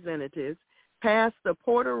Representatives passed the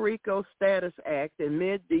Puerto Rico Status Act in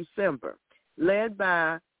mid-December, led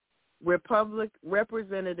by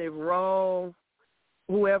Representative Raul,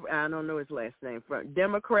 whoever, I don't know his last name,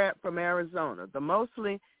 Democrat from Arizona. The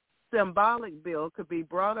mostly symbolic bill could be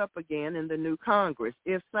brought up again in the new Congress.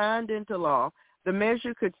 If signed into law, the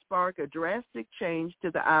measure could spark a drastic change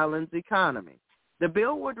to the island's economy. The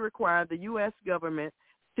bill would require the U.S. government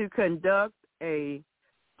to conduct a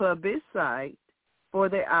plebiscite for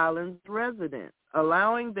the island's residents,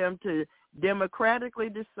 allowing them to democratically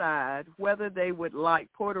decide whether they would like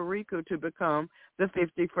Puerto Rico to become the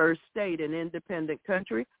 51st state, an independent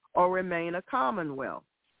country, or remain a commonwealth.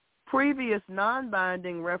 Previous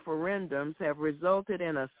non-binding referendums have resulted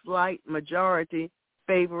in a slight majority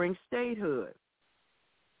favoring statehood.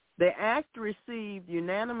 The act received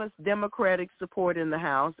unanimous Democratic support in the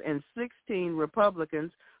House, and 16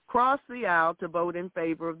 Republicans crossed the aisle to vote in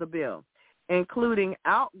favor of the bill, including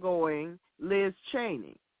outgoing Liz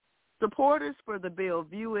Cheney. Supporters for the bill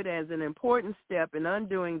view it as an important step in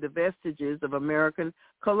undoing the vestiges of American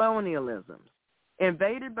colonialism.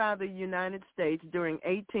 Invaded by the United States during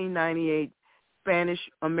 1898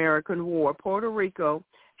 Spanish-American War, Puerto Rico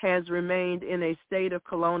has remained in a state of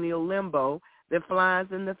colonial limbo that flies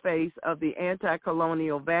in the face of the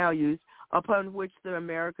anti-colonial values upon which the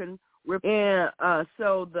American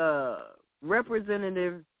so the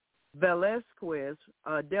Representative Velasquez,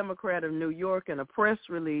 a Democrat of New York, in a press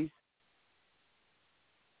release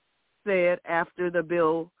said after the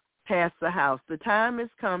bill passed the House, the time has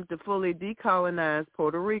come to fully decolonize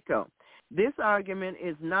Puerto Rico. This argument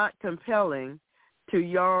is not compelling to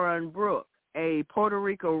Yaron Brook, a Puerto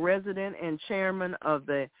Rico resident and chairman of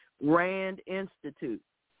the RAND Institute.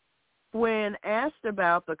 When asked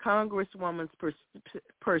about the Congresswoman's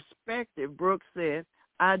perspective, Brooks said,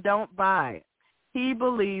 "I don't buy it." He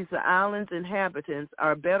believes the island's inhabitants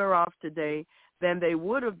are better off today than they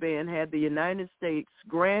would have been had the United States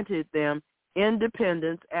granted them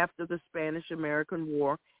independence after the Spanish-American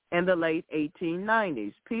War in the late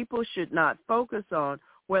 1890s. People should not focus on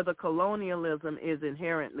whether colonialism is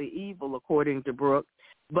inherently evil, according to Brooks,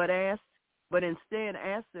 but instead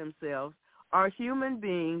ask themselves, are human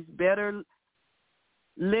beings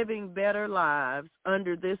living better lives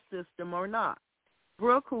under this system or not?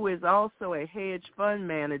 Brooke, who is also a hedge fund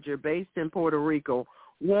manager based in Puerto Rico,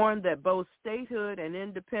 warned that both statehood and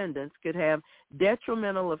independence could have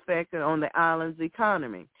detrimental effect on the island's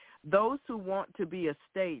economy. Those who want to be a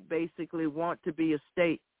state basically want to be a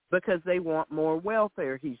state because they want more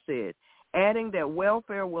welfare, he said, adding that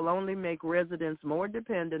welfare will only make residents more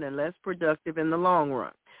dependent and less productive in the long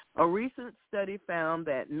run. A recent study found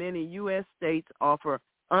that many U.S. states offer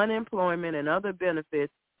unemployment and other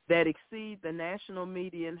benefits that exceed the national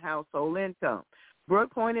median household income.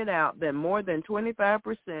 Brooke pointed out that more than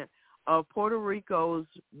 25% of Puerto Rico's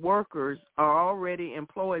workers are already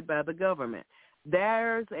employed by the government.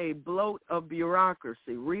 There's a bloat of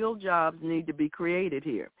bureaucracy. Real jobs need to be created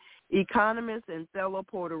here. Economist and fellow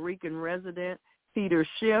Puerto Rican resident Peter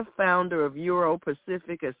Schiff, founder of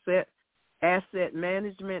Euro-Pacific Asset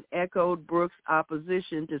Management, echoed Brooks'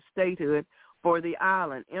 opposition to statehood for the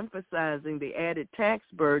island, emphasizing the added tax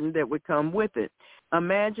burden that would come with it.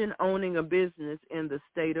 Imagine owning a business in the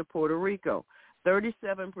state of Puerto Rico.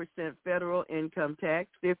 37% federal income tax,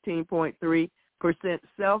 15.3%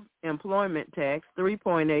 self-employment tax,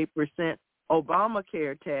 3.8%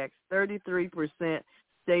 Obamacare tax, 33%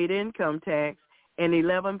 state income tax, and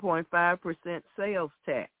 11.5% sales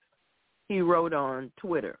tax, he wrote on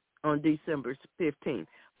Twitter on December 15th.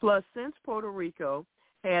 Plus, since Puerto Rico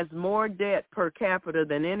has more debt per capita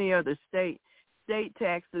than any other state, state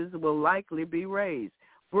taxes will likely be raised.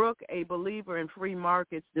 Brooke, a believer in free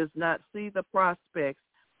markets, does not see the prospects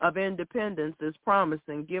of independence as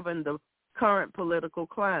promising given the current political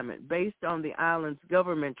climate. Based on the island's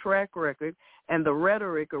government track record and the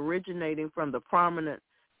rhetoric originating from the prominent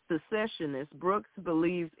secessionists, Brooks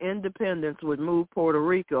believes independence would move Puerto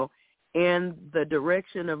Rico in the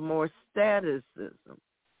direction of more staticism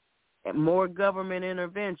and more government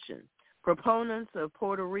intervention. Proponents of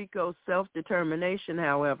Puerto Rico's self-determination,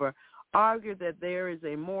 however, argue that there is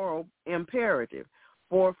a moral imperative.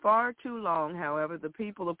 For far too long, however, the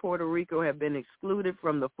people of Puerto Rico have been excluded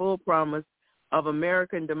from the full promise of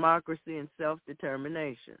American democracy and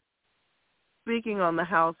self-determination. Speaking on the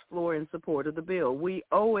House floor in support of the bill, we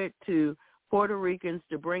owe it to Puerto Ricans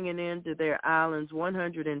to bring an end to their island's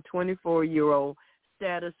 124-year-old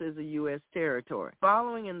status as a U.S. territory.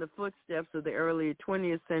 Following in the footsteps of the early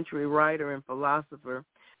 20th century writer and philosopher,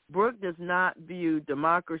 Brooke does not view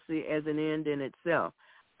democracy as an end in itself.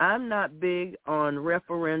 I'm not big on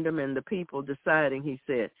referendum and the people deciding, he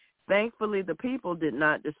said. Thankfully, the people did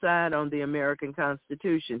not decide on the American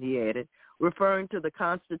Constitution, he added, referring to the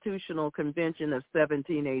Constitutional Convention of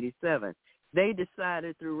 1787. They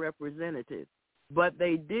decided through representatives, but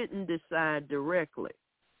they didn't decide directly.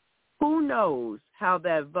 Who knows how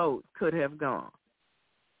that vote could have gone?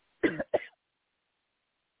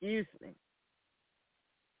 Excuse me.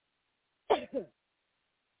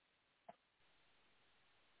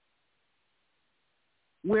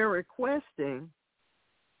 We're requesting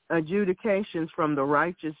adjudications from the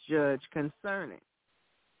righteous judge concerning.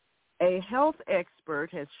 A health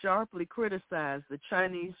expert has sharply criticized the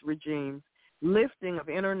Chinese regime's lifting of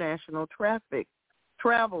international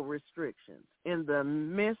travel restrictions in the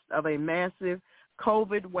midst of a massive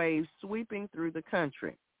COVID wave sweeping through the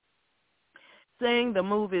country, saying the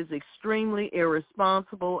move is extremely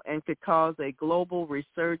irresponsible and could cause a global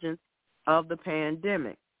resurgence of the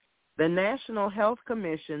pandemic. The National Health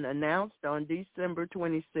Commission announced on December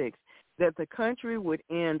 26 that the country would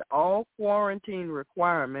end all quarantine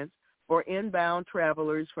requirements for inbound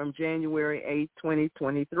travelers from January 8,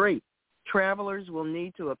 2023. Travelers will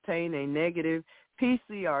need to obtain a negative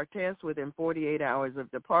PCR test within 48 hours of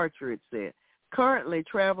departure, it said. Currently,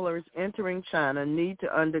 travelers entering China need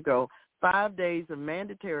to undergo 5 days of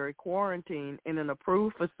mandatory quarantine in an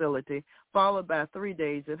approved facility, followed by 3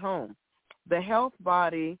 days at home. The health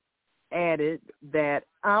body added that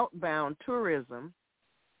outbound tourism,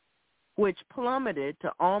 which plummeted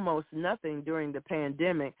to almost nothing during the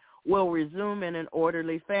pandemic, will resume in an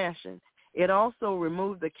orderly fashion. It also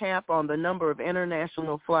removed the cap on the number of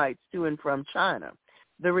international flights to and from China.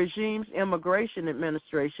 The regime's immigration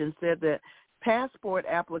administration said that passport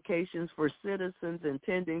applications for citizens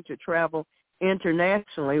intending to travel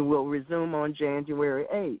internationally will resume on January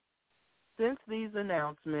 8th. Since these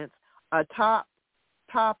announcements, a top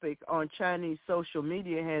topic on Chinese social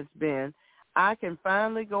media has been, I can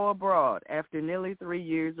finally go abroad after nearly 3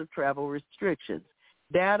 years of travel restrictions.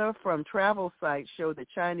 Data from travel sites show that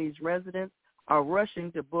Chinese residents are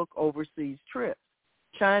rushing to book overseas trips.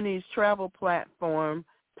 Chinese travel platform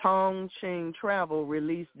Tongqing Travel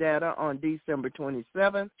released data on December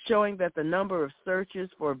 27th, showing that the number of searches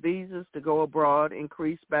for visas to go abroad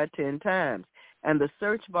increased by 10 times, and the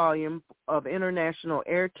search volume of international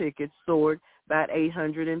air tickets soared by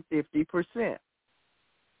 850%.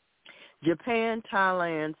 Japan,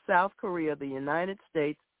 Thailand, South Korea, the United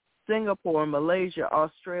States, Singapore, Malaysia,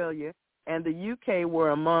 Australia, and the UK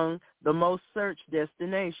were among the most searched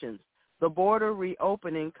destinations. The border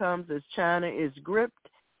reopening comes as China is gripped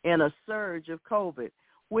in a surge of COVID,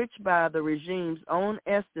 which by the regime's own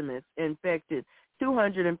estimates infected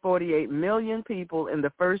 248 million people in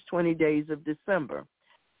the first 20 days of December.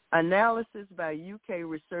 Analysis by UK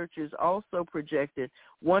researchers also projected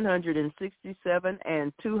 167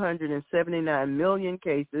 and 279 million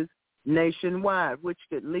cases nationwide, which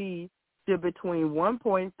could lead to between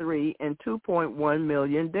 1.3 and 2.1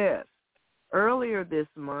 million deaths. Earlier this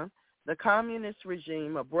month, the communist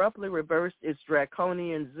regime abruptly reversed its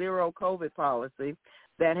draconian zero COVID policy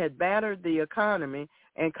that had battered the economy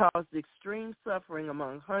and caused extreme suffering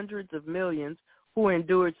among hundreds of millions who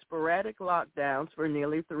endured sporadic lockdowns for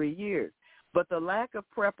nearly 3 years. But the lack of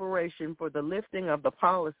preparation for the lifting of the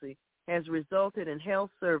policy has resulted in health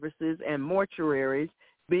services and mortuaries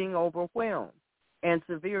being overwhelmed and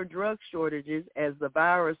severe drug shortages as the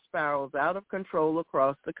virus spirals out of control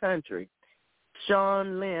across the country.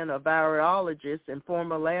 Sean Lin, a virologist and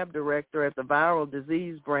former lab director at the viral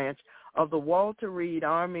disease branch of the Walter Reed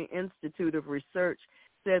Army Institute of Research,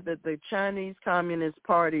 said that the Chinese Communist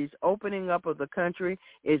Party's opening up of the country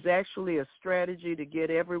is actually a strategy to get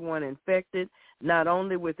everyone infected, not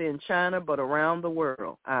only within China but around the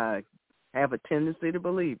world. I have a tendency to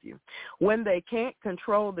believe you. When they can't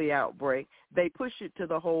control the outbreak, they push it to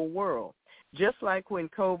the whole world. Just like when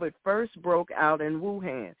COVID first broke out in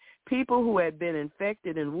Wuhan, people who had been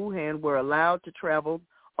infected in Wuhan were allowed to travel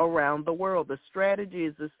around the world. The strategy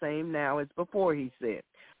is the same now as before, he said.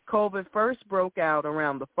 COVID first broke out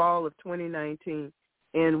around the fall of 2019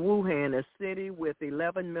 in Wuhan, a city with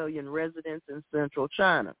 11 million residents in central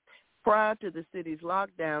China. Prior to the city's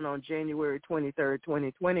lockdown on January 23,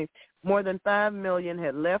 2020, more than 5 million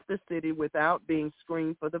had left the city without being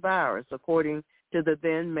screened for the virus, according to the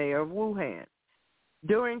then mayor of Wuhan.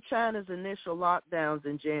 During China's initial lockdowns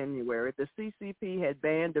in January, the CCP had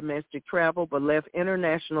banned domestic travel but left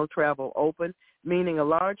international travel open, meaning a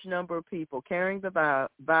large number of people carrying the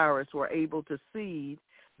virus were able to seed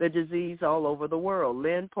the disease all over the world.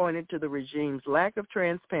 Lin pointed to the regime's lack of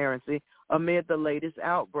transparency amid the latest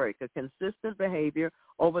outbreak, a consistent behavior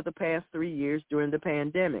over the past 3 years during the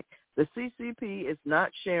pandemic. The CCP is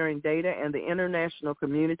not sharing data, and the international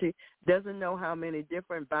community doesn't know how many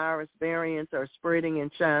different virus variants are spreading in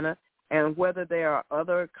China and whether there are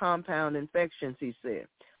other compound infections, he said.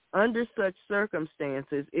 Under such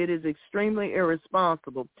circumstances, it is extremely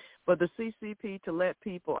irresponsible for the CCP to let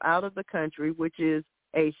people out of the country, which is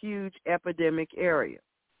a huge epidemic area.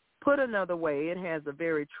 Put another way, it has a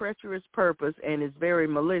very treacherous purpose and is very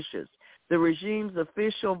malicious. The regime's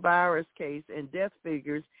official virus case and death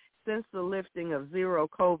figures since the lifting of zero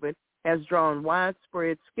COVID has drawn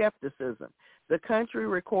widespread skepticism. The country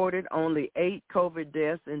recorded only 8 COVID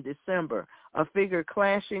deaths in December, a figure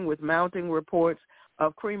clashing with mounting reports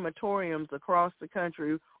of crematoriums across the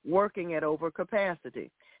country working at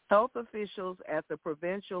overcapacity. Health officials at the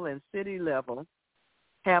provincial and city level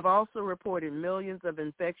have also reported millions of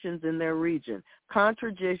infections in their region,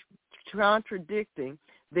 contradicting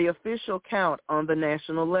the official count on the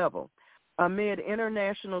national level. Amid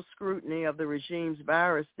international scrutiny of the regime's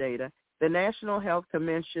virus data, the National Health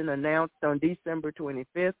Commission announced on December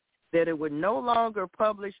 25th that it would no longer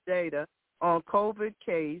publish data on COVID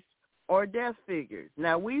case or death figures.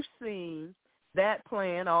 Now, we've seen that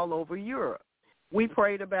plan all over Europe. We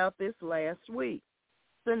prayed about this last week.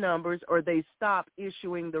 The numbers, or they stop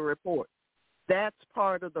issuing the report. That's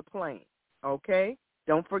part of the plan, okay?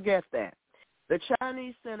 Don't forget that. The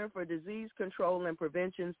Chinese Center for Disease Control and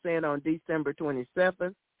Prevention said on December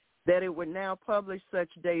 27th that it would now publish such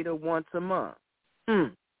data once a month.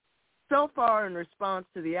 So far, in response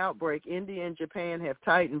to the outbreak, India and Japan have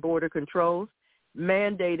tightened border controls,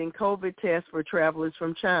 mandating COVID tests for travelers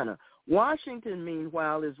from China. Washington,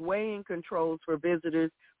 meanwhile, is weighing controls for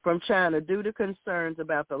visitors from China due to concerns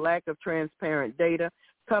about the lack of transparent data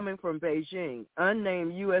coming from Beijing.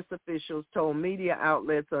 Unnamed U.S. officials told media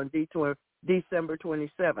outlets on December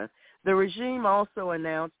 27th. The regime also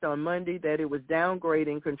announced on Monday that it was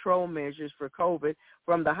downgrading control measures for COVID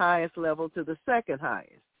from the highest level to the second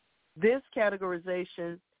highest. This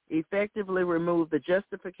categorization effectively removed the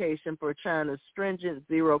justification for China's stringent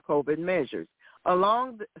zero COVID measures.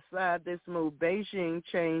 Alongside this move, Beijing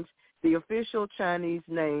changed the official Chinese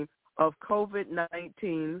name of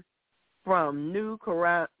COVID-19 from new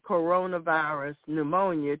coronavirus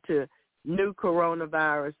pneumonia to new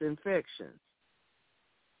coronavirus infections.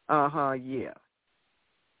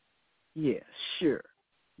 Yeah, sure.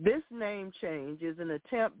 This name change is an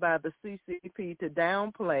attempt by the CCP to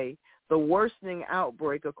downplay the worsening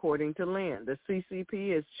outbreak, according to Lin. The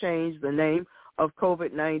CCP has changed the name of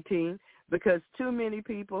COVID-19 because too many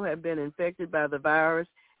people have been infected by the virus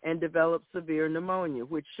and developed severe pneumonia,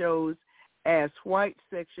 which shows as white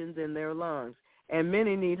sections in their lungs, and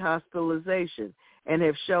many need hospitalization and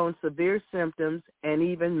have shown severe symptoms and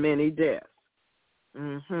even many deaths.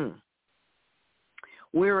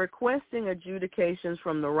 We're requesting adjudications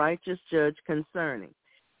from the righteous judge concerning.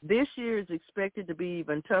 This year is expected to be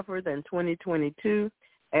even tougher than 2022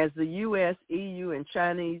 as the U.S., EU, and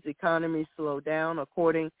Chinese economies slow down,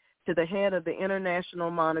 according to the head of the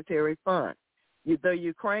International Monetary Fund. The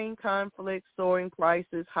Ukraine conflict, soaring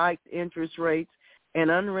prices, hiked interest rates,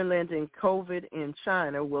 and unrelenting COVID in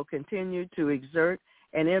China will continue to exert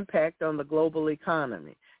an impact on the global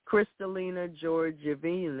economy. Kristalina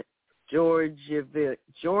Georgieva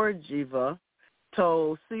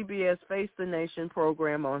told CBS Face the Nation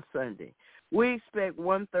program on Sunday. We expect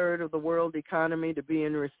 1/3 of the world economy to be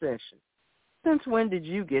in recession. Since when did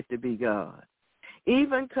you get to be God?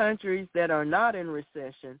 Even countries that are not in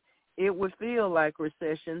recession, it would feel like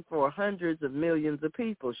recession for hundreds of millions of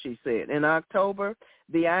people, she said. In October,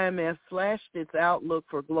 the IMF slashed its outlook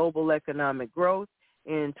for global economic growth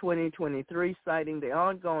in 2023, citing the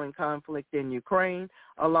ongoing conflict in Ukraine,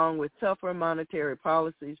 along with tougher monetary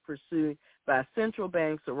policies pursued by central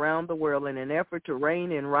banks around the world in an effort to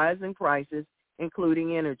rein in rising prices,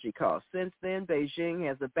 including energy costs. Since then, Beijing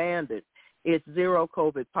has abandoned its zero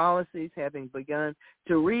COVID policies, having begun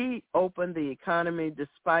to reopen the economy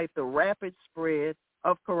despite the rapid spread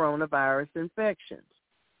of coronavirus infections.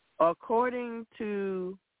 According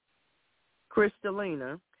to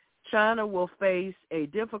Kristalina, China will face a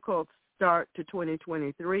difficult start to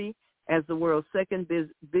 2023 as the world's second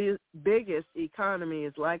biggest economy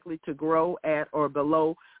is likely to grow at or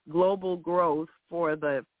below global growth for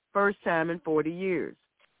the first time in 40 years.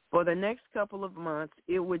 For the next couple of months,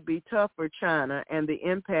 it would be tough for China, and the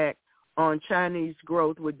impact on Chinese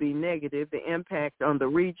growth would be negative. The impact on the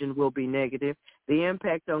region will be negative. The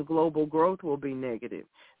impact on global growth will be negative,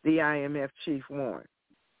 the IMF chief warned.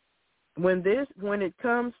 When it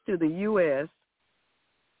comes to the U.S.,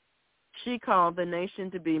 she called the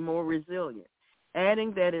nation to be more resilient,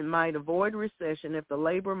 adding that it might avoid recession if the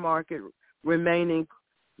labor market remaining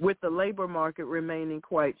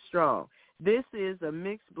quite strong. This is a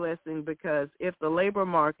mixed blessing because if the labor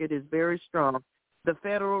market is very strong, the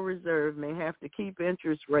Federal Reserve may have to keep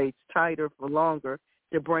interest rates tighter for longer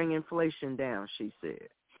to bring inflation down, she said.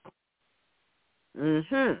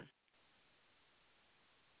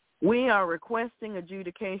 We are requesting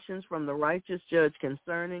adjudications from the righteous judge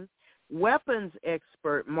concerning. Weapons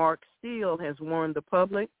expert Mark Steele has warned the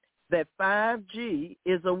public that 5G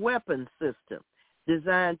is a weapons system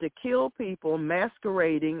designed to kill people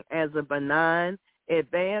masquerading as a benign,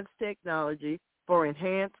 advanced technology for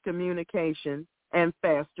enhanced communication and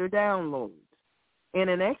faster downloads. In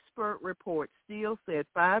an expert report, Steele said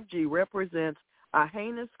 5G represents a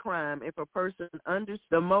heinous crime if a person understands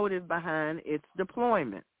the motive behind its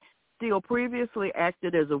deployment. Steele previously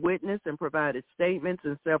acted as a witness and provided statements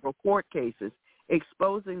in several court cases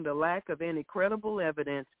exposing the lack of any credible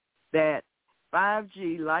evidence that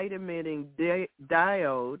 5G light-emitting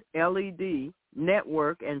diode, LED,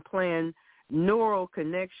 network, and planned neural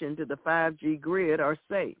connection to the 5G grid are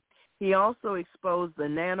safe. He also exposed the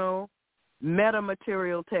nano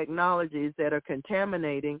metamaterial technologies that are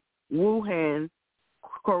contaminating Wuhan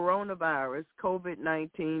coronavirus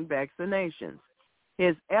COVID-19 vaccinations.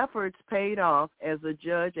 His efforts paid off as a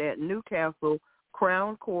judge at Newcastle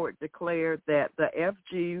Crown Court declared that the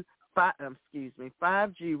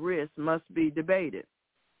 5G risk must be debated.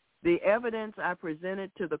 The evidence I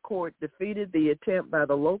presented to the court defeated the attempt by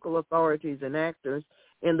the local authorities and actors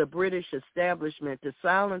in the British establishment to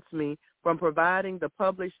silence me from providing the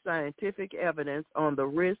published scientific evidence on the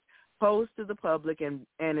risks posed to the public and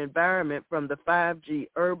environment from the 5G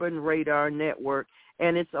urban radar network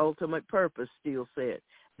and its ultimate purpose, Steele said.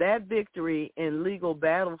 That victory in legal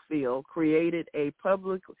battlefield created a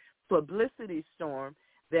publicity storm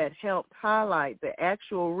that helped highlight the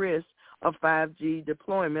actual risks of 5G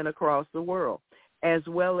deployment across the world, as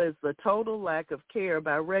well as the total lack of care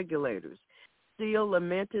by regulators. Steele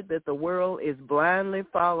lamented that the world is blindly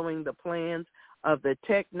following the plans of the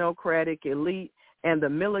technocratic elite and the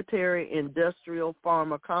military-industrial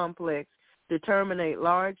pharma complex to terminate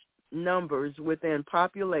large numbers within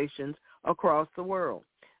populations across the world.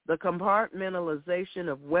 The compartmentalization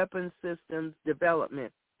of weapons systems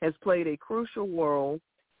development has played a crucial role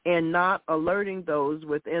in not alerting those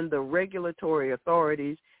within the regulatory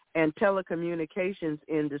authorities and telecommunications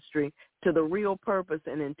industry to the real purpose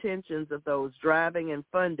and intentions of those driving and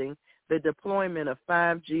funding the deployment of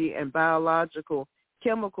 5G and biological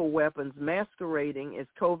chemical weapons masquerading as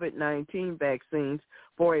COVID-19 vaccines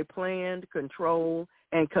for a planned, control,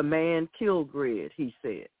 and command kill grid, he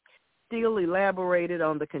said. Steele elaborated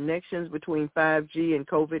on the connections between 5G and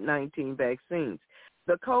COVID-19 vaccines.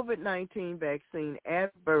 The COVID-19 vaccine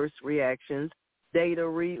adverse reactions data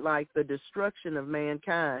read like the destruction of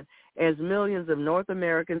mankind as millions of North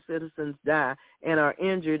American citizens die and are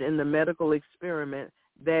injured in the medical experiment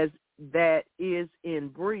that is in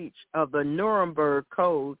breach of the Nuremberg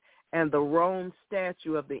Code and the Rome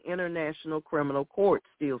Statute of the International Criminal Court,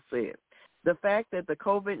 Steele said. The fact that the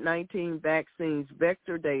COVID-19 vaccine's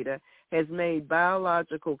vector data has made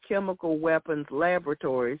biological chemical weapons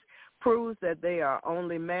laboratories proves that they are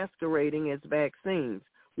only masquerading as vaccines,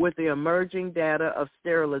 with the emerging data of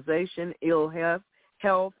sterilization, ill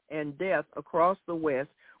health, and death across the West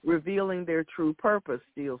revealing their true purpose,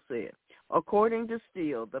 Steele said. According to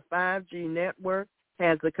Steele, the 5G network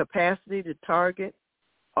has the capacity to target,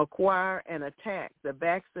 acquire, and attack the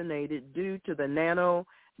vaccinated due to the nano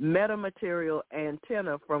metamaterial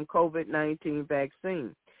antenna from COVID-19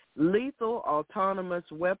 vaccine. Lethal autonomous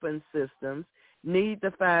weapon systems need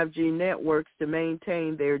the 5G networks to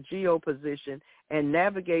maintain their geoposition and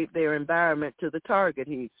navigate their environment to the target,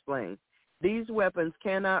 he explained. These weapons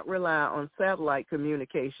cannot rely on satellite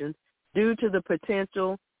communications due to the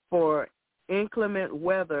potential for inclement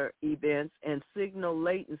weather events and signal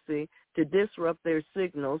latency to disrupt their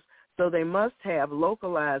signals, so they must have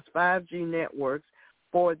localized 5G networks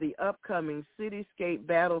for the upcoming cityscape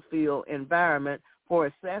battlefield environment for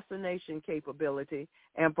assassination capability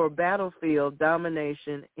and for battlefield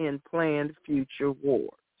domination in planned future wars.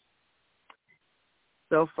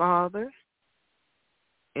 So, Father,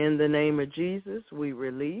 in the name of Jesus, we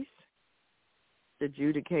release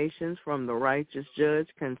adjudications from the righteous judge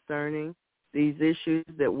concerning these issues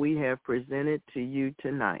that we have presented to you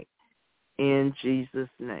tonight. In Jesus'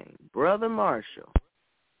 name. Brother Marshall,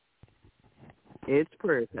 it's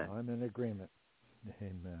prayer time. I'm in agreement.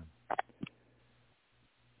 Amen.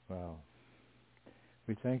 Wow.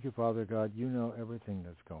 We thank you, Father God. You know everything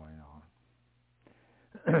that's going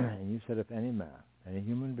on. And you said, if any man, any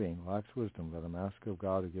human being, lacks wisdom, let him ask of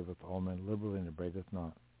God, who giveth all men liberally and upbraideth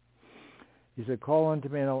not. He said, call unto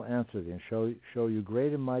me, and I'll answer thee, and show you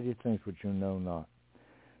great and mighty things which you know not.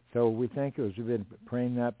 So we thank you as we've been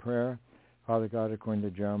praying that prayer, Father God, according to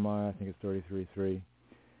Jeremiah, I think it's 33:3.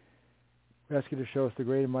 We ask you to show us the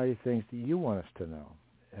great and mighty things that you want us to know,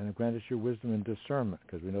 and grant us your wisdom and discernment,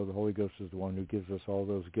 because we know the Holy Ghost is the one who gives us all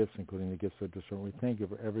those gifts, including the gifts of discernment. We thank you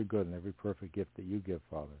for every good and every perfect gift that you give,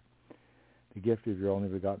 Father. The gift of your only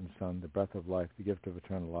begotten Son, the breath of life, the gift of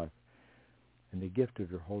eternal life, and the gift of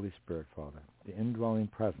your Holy Spirit, Father, the indwelling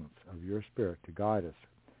presence of your Spirit to guide us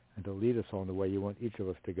and to lead us on the way you want each of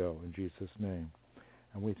us to go, in Jesus' name.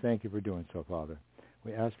 And we thank you for doing so, Father.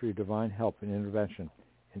 We ask for your divine help and intervention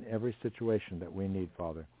in every situation that we need,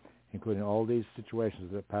 Father, including all these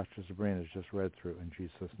situations that Pastor Sabrina has just read through, in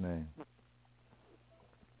Jesus' name.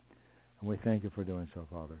 And we thank you for doing so,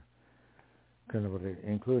 Father,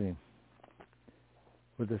 including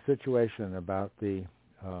with the situation about the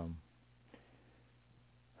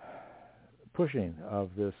pushing of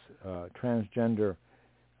this transgender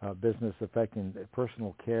business affecting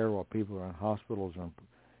personal care while people are in hospitals or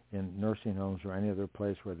in nursing homes or any other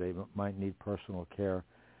place where they might need personal care,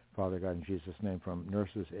 Father God, in Jesus' name, from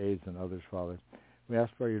nurses, aides, and others, Father. We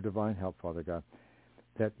ask for your divine help, Father God,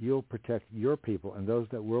 that you'll protect your people and those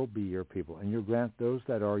that will be your people, and you'll grant those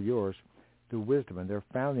that are yours the wisdom, and their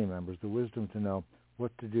family members the wisdom to know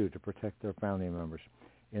what to do to protect their family members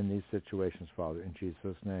in these situations, Father, in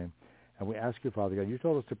Jesus' name. And we ask you, Father God, you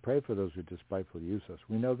told us to pray for those who despitefully use us.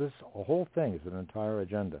 We know this whole thing is an entire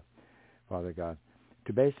agenda, Father God,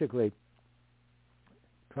 to basically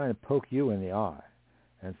trying to poke you in the eye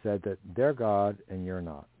and said that they're God and you're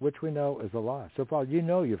not, which we know is a lie. So, Father, you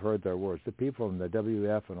know you've heard their words. The people in the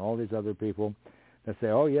WF and all these other people that say,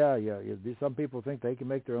 oh, yeah, some people think they can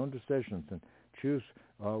make their own decisions and choose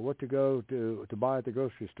what to go to buy at the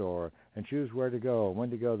grocery store and choose where to go and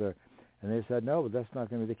when to go there. And they said, no, but that's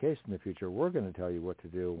not going to be the case in the future. We're going to tell you what to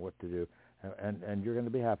do, and you're going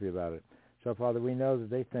to be happy about it. So, Father, we know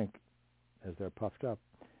that they think, as they're puffed up,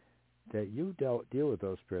 that you deal with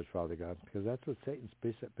those spirits, Father God, because that's what Satan's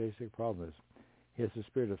basic problem is. He has a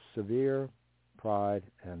spirit of severe pride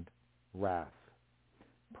and wrath,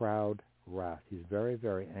 proud wrath. He's very,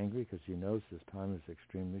 very angry because he knows his time is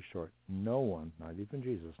extremely short. No one, not even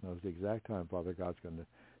Jesus, knows the exact time Father God's going to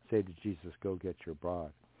say to Jesus, go get your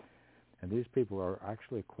bride. And these people are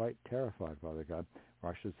actually quite terrified, Father God,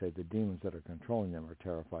 or I should say the demons that are controlling them are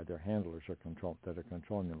terrified. Their handlers that are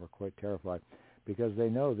controlling them are quite terrified because they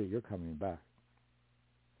know that you're coming back.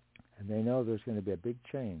 And they know there's going to be a big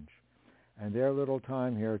change. And their little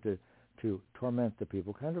time here to torment the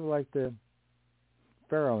people, kind of like the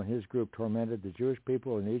Pharaoh and his group tormented the Jewish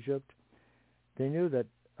people in Egypt. They knew that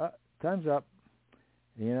time's up.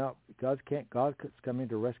 God's coming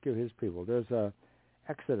to rescue his people. There's a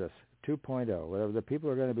Exodus 2.0, whatever. The people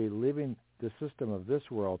are going to be leaving the system of this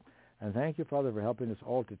world. And thank you, Father, for helping us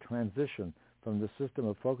all to transition from the system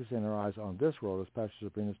of focusing our eyes on this world, as Pastor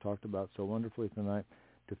Sabrina's talked about so wonderfully tonight,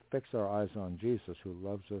 to fix our eyes on Jesus, who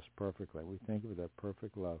loves us perfectly. We thank you for that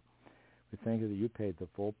perfect love. We thank you that you paid the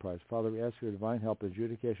full price. Father, we ask for your divine help in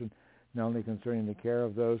adjudication, not only concerning the care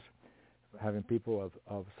of those having people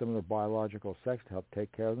of similar biological sex, to help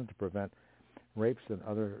take care of them, to prevent rapes and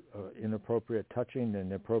other inappropriate touching and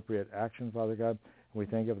inappropriate action, Father God. And we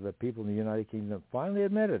thank you for the people in the United Kingdom finally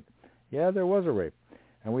admitted, yeah, there was a rape.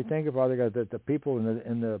 And we thank you, Father God, that the people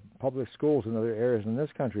in the public schools and other areas in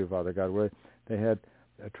this country, Father God, where they had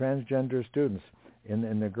transgender students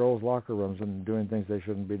in the girls' locker rooms and doing things they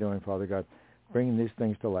shouldn't be doing, Father God, bringing these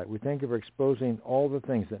things to light. We thank you for exposing all the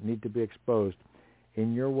things that need to be exposed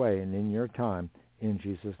in your way and in your time, in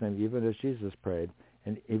Jesus' name, even as Jesus prayed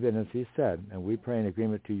and even as he said, and we pray in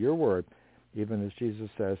agreement to your word, even as Jesus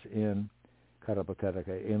says in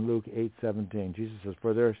Luke 8:17. Jesus says,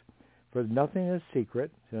 For nothing is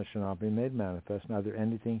secret that shall not be made manifest, neither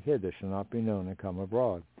anything hid that shall not be known and come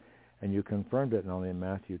abroad. And you confirmed it not only in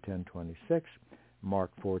Matthew 10:26,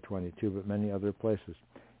 Mark 4:22, but many other places,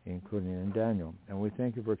 including in Daniel. And we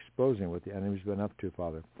thank you for exposing what the enemy's been up to,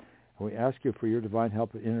 Father. And we ask you for your divine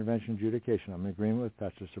help in intervention adjudication. I'm in agreement with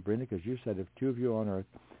Pastor Sabrina, because you said if two of you on earth,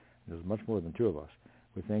 there's much more than two of us,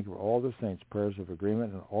 we thank you for all the saints' prayers of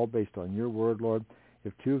agreement, and all based on your word, Lord.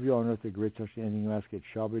 If two of you on earth agree to anything you ask, it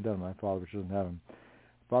shall be done, my Father which is in heaven.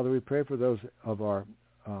 Father, we pray for those of our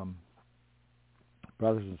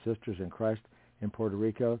brothers and sisters in Christ in Puerto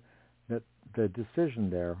Rico, that the decision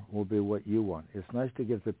there will be what you want. It's nice to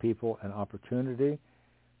give the people an opportunity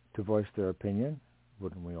to voice their opinion.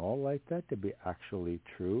 Wouldn't we all like that to be actually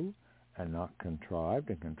true and not contrived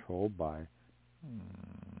and controlled by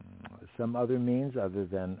some other means other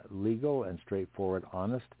than legal and straightforward,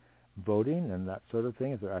 honest voting and that sort of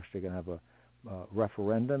thing, if they're actually going to have a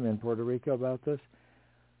referendum in Puerto Rico about this?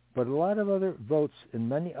 But a lot of other votes in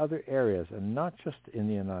many other areas, and not just in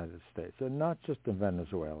the United States, and not just in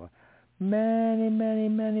Venezuela. Many, many,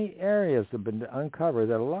 many areas have been uncovered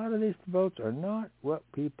that a lot of these votes are not what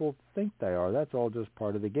people think they are. That's all just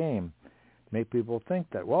part of the game. Make people think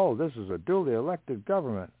that, well, this is a duly elected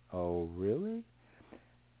government. Oh, really?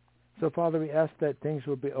 So, Father, we ask that things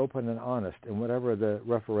will be open and honest in whatever the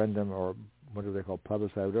referendum, or what do they call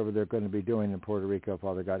plebiscite, whatever they're going to be doing in Puerto Rico,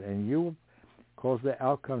 Father God, and you will cause the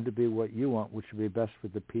outcome to be what you want, which will be best for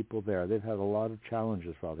the people there. They've had a lot of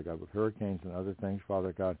challenges, Father God, with hurricanes and other things,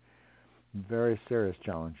 Father God, very serious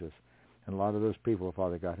challenges. And a lot of those people,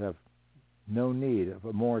 Father God, have no need of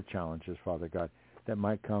more challenges, Father God, that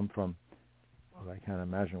might come from, well, I can't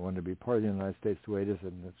imagine one to be part of the United States the way it is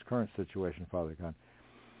in its current situation, Father God.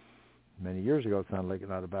 Many years ago, it sounded like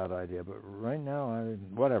not a bad idea, but right now,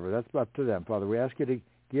 whatever, that's up to them. Father, we ask you to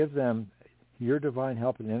give them your divine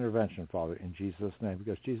help and intervention, Father, in Jesus' name,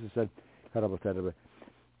 because Jesus said,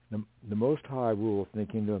 the Most High ruleth in the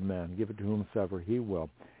kingdom of man, give it to whomsoever he will.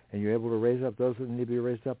 And you're able to raise up those that need to be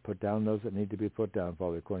raised up, put down those that need to be put down,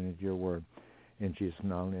 Father, according to your word. In Jesus'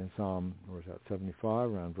 name, in Psalm, where is that,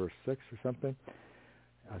 75, around verse 6 or something?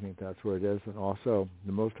 I think that's where it is. And also,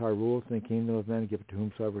 the Most High ruleth in the kingdom of men, give it to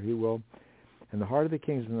whomsoever he will. And the heart of the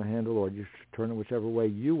king is in the hand of the Lord. You should turn it whichever way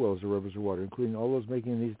you will as the rivers of water, including all those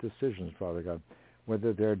making these decisions, Father God,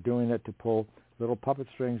 whether they're doing it to pull little puppet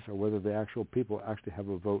strings or whether the actual people actually have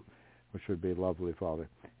a vote, which would be lovely, Father.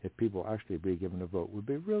 If people actually be given a vote, would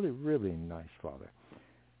be really, really nice, Father.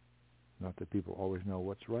 Not that people always know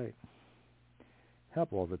what's right.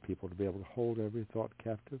 Help all the people to be able to hold every thought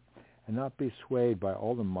captive and not be swayed by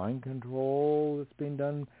all the mind control that's being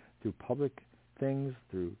done through public things,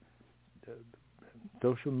 through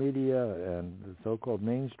social media and the so-called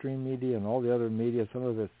mainstream media and all the other media. Some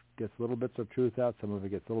of it gets little bits of truth out. Some of it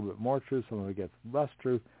gets a little bit more truth. Some of it gets less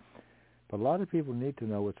truth. But a lot of people need to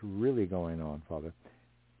know what's really going on, Father,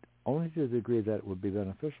 only to the degree that it would be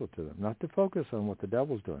beneficial to them. Not to focus on what the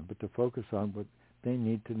devil's doing, but to focus on what they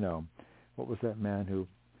need to know. What was that man who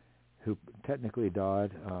technically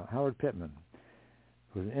died? Howard Pittman,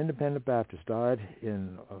 who was an independent Baptist, died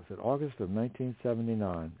in August of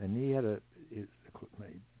 1979, and he had a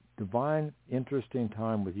divine, interesting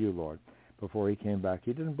time with you, Lord, before he came back.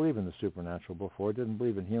 He didn't believe in the supernatural before. Didn't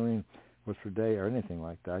believe in healing was for day or anything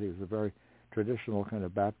like that. He was a very traditional kind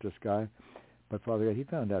of Baptist guy. But Father God, he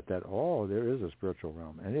found out that, there is a spiritual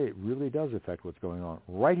realm, and it really does affect what's going on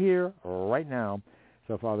right here, right now.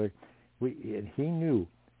 So, Father, he knew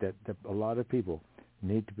that a lot of people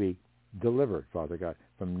need to be delivered, Father God,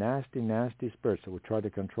 from nasty, nasty spirits that would try to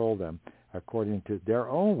control them according to their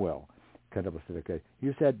own will.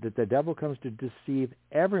 You said that the devil comes to deceive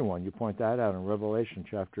everyone. You point that out in Revelation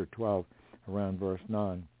chapter 12, around verse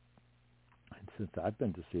 9. And since I've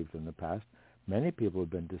been deceived in the past, many people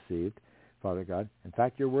have been deceived, Father God. In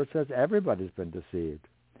fact, your word says everybody's been deceived.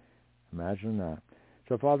 Imagine that.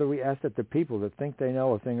 So, Father, we ask that the people that think they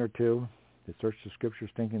know a thing or two, that search the Scriptures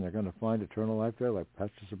thinking they're going to find eternal life there, like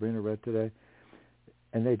Pastor Sabrina read today,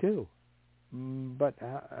 and they do. But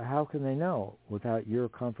how can they know without your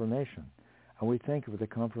confirmation? And we thank you for the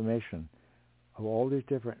confirmation of all these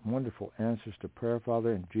different wonderful answers to prayer,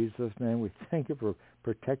 Father. In Jesus' name, we thank you for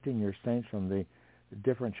protecting your saints from the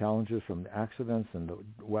different challenges, from the accidents and the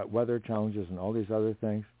weather challenges and all these other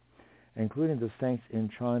things, including the saints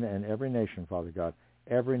in China and every nation, Father God,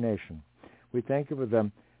 every nation. We thank you for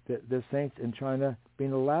them, the saints in China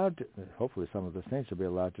being allowed to, hopefully some of the saints will be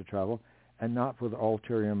allowed to travel, and not for the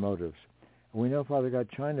ulterior motives. And we know, Father God,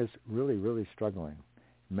 China's really, really struggling.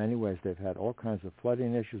 In many ways, they've had all kinds of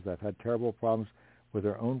flooding issues. They've had terrible problems with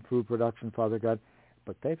their own food production, Father God.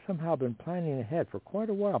 But they've somehow been planning ahead for quite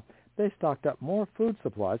a while. They stocked up more food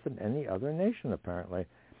supplies than any other nation, apparently.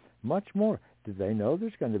 Much more. Do they know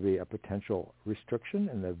there's going to be a potential restriction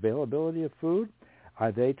in the availability of food?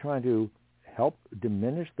 Are they trying to help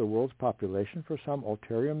diminish the world's population for some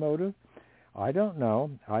ulterior motive? I don't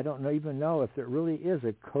know. I don't even know if there really is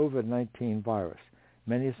a COVID-19 virus.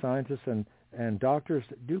 Many scientists and doctors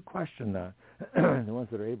do question that. The ones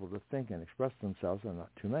that are able to think and express themselves are not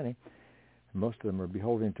too many. Most of them are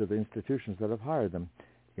beholden to the institutions that have hired them.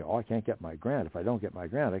 I can't get my grant. If I don't get my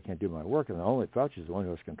grant, I can't do my work. And only Fauci's the one who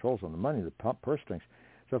has controls on the money, the purse strings.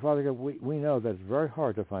 So, Father God, we know that it's very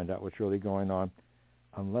hard to find out what's really going on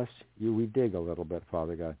unless we dig a little bit,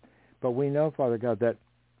 Father God. But we know, Father God, that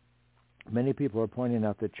many people are pointing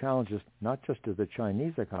out the challenges, not just to the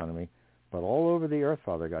Chinese economy, but all over the earth,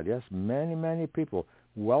 Father God. Yes, many, many people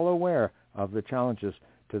well aware of the challenges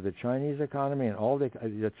to the Chinese economy, and all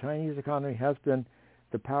the Chinese economy has been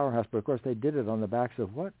the powerhouse, but of course they did it on the backs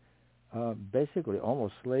of what? Basically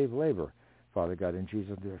almost slave labor, Father God, in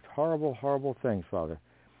Jesus. There's horrible, horrible things, Father.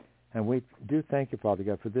 And we do thank you, Father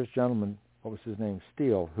God, for this gentleman, what was his name,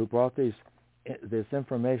 Steele, who brought this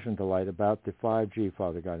information to light about the 5G,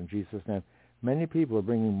 Father God, in Jesus' name. Many people are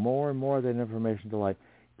bringing more and more of that information to light,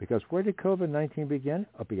 because where did COVID-19 begin?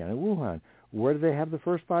 It began in Wuhan. Where do they have the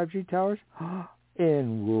first 5G towers?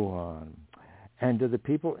 In Wuhan. And do the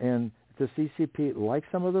people in the CCP like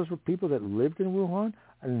some of those people that lived in Wuhan?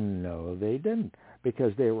 No, they didn't,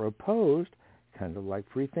 because they were opposed, kind of like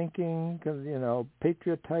free-thinking,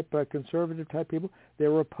 patriot-type, conservative-type people. They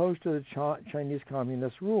were opposed to the Chinese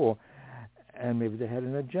communist rule, and maybe they had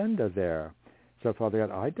an agenda there. So, Father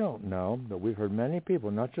God, I don't know, but we've heard many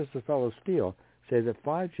people, not just the fellow Steele, say that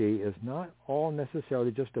 5G is not all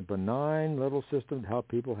necessarily just a benign little system to help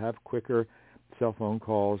people have quicker cell phone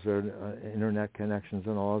calls or internet connections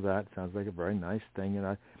and all of that. Sounds like a very nice thing.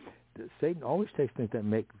 Satan always takes things that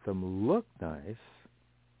make them look nice,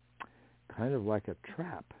 kind of like a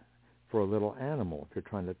trap for a little animal if you're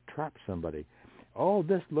trying to trap somebody. Oh,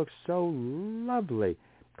 this looks so lovely.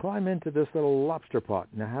 Climb into this little lobster pot.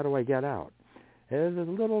 Now, how do I get out? There's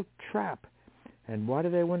a little trap. And why do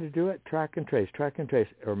they want to do it? Track and trace.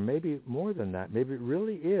 Or maybe more than that. Maybe it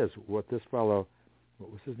really is what this fellow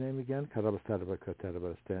what was his name again?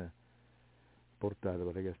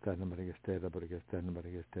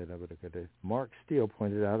 Mark Steele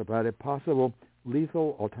pointed out about a possible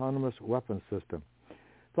lethal autonomous weapon system.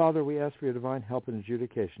 Father, we ask for your divine help in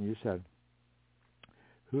adjudication. You said,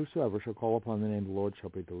 whosoever shall call upon the name of the Lord shall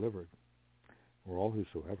be delivered. Or all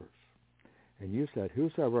whosoevers. And you said,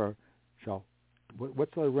 whosoever shall,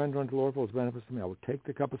 what's I render unto the Lord for his benefits to me? I will take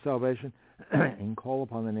the cup of salvation and call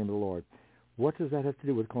upon the name of the Lord. What does that have to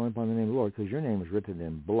do with calling upon the name of the Lord? Because your name is written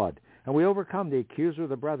in blood. And we overcome the accuser of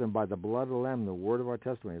the brethren by the blood of the Lamb, the word of our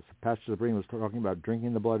testimony. As Pastor Sabrina was talking about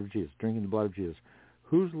drinking the blood of Jesus, drinking the blood of Jesus.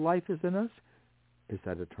 Whose life is in us? Is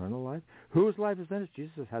that eternal life? Whose life is in us?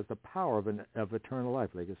 Jesus has the power of eternal life,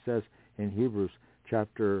 like it says in Hebrews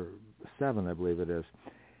chapter 7, I believe it is.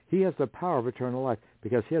 He has the power of eternal life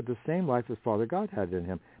because he had the same life as Father God had in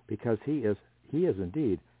him, because he is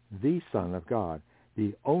indeed the Son of God,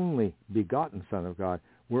 the only begotten Son of God.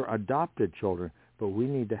 We're adopted children, but we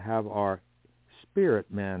need to have our spirit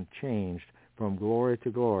man changed from glory to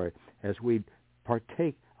glory as we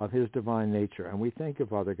partake of his divine nature. And we thank you,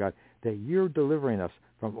 Father God, that you're delivering us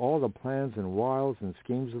from all the plans and wiles and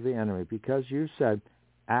schemes of the enemy, because you said,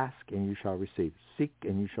 ask and you shall receive, seek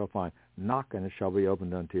and you shall find, knock and it shall be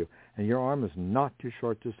opened unto you. And your arm is not too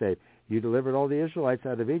short to save. You delivered all the Israelites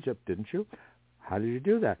out of Egypt, didn't you? How did you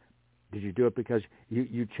do that? Did you do it because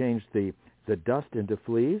you changed the dust into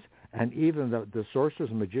fleas? And even the sorcerers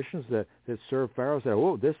and magicians that served Pharaoh said,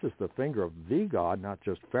 oh, this is the finger of the God, not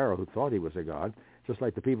just Pharaoh who thought he was a god. Just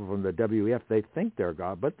like the people from the WEF, they think they're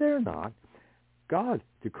God, but they're not. God,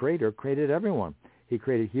 the Creator, created everyone. He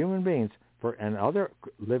created human beings and other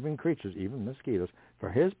living creatures, even mosquitoes, for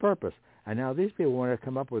his purpose. And now these people want to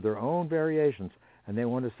come up with their own variations, and they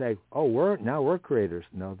want to say, oh, we're creators.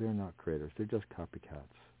 No, they're not creators. They're just copycats.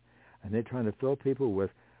 And they're trying to fill people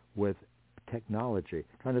with technology,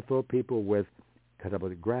 trying to fill people with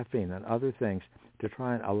graphene and other things to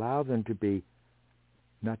try and allow them to be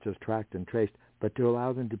not just tracked and traced, but to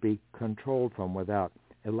allow them to be controlled from without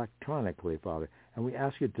electronically, Father. And we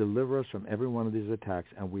ask you to deliver us from every one of these attacks,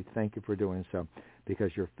 and we thank you for doing so,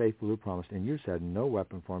 because you're faithful who promised. And you said, no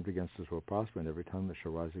weapon formed against us will prosper, and every tongue that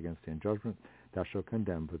shall rise against thee in judgment thou shalt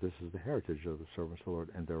condemn. For this is the heritage of the servants of the Lord,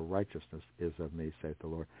 and their righteousness is of me, saith the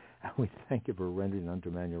Lord. And we thank you for rendering unto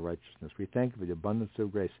man your righteousness. We thank you for the abundance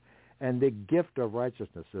of grace and the gift of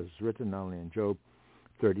righteousness, as written not only in Job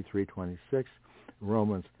 33:26,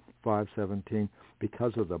 Romans 5:17,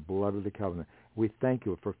 because of the blood of the covenant. We thank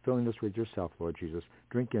you for filling us with yourself, Lord Jesus.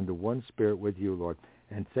 Drink into one spirit with you, Lord.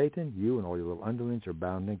 And Satan, you and all your little underlings are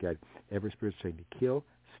bound and gagged. Every spirit saying to kill,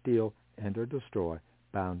 steal, and or destroy,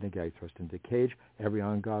 bound and gagged. Thrust into cage every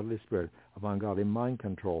ungodly spirit of ungodly mind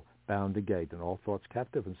control, bound and gagged, and all thoughts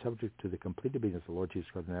captive and subject to the complete obedience of the Lord Jesus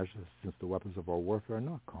Christ of Nazareth, since the weapons of our warfare are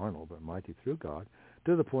not carnal, but mighty through God,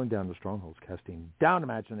 to the pulling down of strongholds, casting down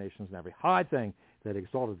imaginations and every high thing that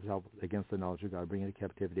exalted itself against the knowledge of God, bringing into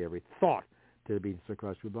captivity every thought to the obedience of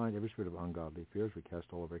Christ. We bind every spirit of ungodly fears. We cast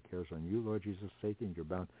all of our cares on you, Lord Jesus. Satan, you're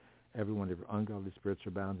bound. Every one of your ungodly spirits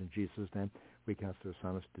are bound in Jesus' name. We cast our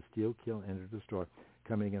assignments to steal, kill, and to destroy,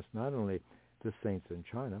 coming against not only the saints in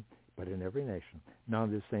China, but in every nation. Not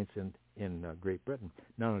only the saints in Great Britain,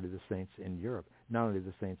 not only the saints in Europe, not only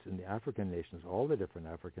the saints in the African nations, all the different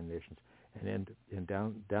African nations, and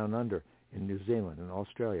down under in New Zealand and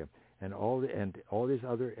Australia, and all these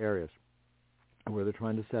other areas where they're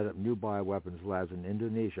trying to set up new bioweapons labs in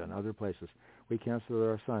Indonesia and other places. We cancel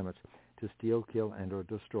their assignments to steal, kill, and or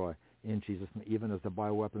destroy in Jesus' name, even as the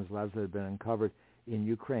bioweapons labs that have been uncovered in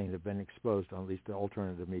Ukraine have been exposed on at least the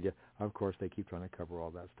alternative media. Of course, they keep trying to cover all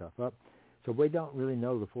that stuff up. So we don't really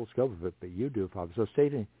know the full scope of it, but you do, Father. So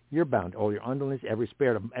Satan, you're bound. All your underlings, every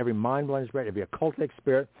spirit, every mind-blowing spirit, every occultic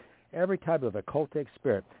spirit, every type of occultic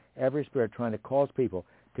spirit, every spirit trying to cause people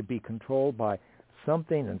to be controlled by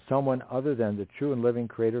something and someone other than the true and living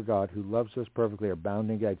Creator God who loves us perfectly, are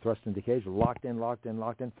bound and gagged, thrust into cage, locked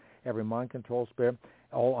in. Every mind control spirit,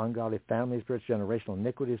 all ungodly family spirits, generational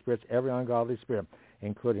iniquity spirits, every ungodly spirit,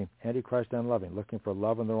 including Antichrist unloving, looking for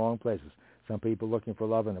love in the wrong places. Some people looking for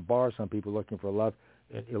love in a bar, some people looking for love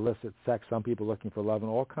in illicit sex, some people looking for love in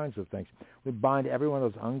all kinds of things. We bind every one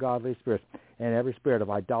of those ungodly spirits and every spirit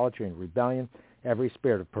of idolatry and rebellion, every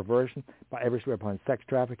spirit of perversion, by every spirit behind sex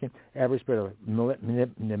trafficking, every spirit of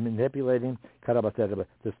manipulating,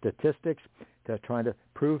 the statistics, to trying to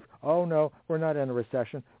prove, oh no, we're not in a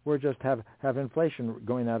recession, we're just have inflation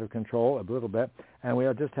going out of control a little bit, and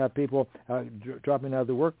we'll just have people dropping out of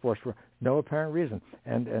the workforce for no apparent reason,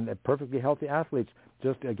 and perfectly healthy athletes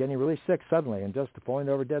just getting really sick suddenly and just falling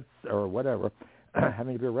over dead or whatever,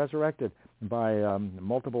 having to be resurrected by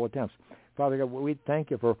multiple attempts. Father God, we thank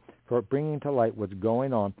you for bringing to light what's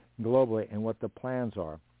going on globally and what the plans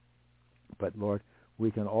are. But, Lord, we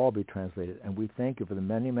can all be translated, and we thank you for the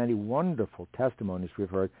many, many wonderful testimonies we've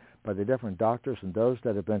heard by the different doctors and those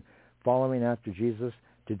that have been following after Jesus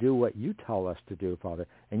to do what you tell us to do, Father.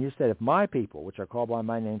 And you said, if my people, which are called by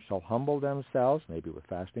my name, shall humble themselves, maybe with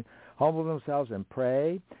fasting, humble themselves and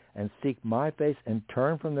pray and seek my face and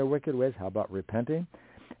turn from their wicked ways. How about repenting?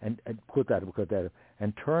 And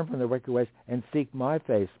turn from their wicked ways and seek my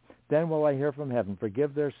face. Then will I hear from heaven,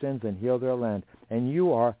 forgive their sins and heal their land. And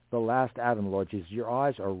you are the last Adam, Lord Jesus. Your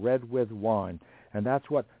eyes are red with wine. And that's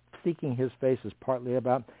what seeking his face is partly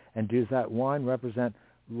about. And does that wine represent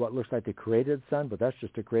what looks like the created sun? But that's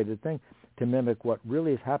just a created thing to mimic what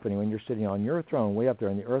really is happening when you're sitting on your throne way up there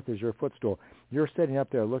and the earth is your footstool. You're sitting up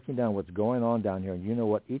there looking down what's going on down here, and you know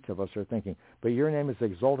what each of us are thinking. But your name is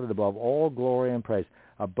exalted above all glory and praise,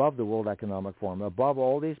 above the World Economic Forum, above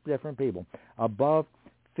all these different people, above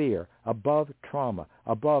fear, above trauma,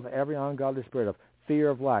 above every ungodly spirit of fear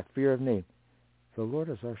of lack, fear of need. The Lord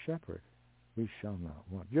is our shepherd. We shall not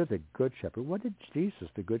want. You're the good shepherd. What did Jesus,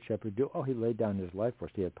 the good shepherd, do? Oh, he laid down his life for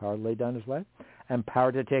us. He had power to lay down his life and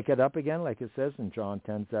power to take it up again, like it says in John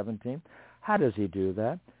 10:17. How does he do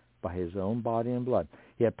that? By his own body and blood.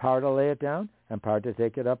 He had power to lay it down and power to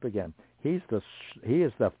take it up again. He is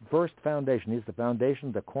the first foundation. He's the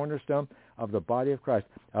foundation, the cornerstone of the body of Christ,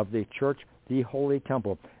 of the church, the holy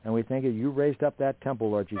temple. And we thank you. You raised up that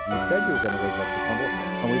temple, Lord Jesus. You said you were going to raise up the temple,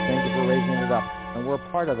 and we thank you for raising it up. And we're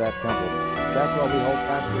part of that temple. That's why we hold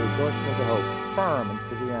fast to rejoicing of the hope, firm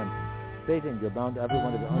unto the end. Satan, you're bound to every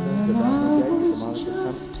one of your underlings, you're bound to dead, you're demonic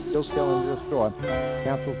attempt, still kill and destroy,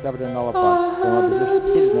 cancel, severed, and nullify. From our position,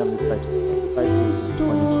 seated in heavenly place, Christ Jesus,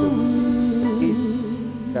 22.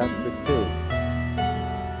 Ephesians chapter 2,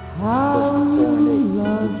 verses 4 and 8.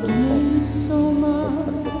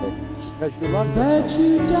 Because you loved us so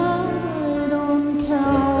much. Died on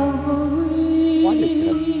Calvary. Why did you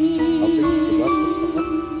have you loved us so much?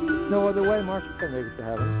 No other way Mark can make it to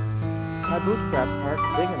heaven. My bootstraps aren't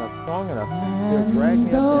big enough, strong enough to drag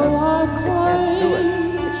me up to heaven. I can't do it. I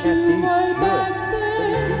can't do it. What do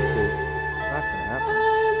you do? It's not going to happen.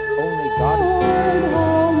 Only God is going to do it.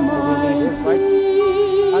 So we need his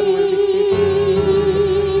righteousness. How do we receive him?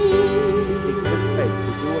 We seek his faith to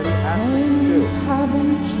do what he asks us to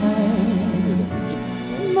do.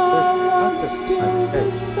 Not just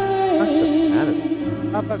faith. Not just vanity.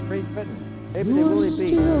 How about great goodness? Maybe they really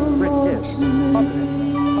be rich kids,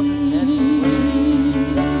 covenant, there's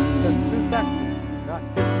two sexes, not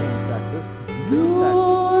 15 sexes, two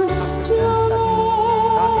sexes, not pretend sexes,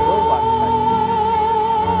 not robot sexes.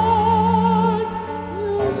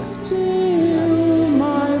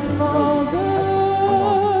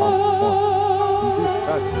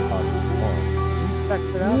 Sex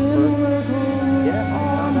it out first.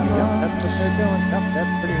 Yeah, that's what they're doing. Yep,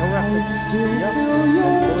 that's pretty horrific. Yep, and so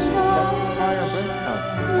it's fire and brimstone.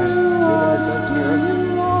 And you're going to judge the earth in a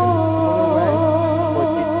similar way before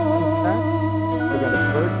Jesus comes back. They're going to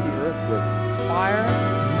purge the earth with fire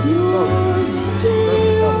and explosives.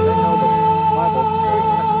 They know the Bible very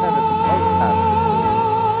much better than most pastors.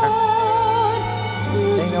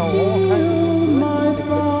 They know all kinds of things. They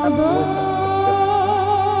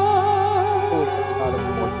worship God of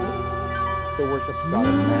forces. They worship God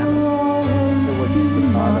of mammon. They worship the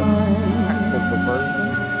God of sexual perversion.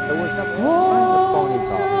 They worship all kinds of phony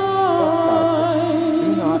gods. Do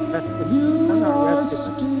not rescue them. Do not rescue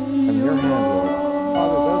them from your hand, Lord.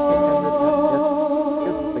 Father, those who can repent,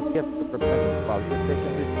 this is the gift of repentance, Father, that they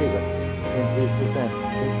can receive it in Jesus' name,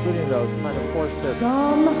 including those who might have forced their perversion, the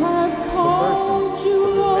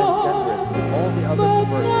transgenderism, all the other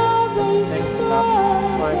perversions, and things about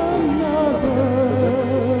trying to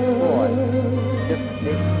destroy different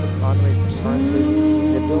nations, economies, and currencies,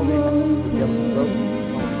 the ability to be able to grow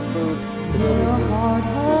food, the ability to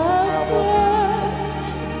travel,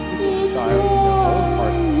 desire in their own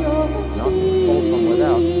heart, not controlled from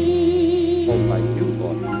without, controlled by you,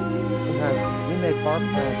 Lord. Sometimes we make our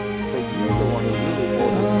plans, but you're the one who really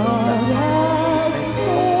orders our steps. Thank you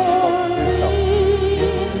for helping us to do so.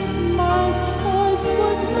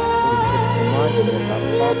 Reminded me about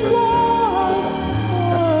Proverbs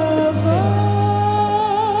chapter 16.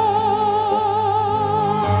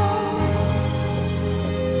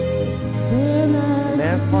 The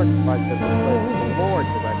man's heart provides his place. The Lord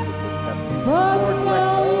directs his steps. The Lord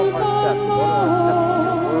directs all of our steps. What are our steps in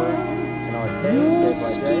your word in our day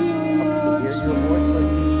by day? Help us to hear your voice, Lord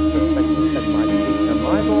Jesus. Just like you said, my sheep are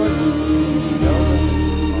my voice. You know them.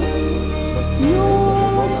 You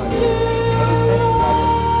will not hear. Let me thank you, Father.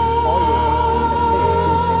 All your wonderful things.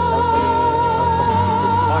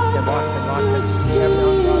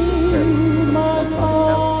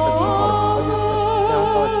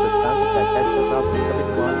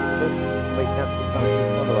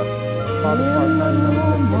 Father, part-time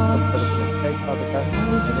members that make some sort of mistake, Father God,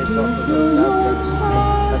 and they thought that their staff was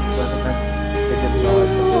that's tournament. They didn't realize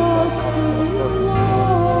that there's a hospital person in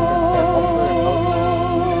there. And help her emotions.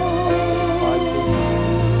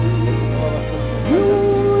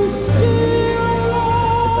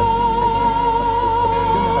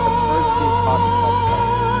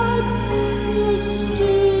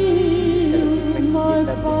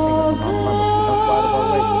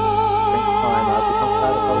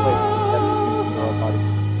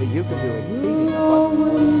 You can do exceeding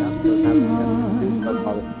abundantly more than you ask or have to do, so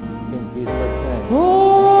Father, in Jesus' name.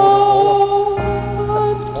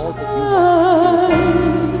 All that you want to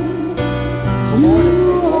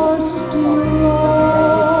do, Lord, and take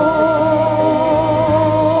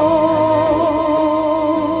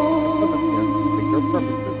all your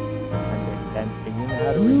purposes, and you know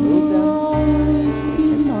how to remove them,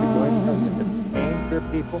 and you're doing something to change your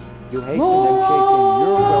people. You hasten and shaking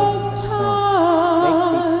your will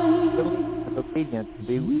obedient to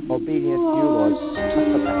be obedient to you, Lord. That's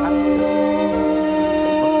what they have to do.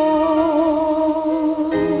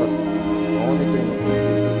 All in agreement in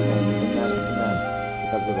Jesus' name. Amen and amen.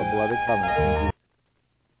 Because of the blood of covenant in Jesus'